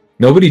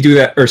 Nobody do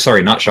that, or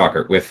sorry, not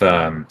Shocker, with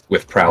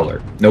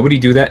Prowler. Nobody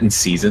do that in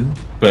season,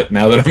 but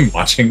now that I'm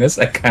watching this,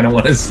 I kind of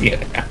want to see it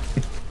happen.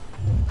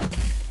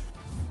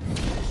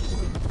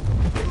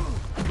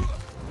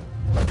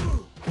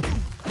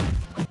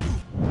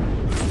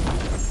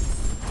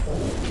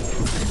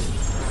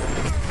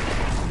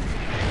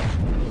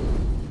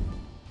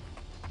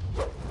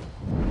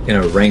 In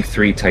a rank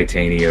 3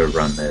 Titania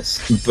run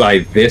this. By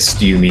this,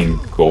 do you mean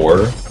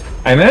gore?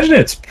 I imagine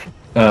it's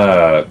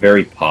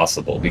very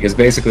possible, because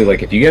basically,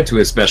 like, if you get to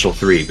a special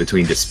 3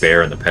 between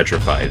Despair and the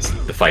Petrifieds,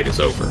 the fight is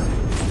over.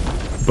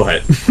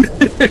 But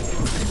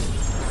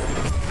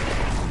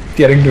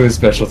getting to a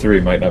special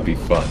 3 might not be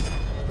fun.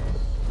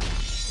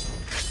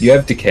 You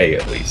have decay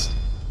at least.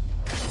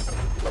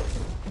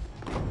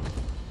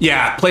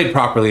 Yeah, played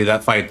properly,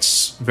 that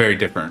fight's very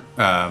different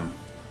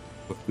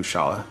with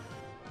Kushala.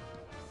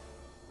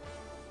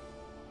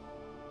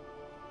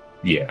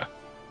 Yeah.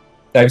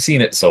 I've seen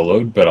it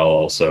soloed, but I'll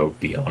also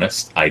be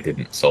honest, I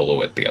didn't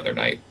solo it the other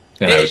night.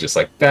 And I was just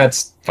like,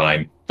 that's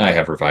fine. I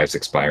have revives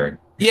expiring.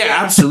 Yeah,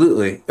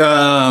 absolutely.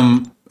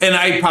 And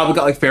I probably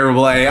got like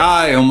favorable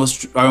AI. I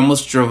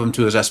almost drove him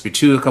to his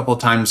SP2 a couple of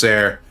times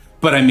there.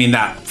 But I mean,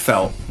 that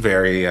felt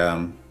very...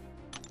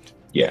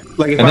 yeah.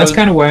 Like, and that's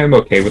kind of why I'm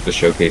okay with the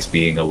showcase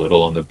being a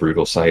little on the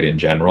brutal side in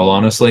general,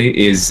 honestly,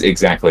 is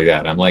exactly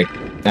that. I'm like,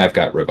 I've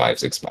got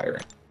revives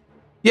expiring.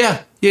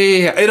 Yeah.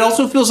 It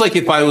also feels like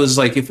if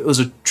it was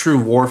a true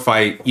war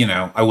fight, you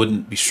know, I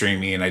wouldn't be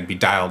streaming and I'd be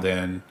dialed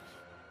in.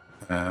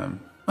 I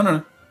don't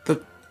know.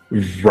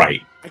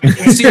 Right. I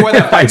can see why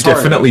that fight's I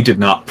definitely did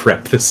not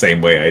prep the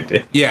same way I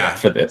did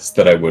for this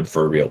that I would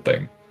for a real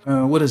thing.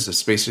 What is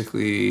this?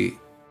 Basically,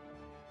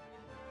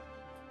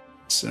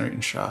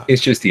 Incinerating Shock.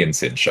 It's just the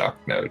Incin Shock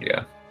node,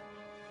 yeah.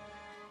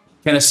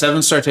 Can a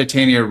 7-star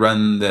Titania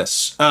run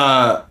this?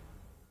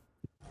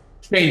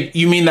 Shane,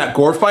 you mean that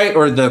gore fight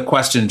or the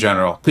quest in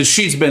general? Because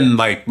she's been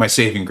like my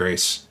saving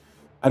grace.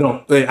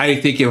 I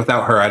think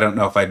without her, I don't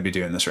know if I'd be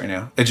doing this right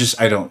now.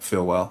 I don't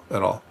feel well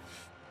at all.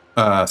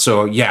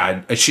 So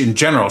yeah, in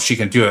general, she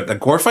can do it. The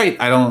gore fight,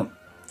 I don't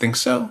think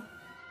so.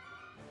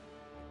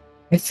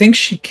 I think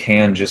she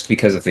can just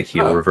because of the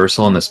heal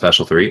reversal on the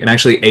special 3. And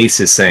actually,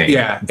 Ace is saying,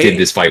 did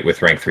this fight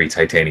with rank 3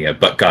 Titania,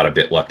 but got a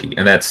bit lucky.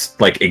 And that's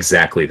like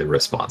exactly the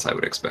response I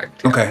would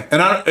expect. Okay.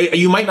 And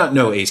you might not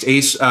know Ace.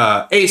 Ace,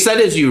 that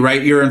is you,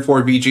 right? You're in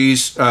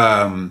 4VGs.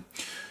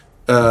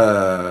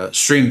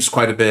 Streams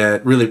quite a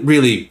bit. Really,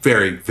 really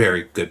very,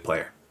 very good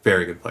player.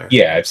 Very good player.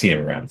 Yeah, I've seen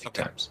him around a few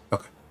times.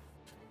 Okay.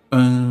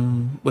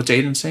 What's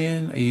Aiden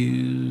saying? I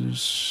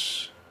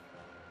use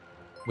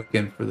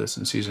Wiccan for this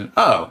in season.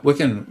 Oh,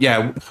 Wiccan.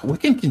 Yeah,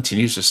 Wiccan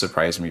continues to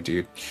surprise me,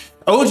 dude.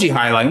 OG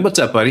Highline, what's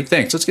up, buddy?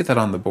 Thanks. Let's get that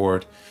on the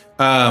board.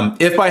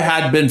 If I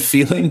had been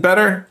feeling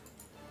better,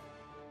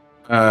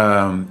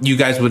 you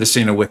guys would have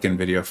seen a Wiccan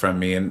video from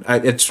me. And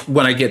it's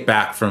when I get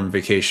back from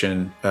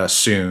vacation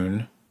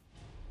soon.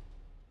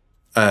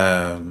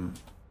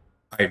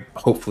 I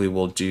hopefully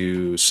will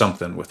do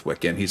something with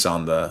Wiccan. He's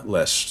on the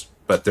list.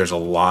 But there's a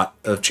lot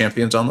of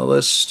champions on the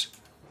list.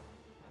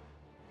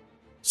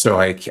 So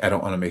I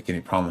don't want to make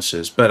any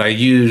promises. But I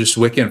used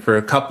Wiccan for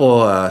a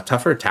couple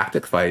tougher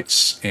tactic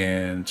fights,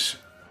 and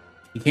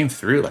he came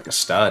through like a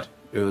stud.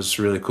 It was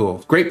really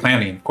cool. Great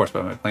planning, of course,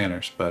 by my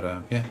planners.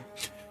 But yeah,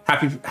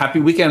 happy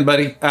weekend,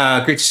 buddy.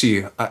 Great to see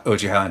you, OG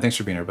Highline. Thanks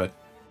for being here,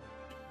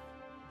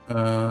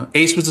 bud.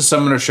 Ace was the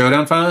Summoner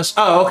Showdown finalist.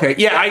 Oh, okay.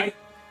 Yeah,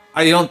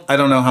 I don't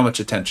know how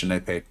much attention I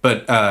paid,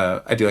 but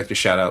I do like to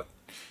shout out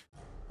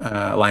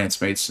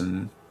alliance mates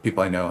and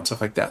people I know and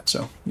stuff like that.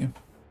 So yeah.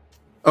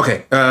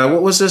 Okay,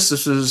 what was this?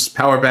 This is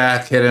power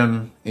back, hit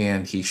him,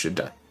 and he should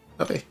die.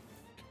 Okay.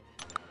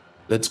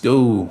 Let's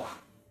go.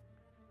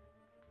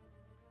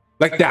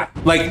 Like that.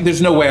 Like,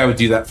 there's no way I would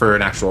do that for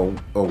an actual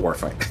war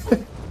fight.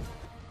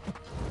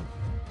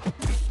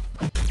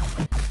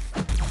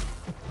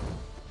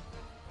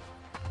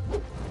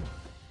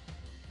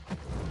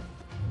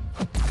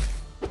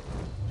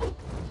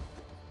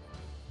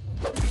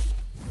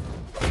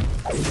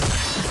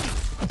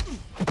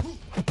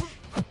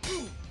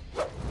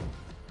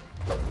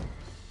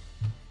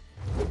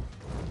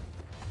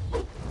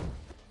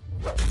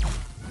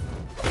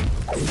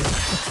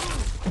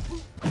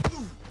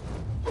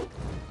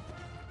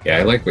 Yeah,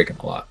 I like Wiccan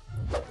a lot.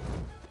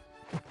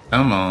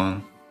 Come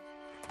on.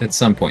 At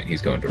some point,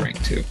 he's going to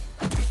rank 2.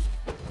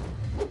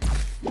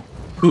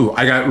 Ooh,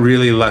 I got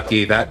really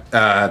lucky.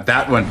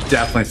 That one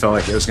definitely felt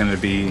like it was going to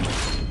be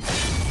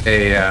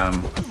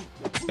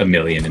a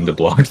million into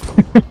block.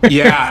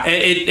 Yeah,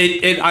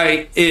 it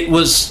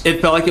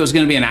felt like it was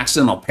going to be an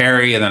accidental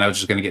parry, and then I was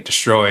just going to get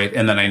destroyed,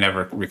 and then I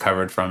never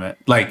recovered from it.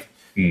 Like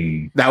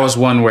that was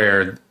one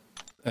where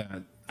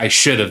I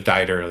should have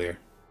died earlier.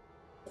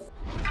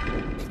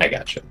 I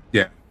gotcha.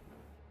 Yeah.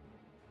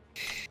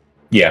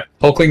 Yeah,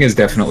 Hulkling is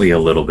definitely a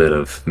little bit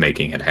of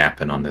making it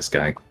happen on this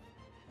guy.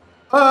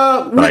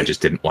 But I just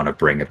didn't want to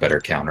bring a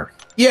better counter.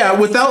 Yeah,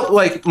 without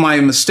like my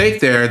mistake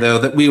there, though,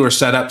 that we were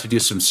set up to do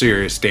some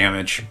serious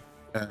damage.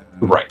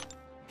 Right.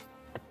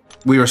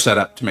 We were set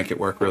up to make it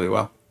work really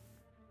well.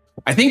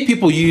 I think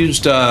people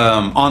used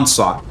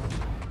Onslaught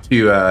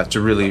to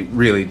really,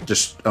 really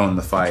just own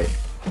the fight.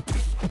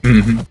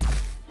 Mm-hmm.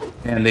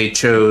 And they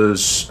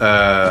chose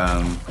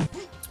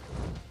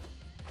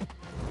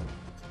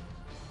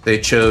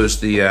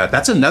the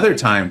that's another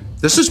time.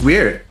 This is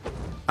weird.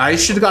 I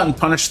should have gotten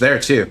punished there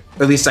too.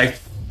 At least as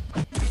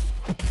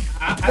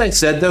I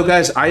said though,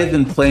 guys, I have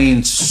been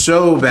playing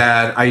so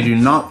bad. I do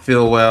not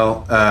feel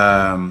well.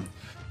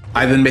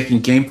 I've been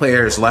making gameplay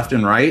errors left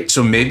and right,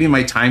 so maybe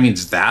my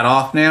timing's that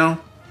off now.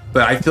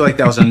 But I feel like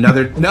that was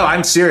another. No,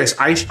 I'm serious.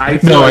 I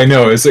feel no, like, I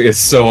know it's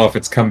so off.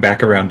 It's come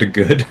back around to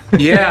good.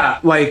 Yeah,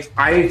 like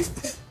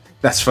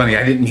That's funny.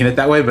 I didn't mean it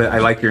that way, but I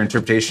like your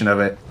interpretation of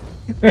it.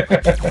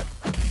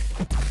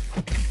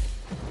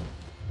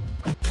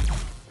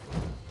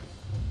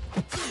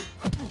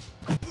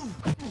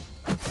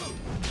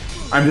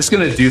 I'm just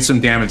gonna do some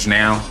damage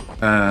now,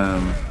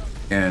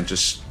 and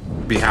just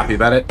be happy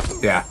about it.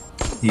 Yeah.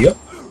 Yep.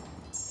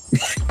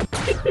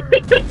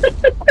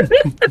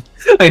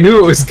 I knew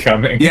it was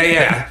coming.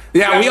 Yeah.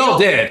 We all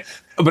did,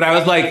 but I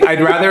was like,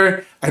 I'd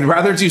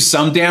rather do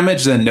some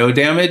damage than no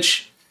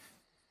damage,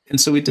 and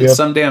so we did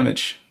some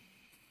damage.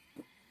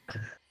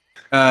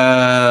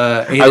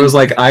 I was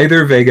like,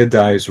 either Vega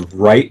dies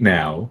right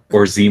now,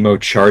 or Zemo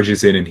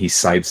charges in and he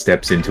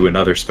sidesteps into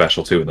another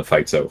special 2 and the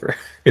fight's over.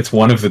 It's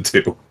one of the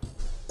two.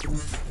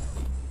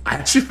 I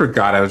actually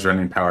forgot I was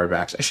running power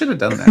backs. I should have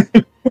done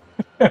that.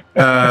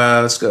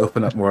 Let's go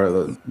open up more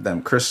of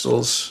them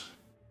crystals.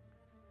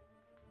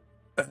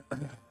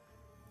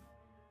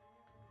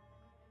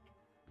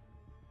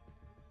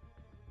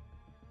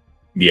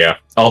 Yeah,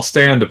 I'll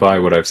stand by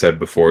what I've said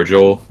before,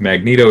 Joel.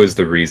 Magneto is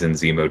the reason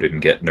Zemo didn't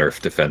get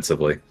nerfed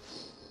defensively.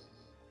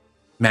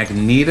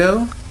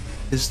 Magneto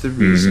is the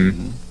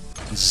reason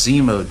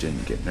Zemo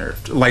didn't get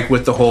nerfed. Like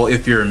with the whole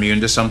if you're immune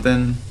to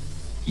something?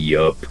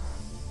 Yup.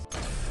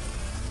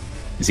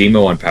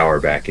 Zemo on power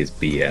back is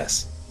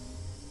BS.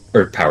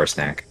 Or power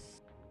snack.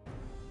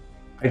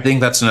 I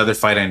think that's another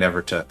fight I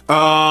never took.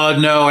 Oh,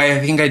 no, I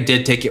think I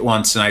did take it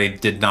once and I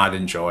did not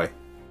enjoy.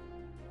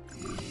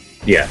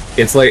 Yeah,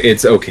 it's like,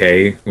 it's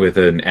okay with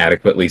an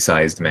adequately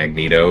sized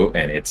Magneto,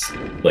 and it's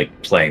like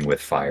playing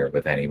with fire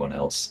with anyone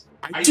else.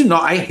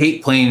 I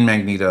hate playing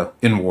Magneto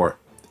in war.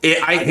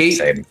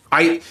 Same.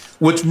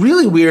 What's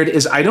really weird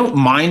is I don't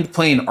mind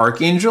playing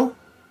Archangel.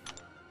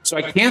 So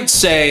I can't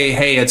say,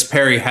 hey, it's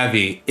parry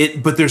heavy.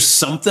 But there's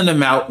something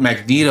about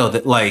Magneto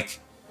that, like,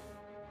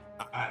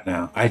 I don't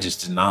know. I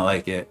just did not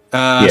like it.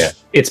 Yeah,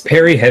 it's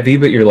parry heavy,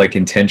 but you're like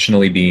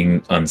intentionally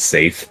being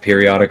unsafe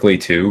periodically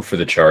too for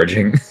the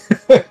charging.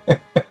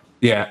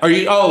 Yeah. Are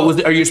you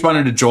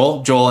responding to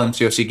Joel? Joel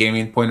MCoC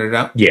Gaming pointed it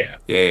out. Yeah.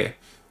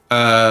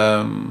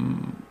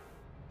 Aiden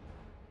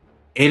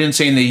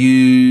saying they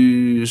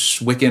use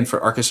Wiccan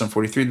for Arcus on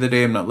 43 the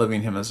day. I'm not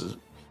loving him as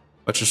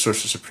much as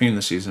Sorcerer Supreme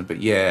this season,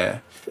 but yeah,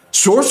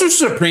 Sorcerer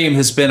Supreme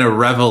has been a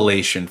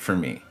revelation for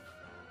me.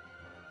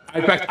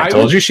 In fact, I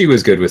told you she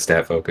was good with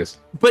stat focus.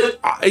 But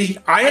I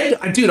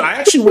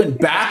actually went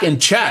back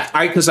and checked.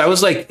 Because I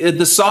was like,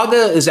 the Saga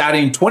is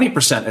adding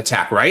 20%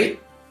 attack, right?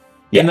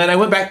 Yeah. And then I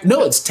went back.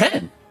 No, it's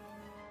 10.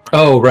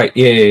 Oh, right.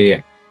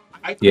 Yeah.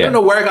 I don't know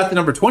where I got the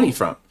number 20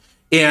 from.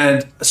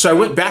 And so I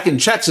went back and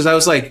checked because I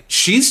was like,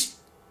 she's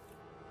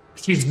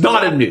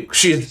not a nuke.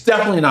 She is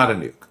definitely not a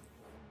nuke.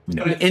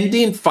 No.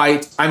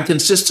 I'm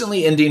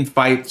consistently ending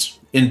fights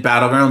in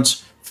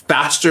Battlegrounds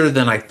faster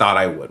than I thought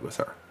I would with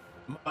her.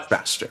 Much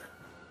faster.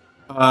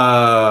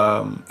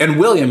 And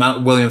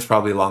William's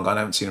probably long gone. I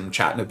haven't seen him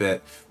chat in a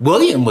bit.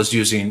 William was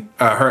using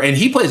her, and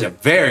he plays a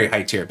very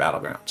high tier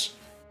Battlegrounds.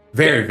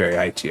 Very, very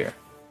high tier.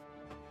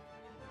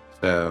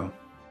 So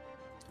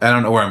I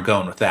don't know where I'm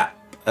going with that.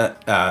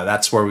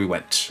 That's where we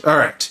went. All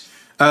right.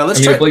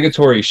 Let's try.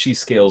 Obligatory, she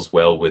scales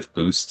well with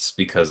boosts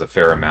because a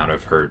fair amount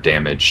of her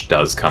damage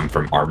does come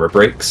from armor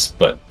breaks,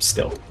 but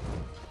still.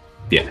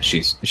 Yeah,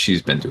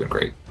 she's been doing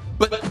great.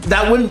 But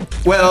that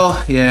wouldn't...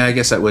 Well, yeah, I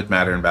guess that would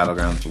matter in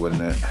Battlegrounds,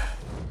 wouldn't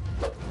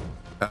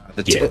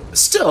it?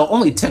 Still,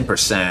 only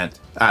 10%.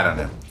 I don't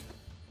know.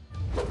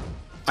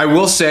 I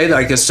will say that,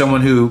 like, as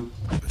someone who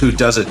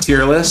does a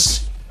tier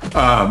list,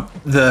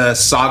 the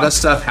Saga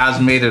stuff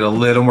has made it a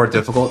little more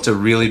difficult to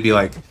really be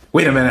like,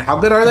 wait a minute, how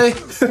good are they?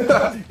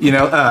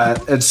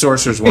 And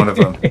Sorcerer's one of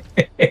them.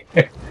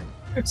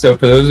 So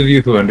for those of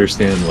you who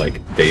understand, like,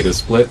 data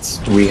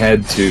splits, we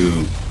had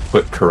to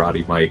put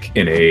Karate Mike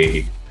in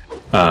a...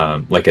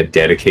 like a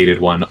dedicated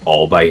one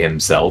all by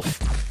himself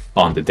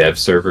on the dev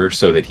server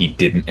so that he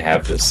didn't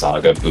have the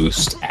Saga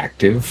boost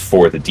active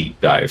for the deep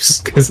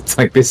dives, because it's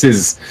like, this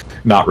is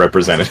not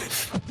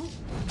representative.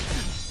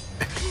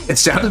 It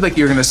sounded like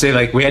you were going to say,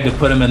 like, we had to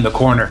put him in the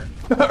corner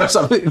or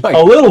something. Like,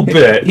 a little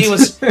bit. He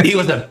was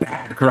a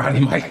bad Karate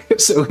Mike,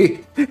 so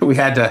we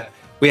had to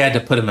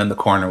put him in the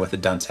corner with a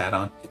dunce hat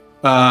on.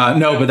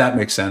 No, but that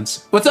makes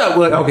sense. What's up?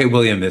 Okay,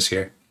 William is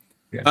here.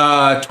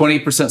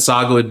 20%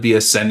 Saga would be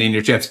ascending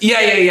your champs.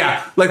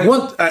 Yeah. Like,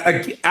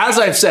 as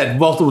I've said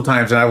multiple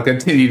times, and I will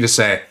continue to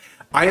say,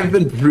 I have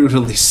been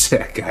brutally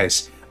sick,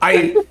 guys.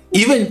 Even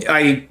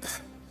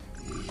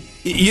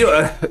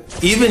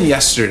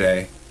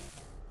yesterday,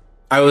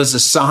 I was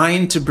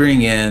assigned to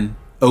bring in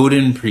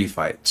Odin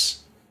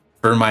pre-fights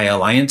for my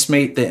alliance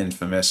mate, the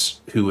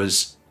Infamous, who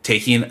was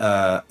taking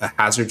a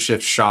hazard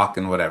shift shock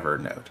and whatever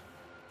node.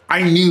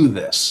 I knew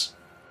this.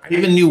 I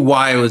even knew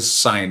why I was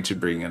assigned to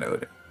bring in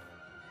Odin.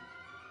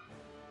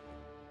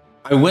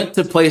 I went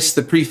to place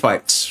the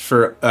pre-fights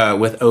for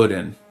with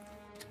Odin,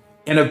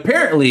 and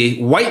apparently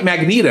White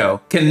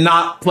Magneto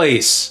cannot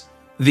place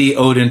the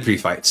Odin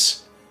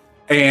pre-fights.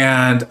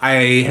 And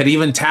I had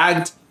even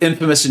tagged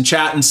Infamous in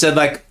chat and said,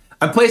 like,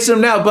 I'm placing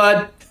them now,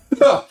 bud.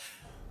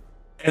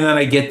 And then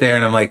I get there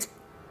and I'm like,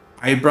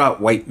 I brought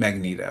White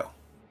Magneto.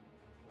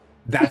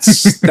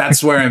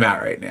 That's where I'm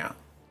at right now.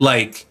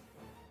 Like,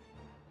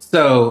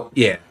 so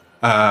yeah,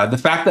 the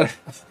fact that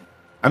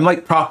I'm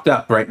like propped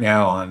up right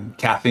now on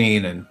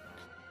caffeine and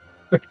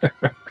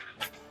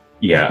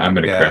Yeah, I'm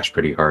gonna Yeah. crash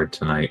pretty hard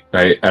tonight.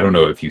 I don't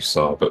know if you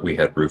saw, but we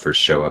had roofers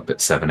show up at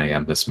 7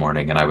 a.m. this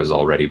morning, and I was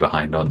already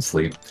behind on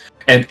sleep.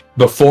 And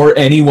before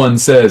anyone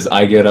says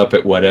I get up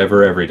at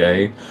whatever every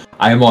day,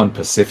 I am on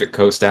Pacific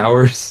Coast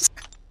hours.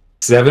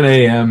 7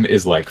 a.m.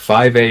 is like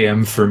 5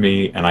 a.m. for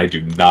me, and I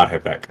do not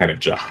have that kind of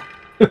job.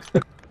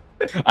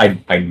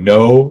 I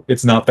know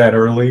it's not that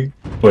early,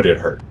 but it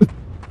hurt.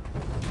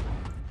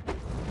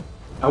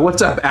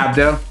 What's up,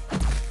 Abdo?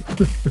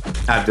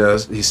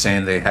 Abdo, he's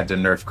saying they had to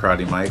nerf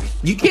Karate Mike.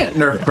 You can't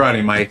nerf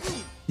Karate Mike.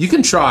 You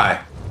can try.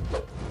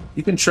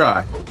 You can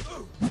try.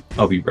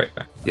 I'll be right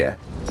back. Yeah.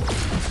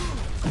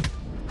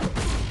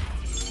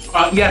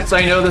 Yes,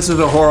 I know this is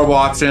a horrible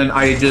option.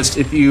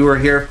 If you were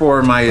here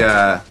for my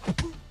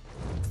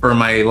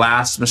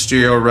last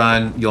Mysterio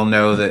run, you'll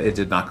know that it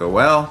did not go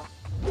well.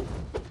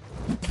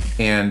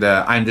 And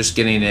I'm just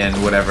getting in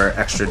whatever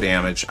extra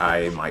damage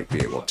I might be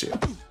able to.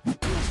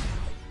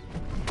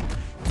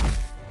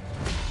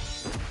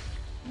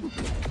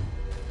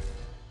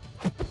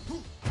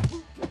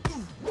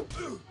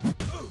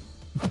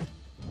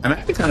 I'm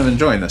actually kind of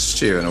enjoying this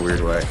too, in a weird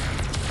way.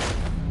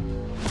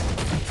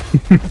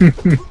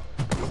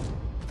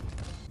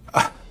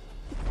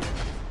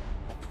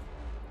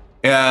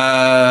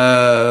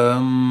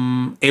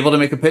 Able to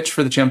make a pitch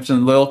for the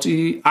Champion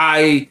Loyalty?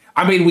 I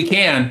mean, we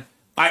can.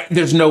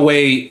 There's no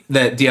way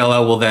that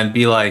DLL will then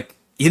be like,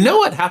 you know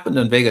what happened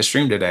on Vegas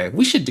stream today?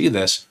 We should do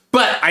this.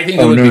 But I think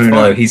it would be fun.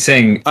 No. He's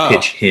saying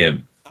pitch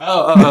him.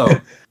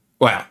 Oh.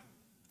 Wow.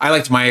 I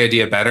liked my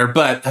idea better,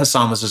 but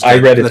Hassan was just good. I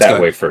read it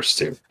that way first,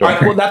 too. All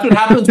right, well, that's what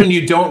happens when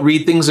you don't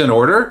read things in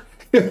order.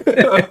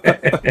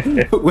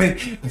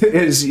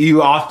 Is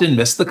you often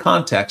miss the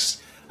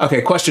context.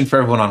 Okay, question for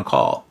everyone on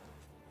call.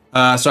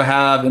 So I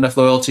have enough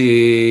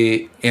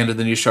loyalty and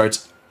the new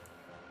shards.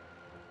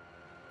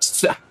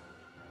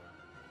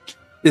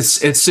 It's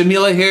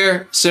Simula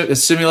here. It's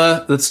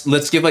Simula.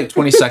 Let's give like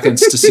 20 seconds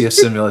to see if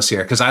Simula's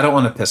here, because I don't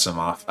want to piss him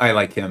off. I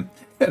like him.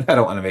 I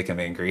don't want to make him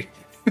angry.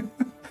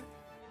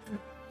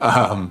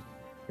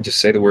 Just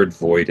say the word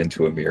void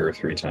into a mirror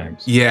 3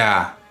 times.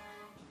 Yeah.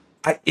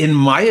 In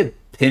my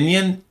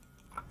opinion,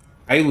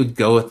 I would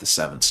go with the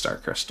 7-star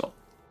crystal.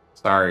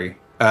 Sorry.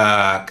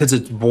 Because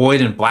it's void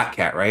and Black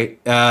Cat, right?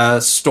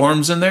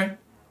 Storm's in there?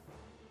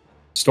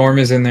 Storm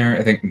is in there.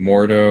 I think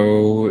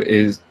Mordo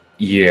is...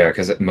 Yeah,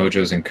 because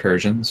Mojo's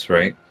incursions,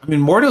 right? I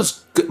mean,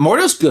 Mordo's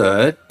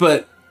good,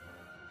 but...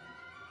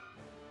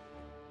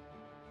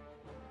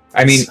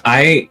 I mean,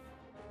 I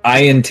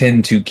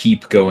intend to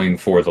keep going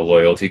for the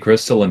loyalty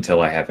crystal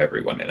until I have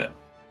everyone in it.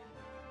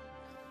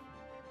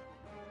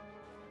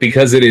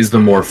 Because it is the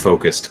more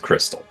focused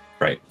crystal,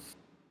 right?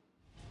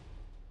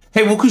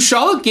 Hey, will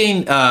Kushala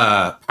gain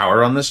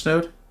power on this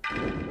node?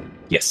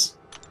 Yes.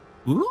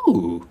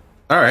 Ooh.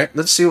 Alright,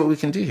 let's see what we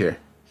can do here.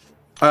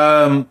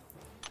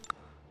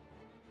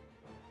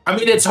 I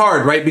mean, it's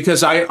hard, right?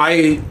 Because I've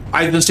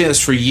been saying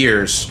this for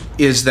years,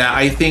 is that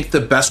I think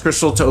the best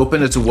crystal to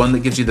open is the one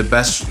that gives you the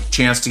best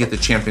chance to get the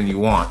champion you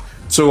want.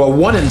 So a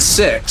 1 in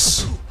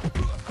 6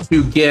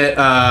 to get,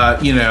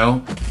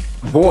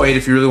 Void,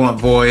 if you really want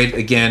Void,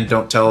 again,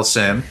 don't tell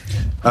Sim,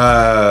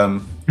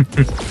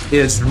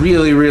 is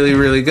really, really,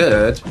 really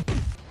good.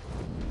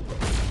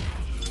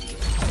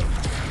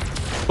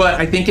 But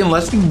I think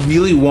unless you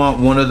really want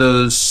one of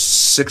those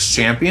 6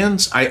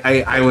 champions,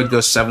 I would go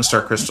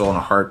 7-star crystal in a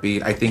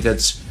heartbeat. I think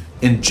that's,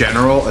 in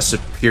general, a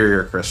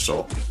superior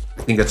crystal.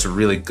 I think that's a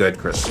really good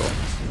crystal.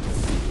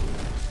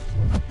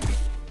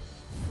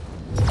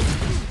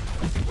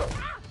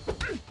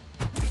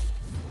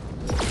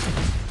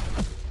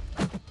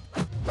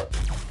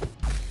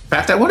 In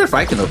fact, I wonder if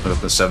I can open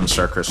up a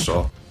 7-star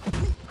crystal.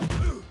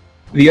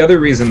 The other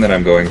reason that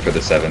I'm going for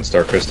the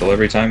 7-star crystal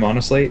every time,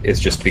 honestly, is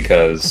just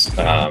because,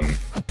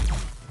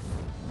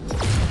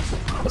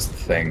 what's the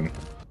thing?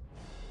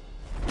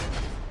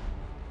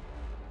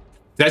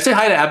 Did I say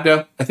hi to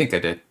Abdo? I think I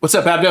did. What's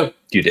up, Abdo?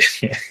 You did,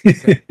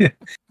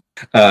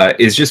 yeah.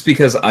 Is just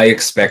because I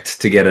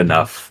expect to get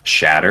enough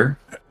shatter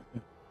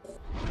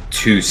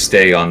to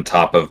stay on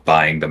top of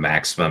buying the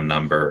maximum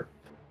number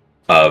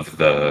of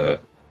the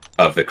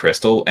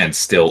crystal and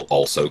still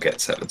also get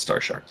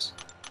 7-star shards.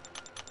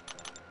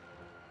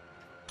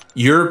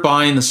 You're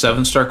buying the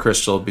 7-star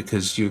crystal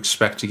because you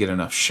expect to get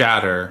enough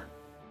shatter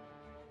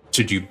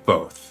to do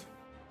both.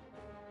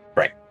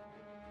 Right.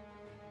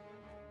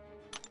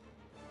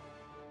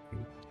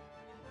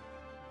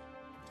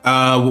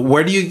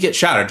 Where do you get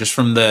shatter? Just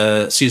from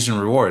the season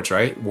rewards,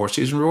 right? War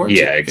season rewards?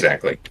 Yeah,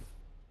 exactly.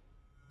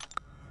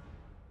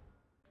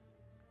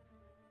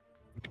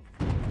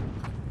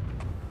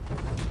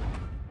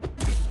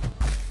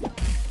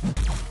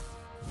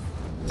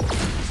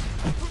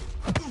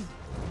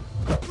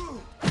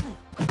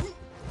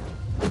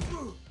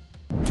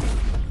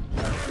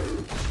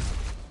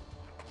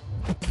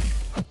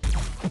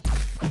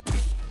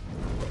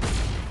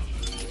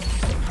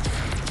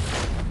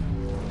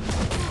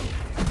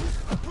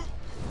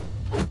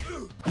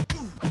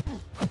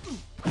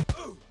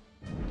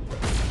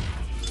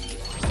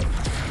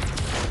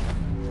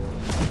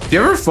 Do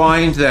you ever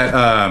find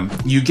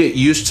that you get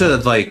used to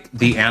like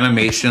the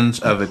animations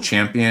of a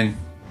champion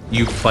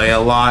you play a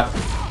lot,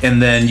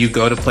 and then you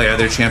go to play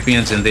other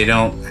champions and they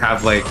don't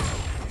have like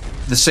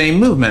the same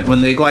movement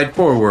when they glide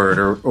forward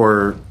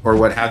or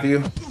what have you?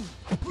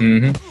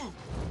 Mm-hmm.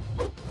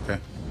 Okay.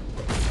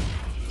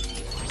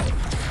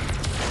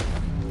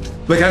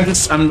 Like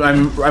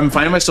I'm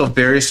finding myself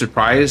very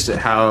surprised at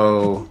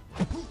how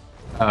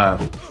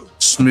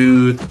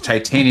smooth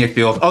Titania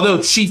feels.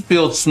 Although she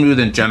feels smooth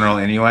in general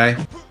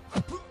anyway.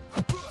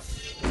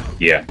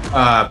 Yeah.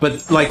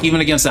 But like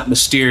even against that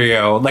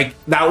Mysterio, like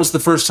that was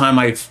the first time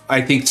I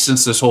think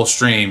since this whole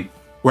stream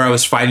where I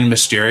was fighting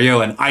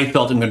Mysterio and I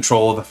felt in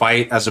control of the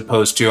fight as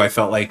opposed to I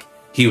felt like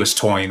he was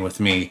toying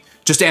with me.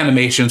 Just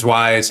animations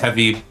wise,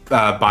 heavy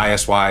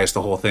bias wise,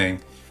 the whole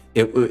thing.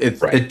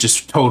 It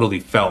just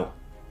totally felt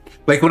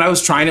like when I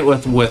was trying it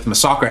with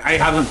MCoC. I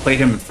haven't played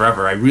him in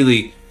forever. I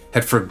really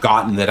had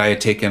forgotten that I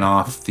had taken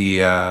off the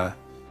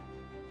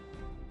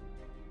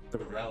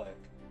relic.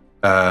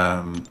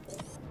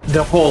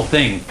 The whole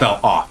thing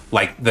felt off,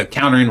 like the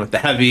countering with the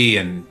heavy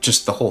and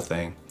just the whole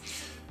thing.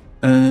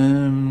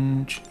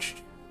 I'm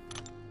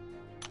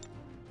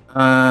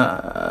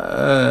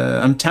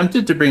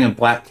tempted to bring in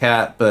Black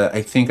Cat, but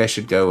I think I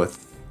should go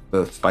with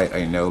the fight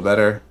I know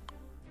better.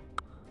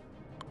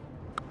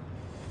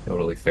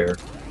 Totally fair.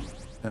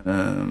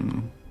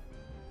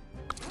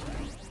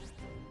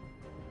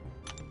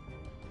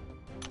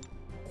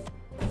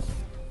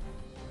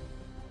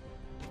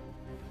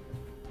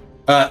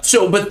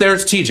 But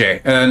there's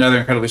TJ, another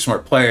incredibly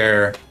smart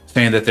player,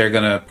 saying that they're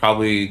gonna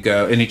probably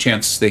go any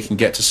chance they can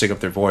get to sig up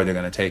their void, they're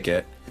gonna take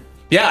it.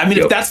 Yeah, I mean,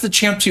 if that's the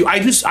champ too,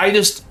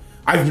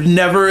 I've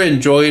never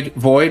enjoyed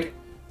void,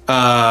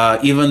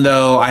 even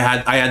though I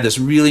had this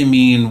really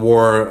mean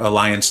war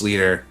alliance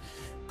leader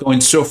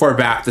going so far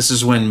back. This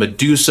is when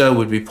Medusa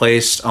would be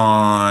placed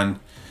on.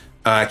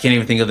 I can't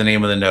even think of the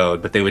name of the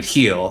node, but they would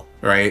heal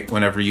right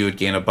whenever you would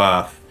gain a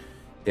buff.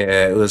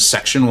 It was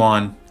section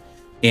 1.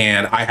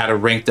 And I had a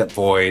ranked up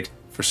void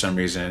for some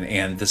reason,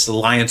 and this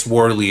alliance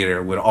war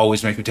leader would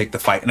always make me take the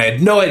fight, and I had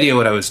no idea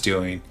what I was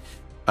doing.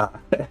 I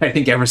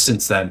think ever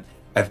since then,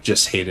 I've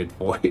just hated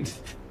void.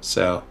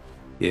 So,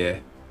 yeah.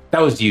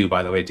 That was you,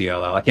 by the way,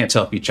 DLL. I can't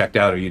tell if you checked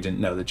out or you didn't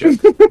know the joke.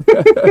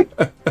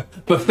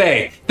 But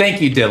Faye,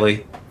 thank you,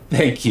 Dilly.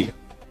 Thank you.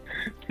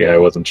 Yeah, I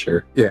wasn't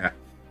sure. Yeah.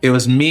 It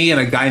was me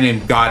and a guy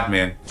named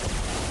Godman.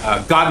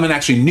 Godman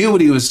actually knew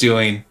what he was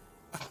doing.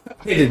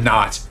 He did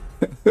not.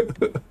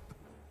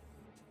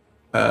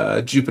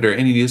 Jupiter,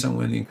 any news on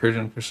when the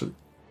incursion pursuit?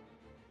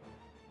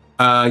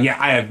 Yeah,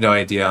 I have no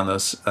idea on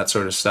that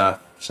sort of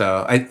stuff.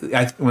 So I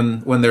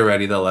when they're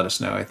ready, they'll let us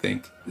know. I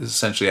think is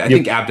essentially. I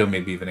think Abdo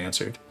maybe even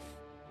answered.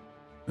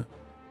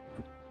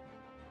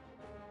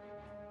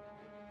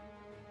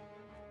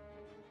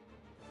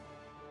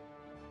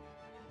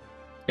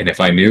 And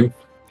if I knew,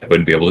 I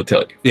wouldn't be able to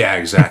tell you. Yeah,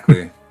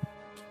 exactly.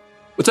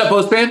 What's up,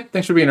 Postman?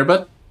 Thanks for being here,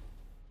 bud.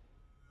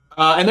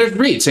 And there's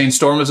Reed saying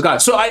Storm is a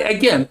god. So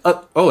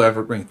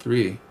Everett Ring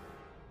 3.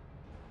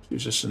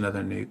 She's just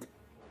another nuke.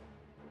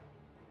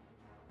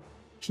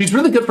 She's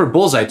really good for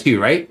Bullseye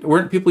too, right?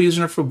 Weren't people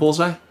using her for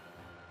Bullseye?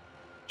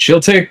 She'll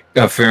take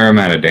a fair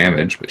amount of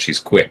damage, but she's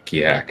quick,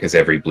 yeah, because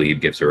every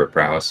bleed gives her a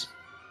prowess.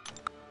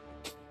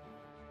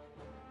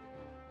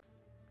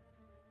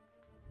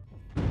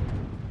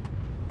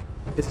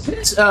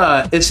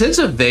 Is his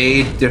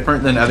evade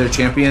different than other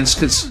champions?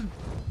 Because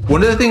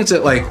one of the things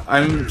that like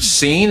I'm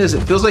seeing is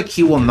it feels like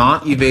he will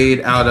not evade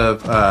out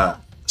of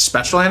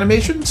special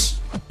animations,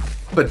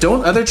 but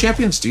don't other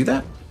champions do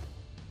that?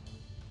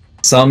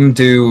 Some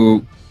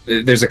do.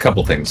 There's a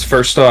couple things.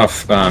 First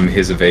off,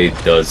 his evade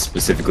does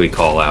specifically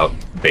call out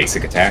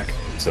basic attack,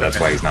 so that's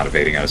why he's not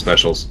evading out of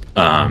specials.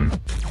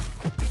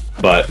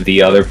 But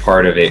the other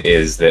part of it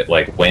is that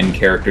like when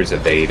characters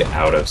evade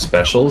out of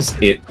specials,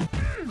 it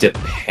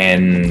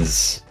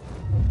depends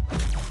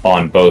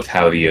on both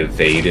how the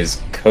evade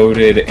is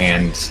coded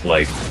and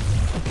like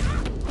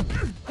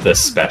the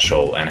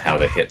special and how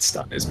the hit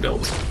stun is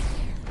built.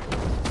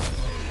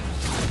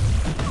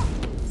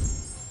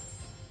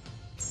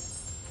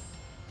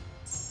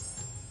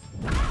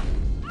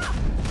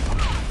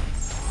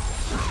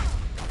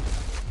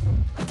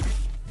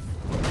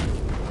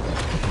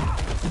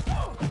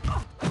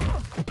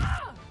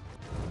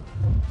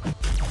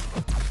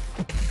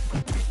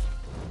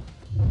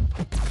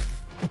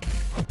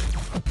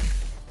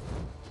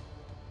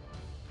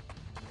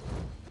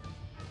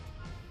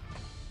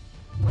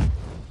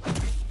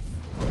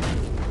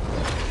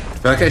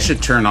 I feel like I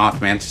should turn off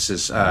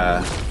Mantis's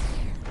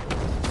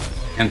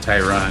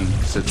anti-run,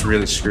 because it's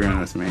really screwing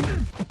with me.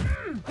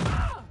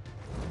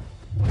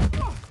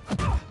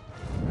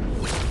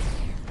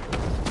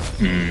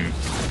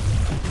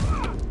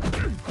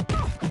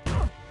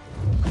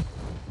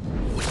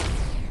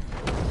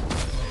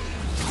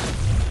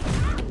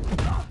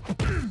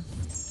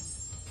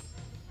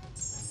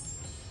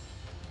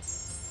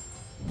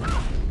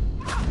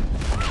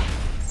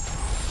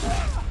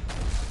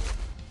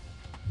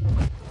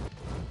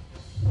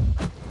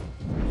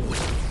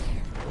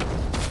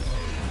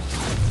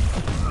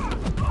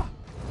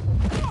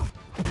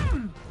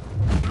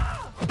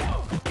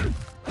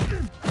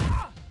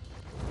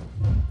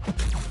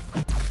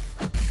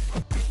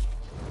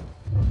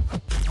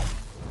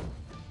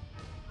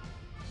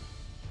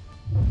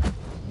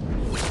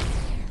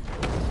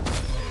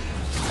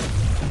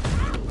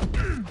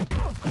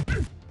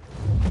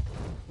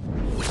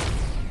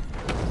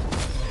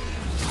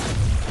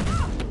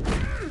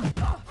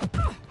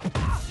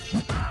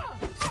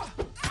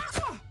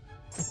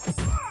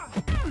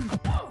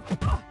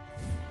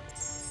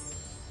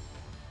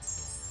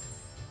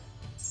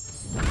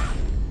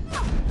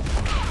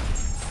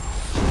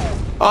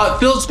 It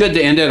feels good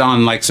to end it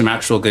on like some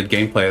actual good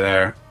gameplay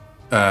there.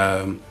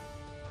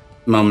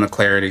 Moment of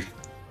clarity.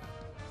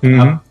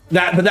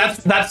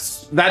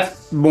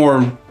 That's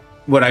more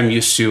what I'm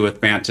used to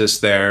with Mantis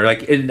there.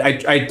 Like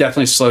I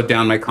definitely slowed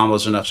down my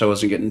combos enough so I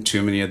wasn't getting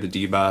too many of the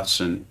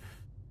debuffs, and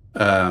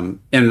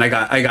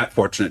I got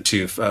fortunate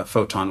too.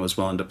 Photon was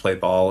willing to play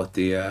ball with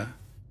the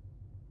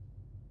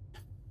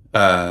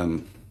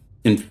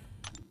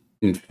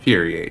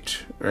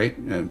infuriate, right?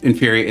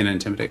 Infuriate and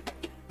intimidate.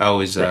 I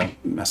always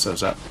mess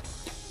those up.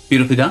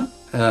 Beautifully done.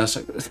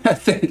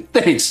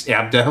 Thanks,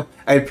 Abdo.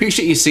 I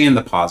appreciate you seeing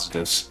the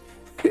positives.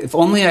 If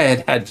only I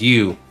had had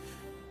you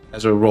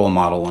as a role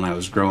model when I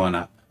was growing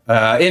up.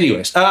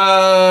 Anyways,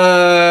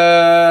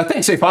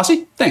 thanks, hey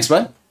Fossey. Thanks,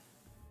 bud.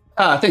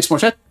 Thanks,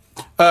 Morchet.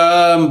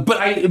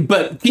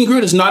 But King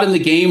Groot is not in the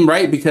game,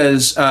 right?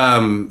 Because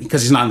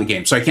he's not in the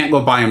game, so I can't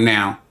go buy him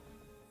now.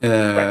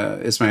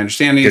 Is my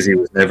understanding? Because he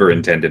was never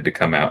intended to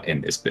come out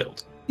in this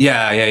build.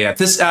 Yeah.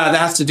 This that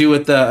has to do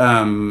with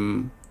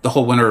the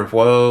whole Winter of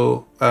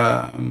Woe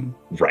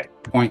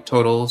point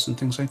totals and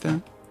things like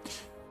that.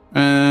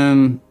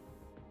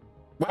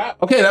 Wow.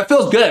 Okay, that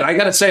feels good. I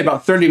gotta say,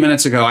 about 30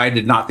 minutes ago, I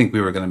did not think we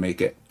were gonna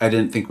make it. I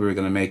didn't think we were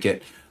gonna make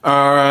it.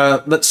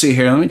 Let's see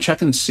here. Let me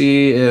check and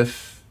see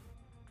if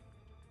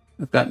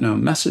I've got no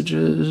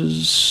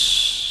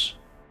messages.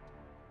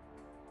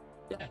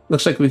 Yeah,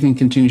 looks like we can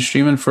continue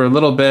streaming for a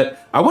little bit.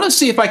 I want to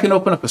see if I can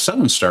open up a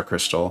 7-star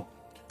crystal.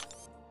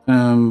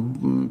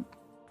 Because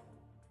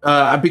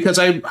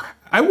I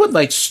would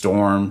like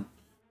Storm.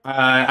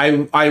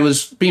 I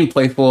was being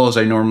playful as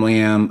I normally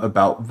am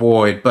about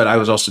Void, but I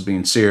was also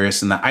being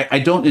serious in that I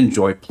don't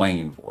enjoy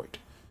playing Void.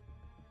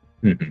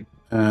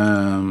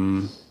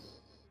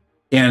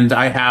 And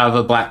I have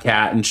a black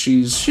cat, and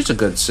she's a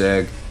good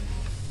sig.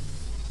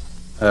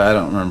 I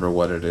don't remember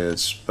what it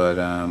is, but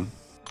I'm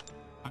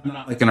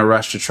not like in a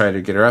rush to try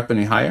to get her up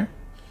any higher.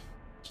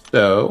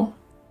 So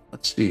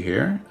let's see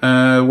here.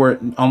 We're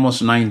at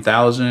almost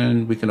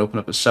 9,000. We can open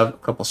up a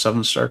couple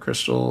 7-star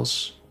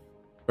crystals.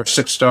 Or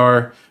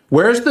 6-star.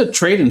 Where's the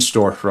trade-in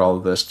store for all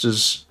of this?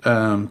 Just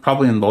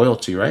probably in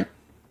loyalty, right?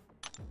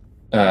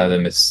 Oh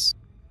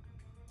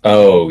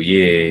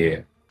yeah.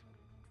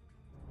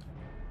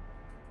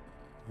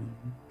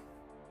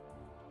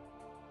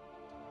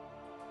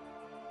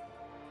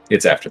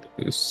 It's after the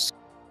boost.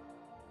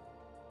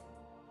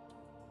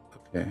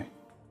 Okay.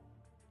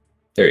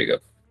 There you go.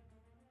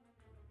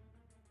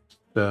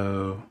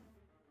 So.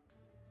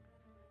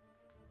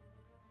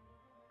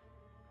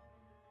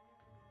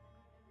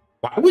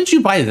 Why would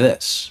you buy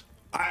this?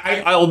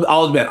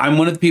 I'll admit, I'm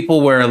one of the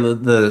people where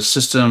the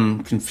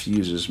system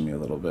confuses me a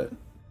little bit.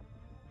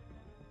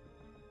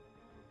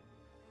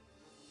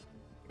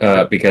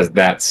 Because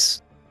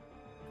that's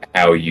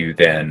how you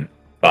then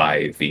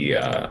buy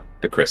the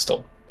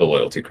crystal, the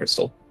loyalty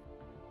crystal.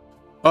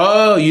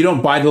 Oh, you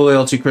don't buy the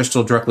loyalty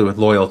crystal directly with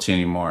loyalty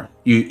anymore.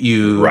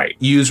 You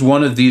use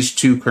one of these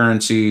two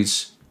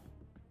currencies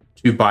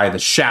to buy the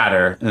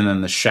shatter, and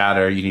then the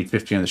shatter, you need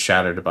 15 of the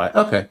shatter to buy.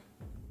 Okay,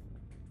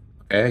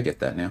 I get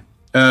that now.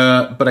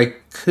 But I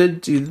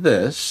could do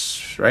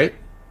this, right?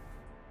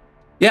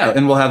 Yeah,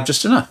 and we'll have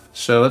just enough.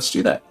 So let's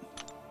do that.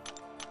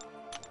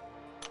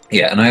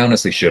 Yeah, and I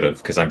honestly should have,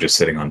 because I'm just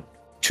sitting on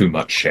too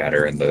much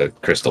shatter and the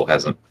crystal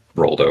hasn't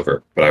rolled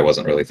over, but I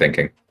wasn't really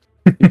thinking.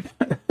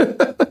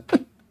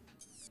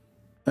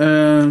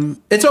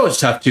 It's always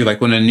tough too, like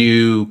when a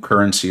new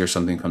currency or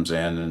something comes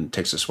in, and it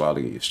takes us a while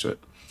to get used to it.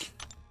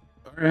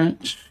 All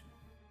right.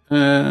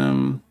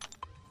 Here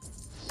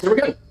we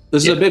go.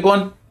 This is a big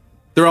one.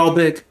 They're all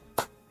big.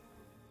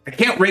 I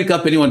can't rank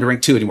up anyone to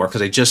rank 2 anymore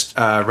because I just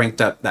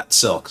ranked up that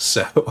Silk.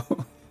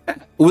 So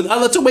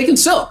let's awaken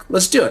Silk.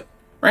 Let's do it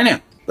right now.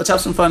 Let's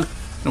have some fun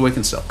and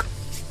awaken Silk.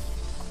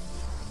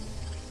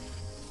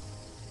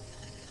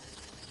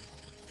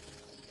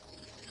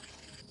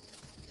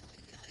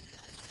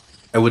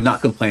 I would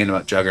not complain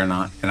about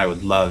Juggernaut, and I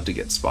would love to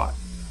get Spot.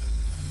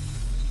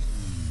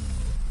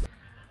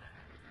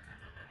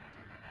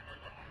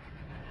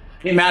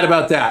 Ain't mad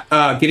about that.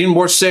 Getting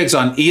more SIGs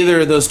on either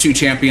of those two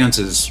champions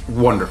is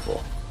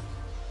wonderful.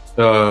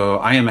 So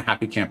I am a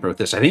happy camper with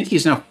this. I think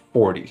he's now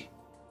 40.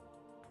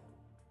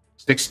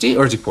 60?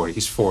 Or is he 40?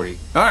 He's 40.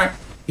 All right.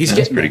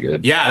 That's pretty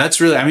good. Yeah,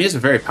 that's really, I mean, he's a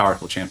very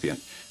powerful champion.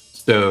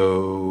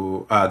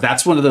 So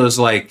that's one of those,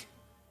 like,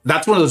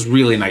 that's one of those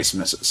really nice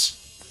misses.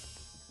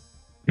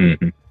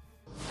 Mm-hmm.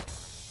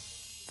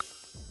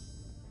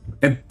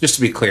 And just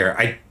to be clear,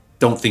 I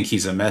don't think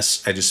he's a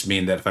miss. I just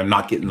mean that if I'm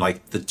not getting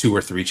like the 2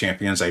 or 3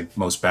 champions I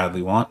most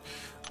badly want,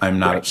 I'm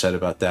not upset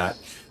about that.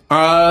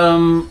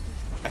 I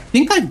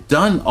think I've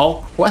done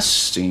all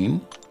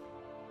questing.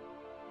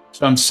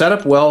 So I'm set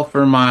up well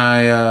for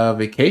my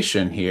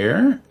vacation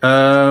here.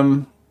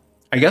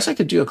 I guess I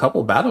could do a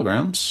couple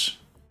battlegrounds.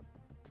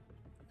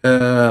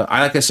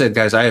 Like I said,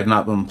 guys, I have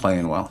not been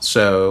playing well.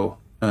 So,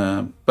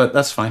 but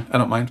that's fine. I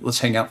don't mind. Let's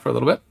hang out for a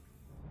little bit.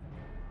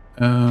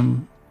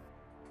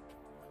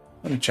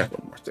 Let me check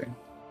one more thing.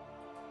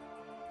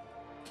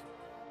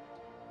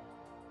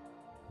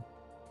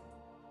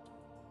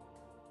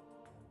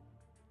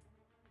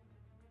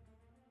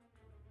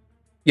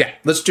 Yeah,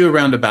 let's do a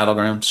round of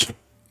Battlegrounds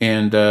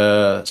and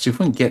see if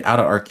we can get out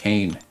of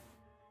Arcane.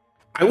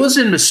 I was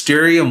in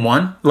Mysterium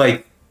 1.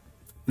 Like,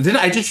 did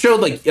I just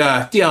showed like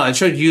yeah, I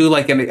showed you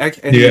like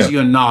you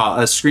and Nah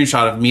a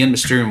screenshot of me in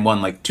Mysterium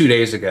 1 like 2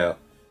 days ago.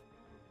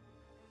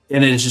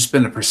 And it has just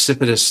been a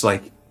precipitous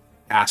like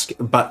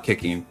butt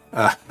kicking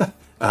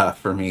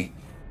for me.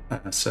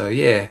 So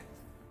yeah.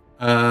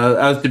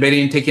 I was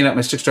debating taking out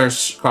my 6-star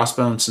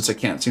crossbow since I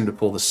can't seem to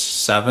pull the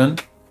 7.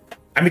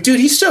 I mean, dude,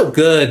 he's so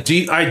good.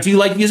 I do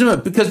like using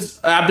him because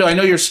Abdo, I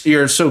know you're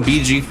so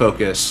BG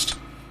focused.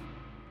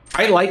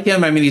 I like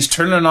him. I mean, he's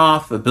turning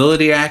off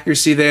ability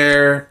accuracy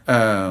there.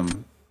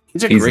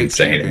 He's great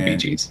insane champion. in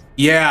BGs.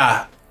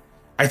 Yeah,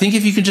 I think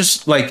if you could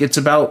just like, it's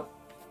about.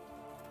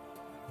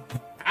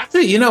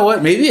 Actually, you know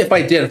what? Maybe if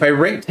I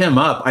ranked him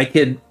up, I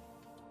could.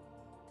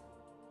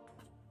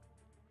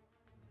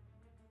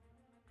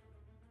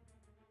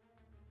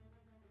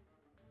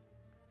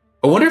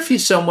 I wonder if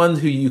he's someone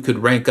who you could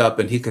rank up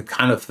and he could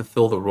kind of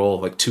fulfill the role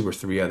of like 2 or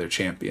 3 other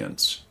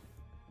champions.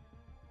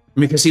 I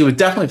mean, because he would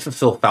definitely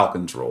fulfill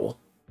Falcon's role.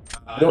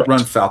 I don't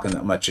run Falcon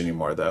that much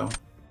anymore, though.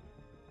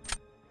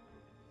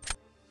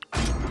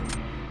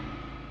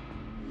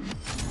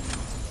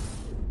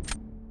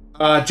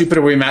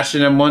 Jupiter, we matched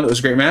in M1. It was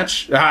a great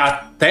match.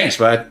 Thanks,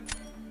 bud.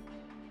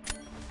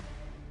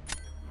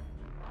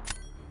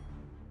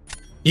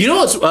 You know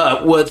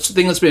what's the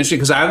thing that's been interesting,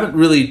 because I haven't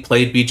really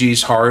played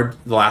BGs hard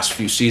the last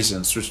few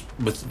seasons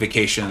with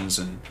vacations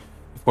and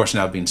of course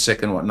now being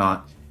sick and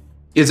whatnot,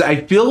 is I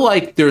feel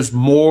like there's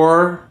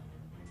more,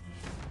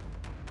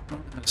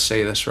 I'm gonna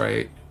say this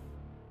right,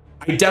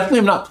 I definitely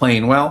am not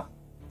playing well.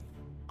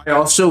 I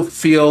also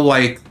feel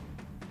like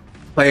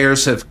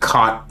players have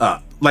caught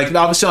up. Like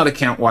obviously on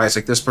account wise,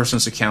 like this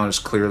person's account is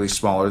clearly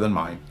smaller than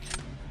mine.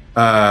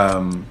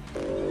 But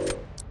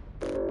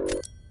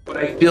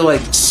I feel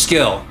like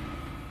skill,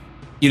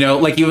 you know,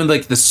 like even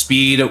like the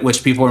speed at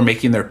which people are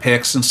making their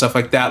picks and stuff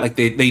like that, like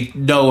they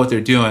know what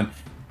they're doing.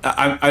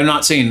 I'm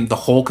not saying the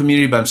whole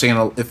community, but I'm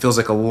saying it feels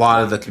like a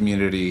lot of the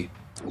community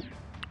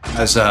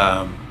has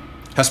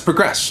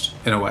progressed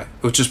in a way,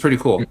 which is pretty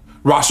cool.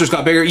 Rosters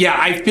got bigger. Yeah,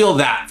 I feel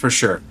that for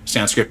sure.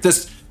 Sanskrit.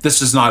 This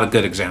is not a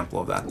good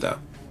example of that though.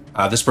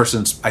 This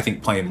person's, I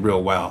think, playing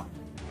real well,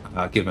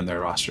 given their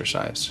roster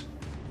size.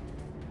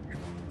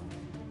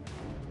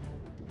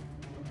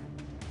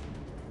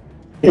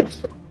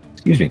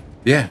 Excuse me.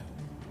 Yeah.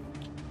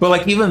 But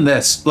like even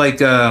this,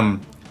 like I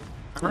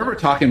remember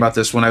talking about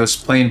this when I was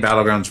playing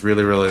Battlegrounds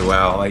really, really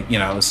well. Like, you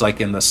know, it was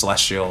like in the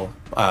Celestial,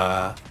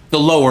 the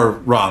lower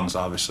rungs,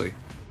 obviously.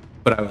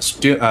 But I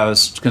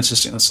was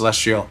consistent in the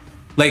Celestial.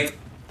 Like,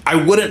 I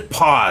wouldn't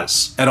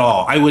pause at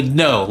all. I would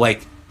know,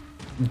 like,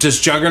 does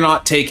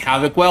Juggernaut take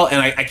Havoc well?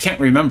 And I can't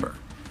remember.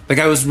 Like,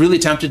 I was really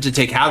tempted to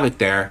take Havoc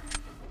there,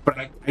 but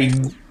I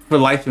for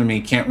the life of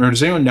me, can't remember.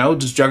 Does anyone know?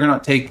 Does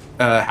Juggernaut take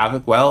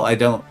Havoc well? I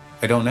don't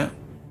know.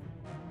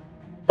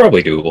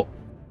 Probably doable.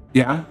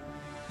 Yeah?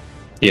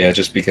 Yeah,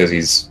 just because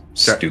he's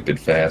stupid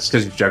fast.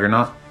 Because he's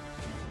Juggernaut?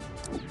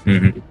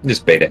 Mm-hmm.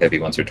 Just beta heavy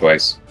once or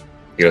twice.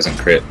 He doesn't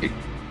crit.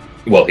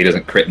 Well, he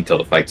doesn't crit until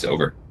the fight's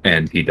over,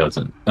 and he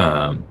doesn't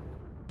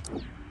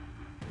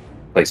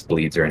place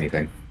bleeds or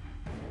anything.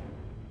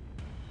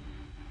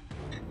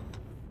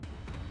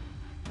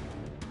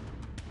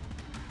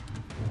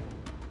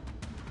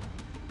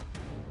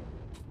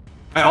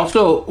 I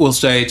also will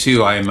say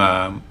too,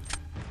 I'm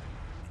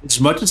as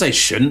much as I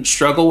shouldn't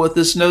struggle with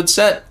this node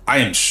set, I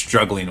am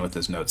struggling with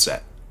this node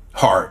set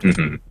hard.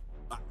 Mm-hmm.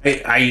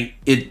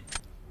 It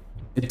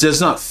does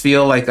not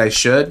feel like I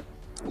should.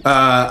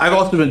 I've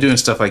also been doing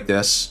stuff like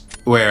this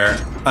where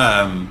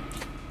I'm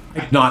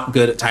not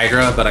good at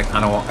Tigra, but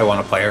I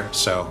want to play her,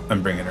 so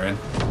I'm bringing her in.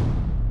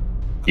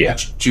 Yeah,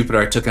 Jupiter,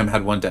 I took him,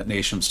 had 1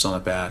 detonation, still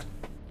not bad.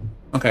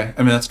 Okay,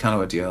 I mean that's kind of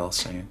what DL is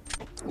saying.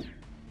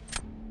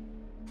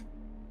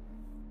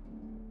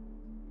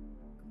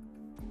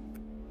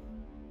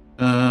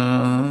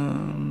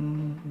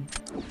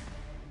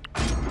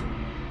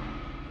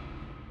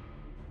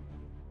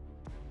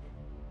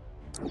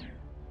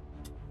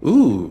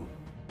 Ooh.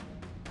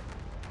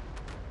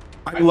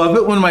 I love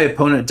it when my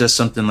opponent does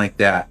something like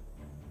that.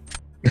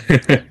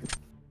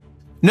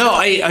 No,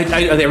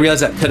 I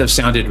realize that could have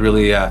sounded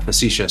really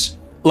facetious.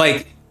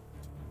 Like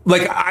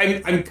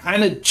I'm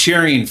kind of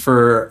cheering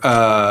for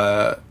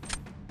I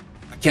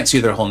can't see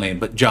their whole name,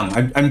 but Jung.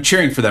 I'm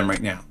cheering for them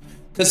right now.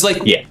 Because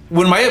like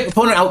when my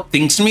opponent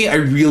outthinks me, I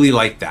really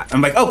like that.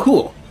 I'm like, oh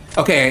cool.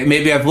 Okay,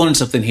 maybe I've learned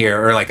something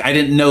here, or like I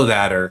didn't know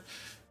that, or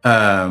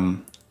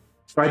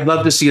so I'd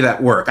love to see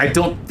that work. I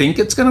don't think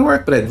it's gonna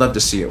work, but I'd love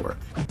to see it work.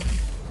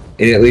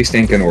 It at least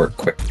ain't gonna work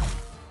quick.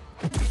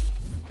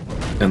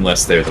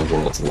 Unless they're the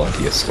world's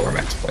luckiest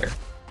Stormax player.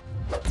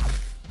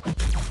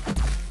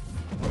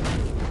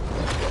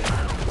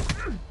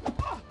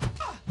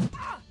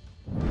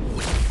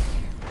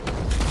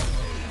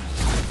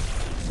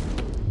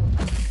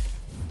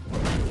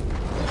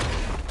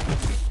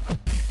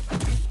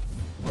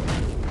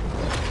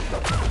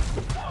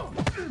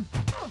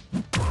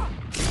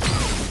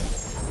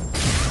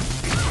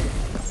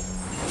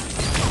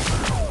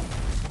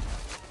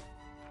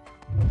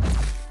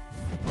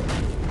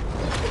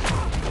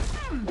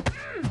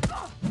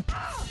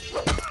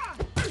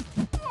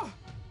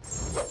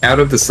 Out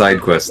of the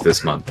side quests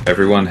this month,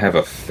 everyone have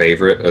a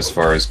favorite as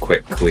far as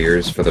quick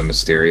clears for the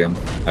Mysterium?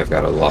 I've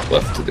got a lot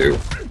left to do.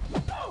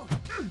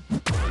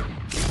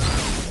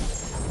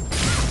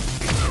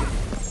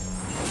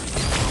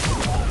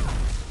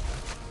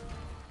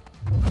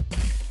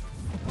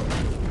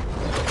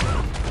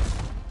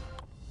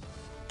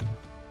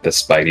 The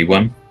Spidey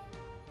one?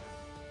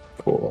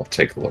 Cool, I'll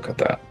take a look at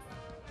that.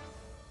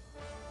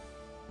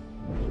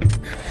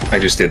 I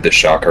just did the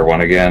Shocker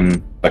one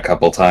again a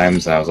couple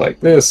times, and I was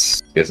like,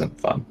 this isn't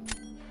fun.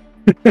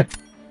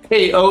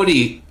 Hey,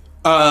 Odie,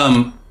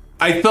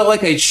 I felt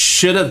like I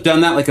should have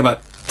done that like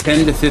about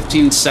 10 to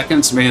 15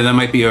 seconds. Maybe that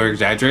might be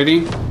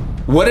over-exaggerating.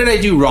 What did I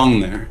do wrong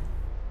there?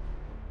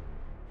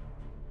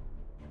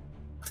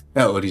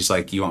 Oh, Odie's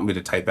like, you want me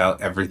to type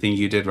out everything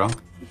you did wrong?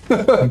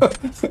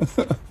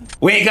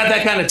 We ain't got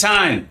that kind of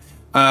time.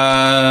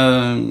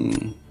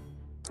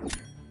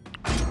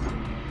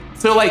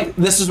 So like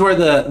this is where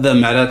the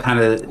meta kind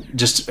of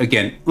just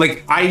again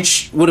like I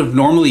would have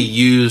normally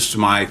used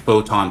my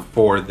photon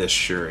for this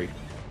Shuri.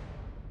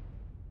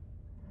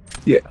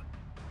 Yeah.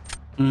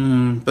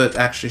 But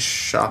actually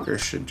Shocker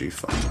should do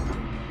fine.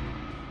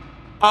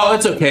 Oh,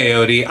 it's okay,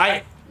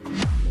 Odie.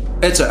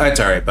 It's all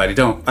right, buddy.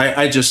 Don't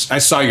I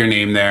saw your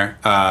name there.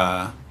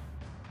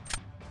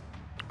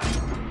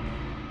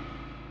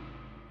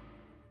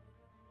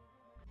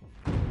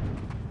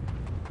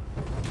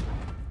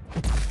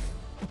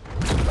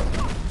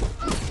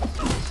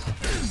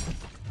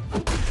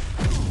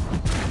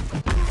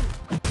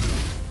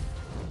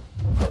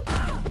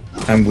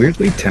 I'm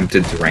weirdly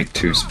tempted to rank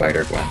 2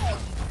 Spider-Gwen.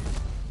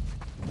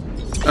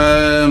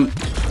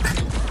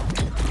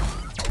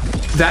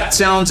 That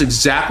sounds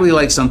exactly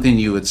like something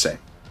you would say.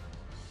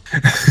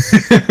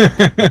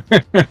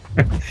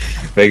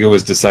 Vega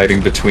was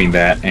deciding between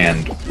that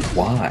and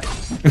why.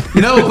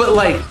 No, but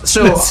like,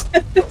 so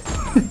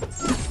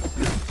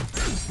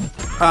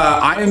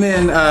I am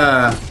in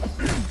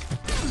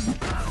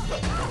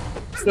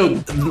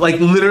so like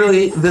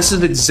literally this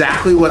is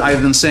exactly what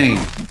I've been saying.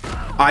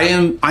 I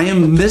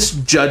am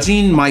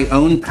misjudging my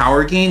own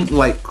power gain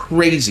like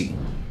crazy.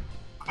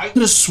 I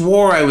could have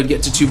swore I would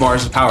get to 2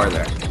 bars of power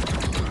there.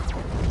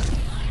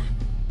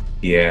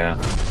 Yeah.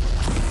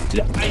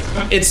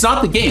 It's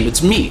not the game,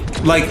 it's me.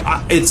 Like,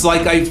 it's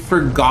like I've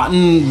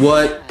forgotten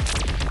what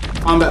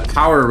combat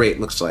power rate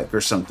looks like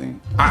or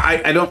something.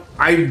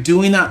 I'm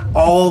doing that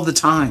all the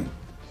time.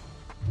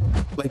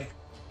 Like,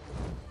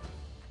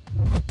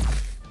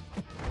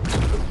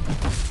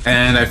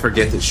 and I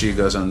forget that she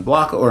goes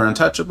unblockable or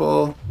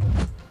untouchable.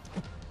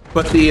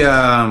 But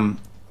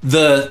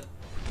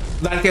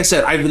like I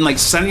said, I've been like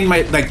sending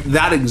my, like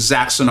that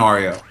exact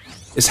scenario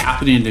is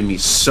happening to me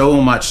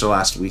so much the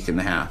last week and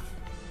a half.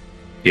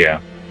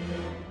 Yeah.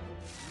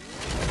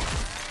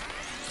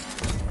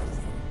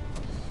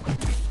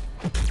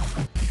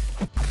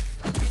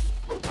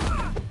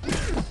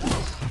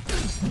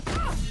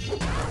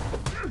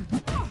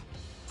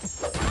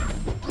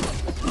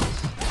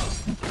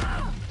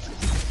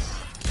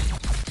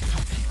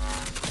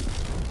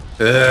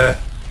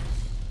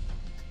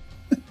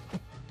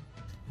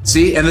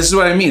 See, and this is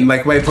what I mean.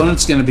 Like, my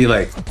opponent's gonna be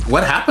like,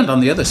 "What happened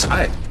on the other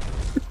side?"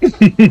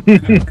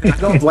 And I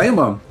don't blame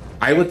them.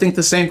 I would think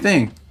the same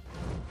thing.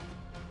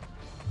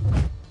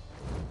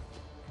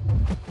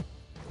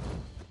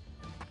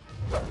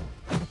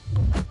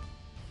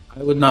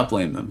 I would not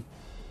blame them.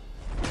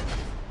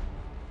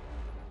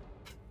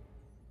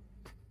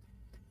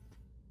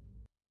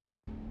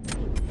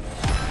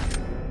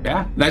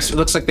 Yeah, nice. It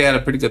looks like they had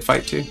a pretty good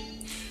fight too.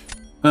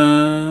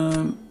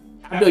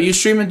 Abdo, you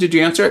streaming? Did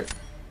you answer it?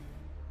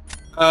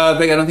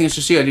 Vega, I don't think it's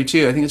just you. I do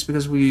too. I think it's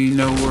because we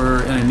know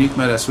we're in a nuke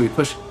meta, so we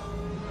push.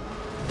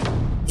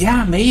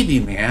 Yeah,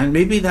 maybe, man.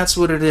 Maybe that's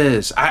what it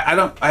is. I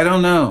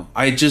don't know.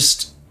 I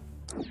just,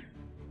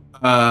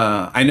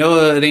 I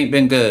know it ain't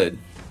been good.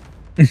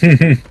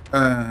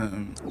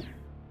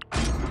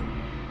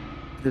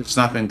 It's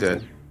not been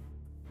good.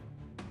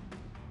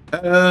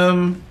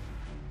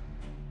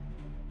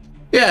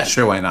 Yeah,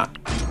 sure, why not?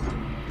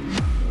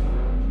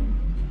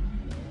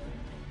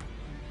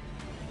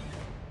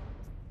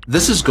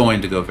 This is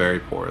going to go very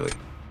poorly.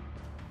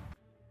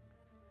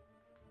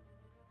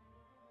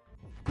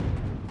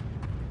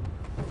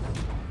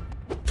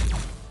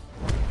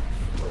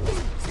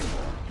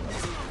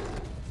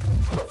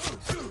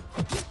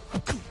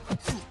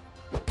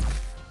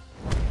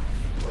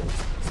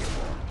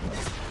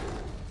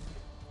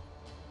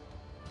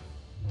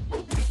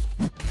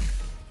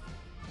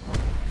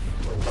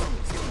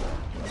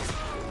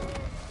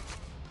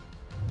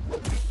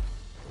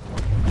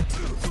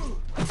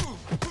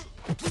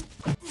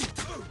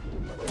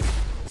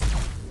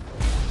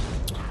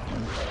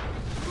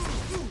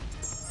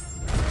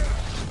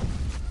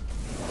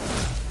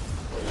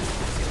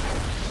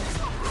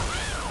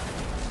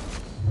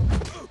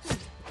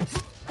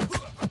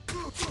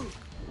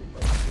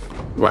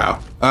 Wow.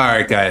 All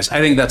right, guys. I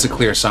think that's a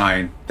clear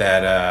sign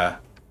that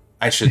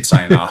I should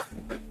sign off.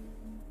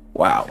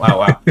 Wow. Wow.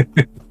 Wow.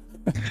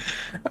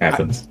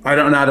 Happens. I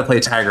don't know how to play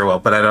Tiger well,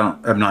 but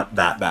I'm not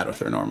that bad with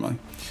her normally.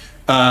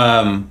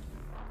 I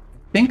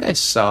think I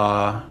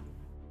saw.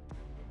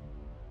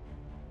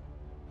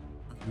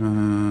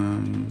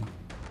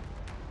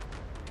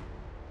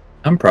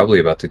 I'm probably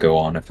about to go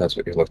on if that's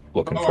what you're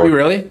looking Oh, for. are you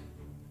really?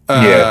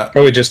 Yeah,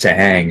 probably just to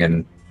hang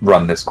and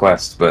run this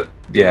quest, but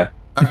yeah.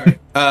 All right.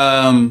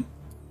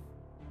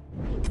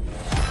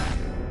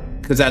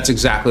 Because that's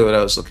exactly what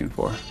I was looking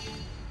for.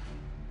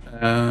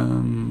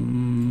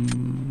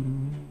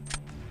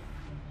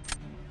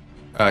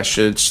 I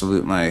should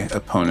salute my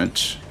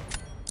opponent.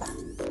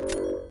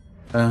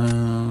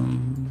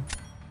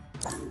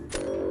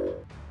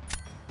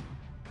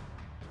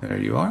 There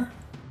you are.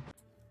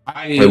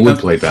 I would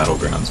play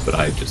Battlegrounds, but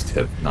I just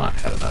have not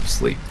had enough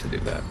sleep to do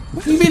that.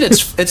 What do you mean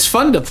it's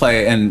fun to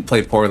play and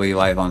play poorly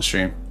live on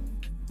stream?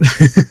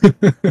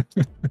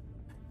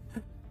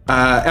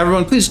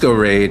 Everyone, please go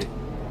raid.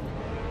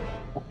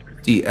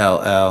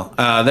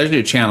 DLL. There's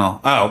your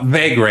channel. Oh,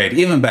 vague raid,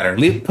 even better.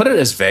 Put it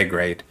as vague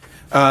raid.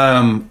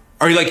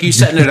 Are you like you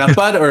setting it up,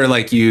 bud, or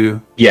like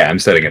you? Yeah, I'm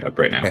setting it up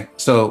right now. Okay,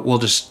 so we'll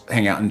just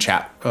hang out and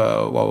chat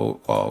while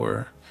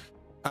we're.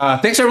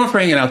 Thanks everyone for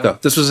hanging out, though.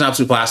 This was an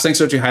absolute blast.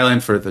 Thanks, OG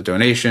Highline, for the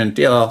donation.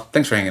 DLL,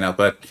 thanks for hanging out,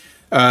 bud.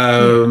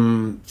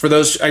 For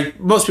those,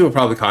 most people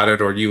probably caught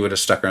it, or you would have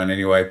stuck around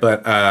anyway.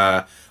 But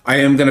I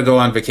am going to go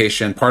on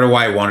vacation. Part of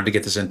why I wanted to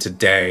get this in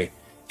today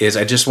is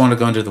I just want to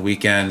go into the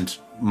weekend.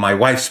 My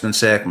wife's been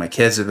sick. My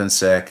kids have been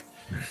sick.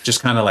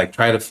 Just kind of like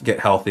try to get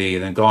healthy,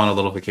 then go on a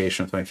little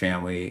vacation with my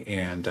family,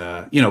 and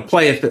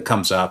play if it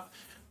comes up,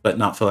 but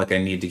not feel like I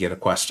need to get a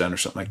quest done or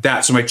something like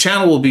that. So my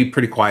channel will be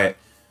pretty quiet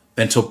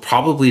until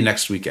probably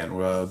next weekend.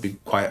 We'll be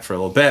quiet for a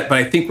little bit, but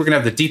I think we're gonna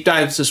have the deep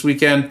dives this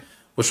weekend,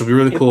 which will be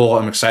really cool.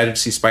 I'm excited to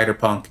see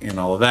Spider-Punk and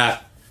all of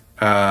that.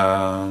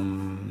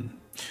 DL,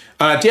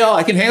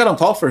 I can hang out on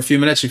call for a few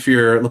minutes if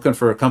you're looking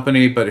for a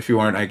company, but if you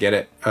aren't, I get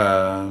it.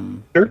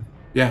 Sure.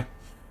 Yeah.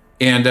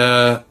 And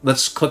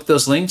let's click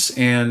those links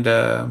and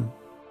have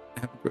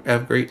a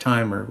great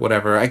time or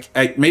whatever.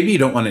 I maybe you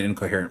don't want an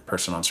incoherent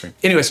person on stream.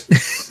 Anyways,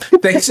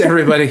 thanks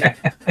everybody.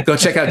 Go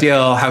check out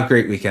DL. Have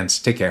great weekends.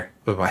 Take care.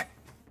 Bye-bye.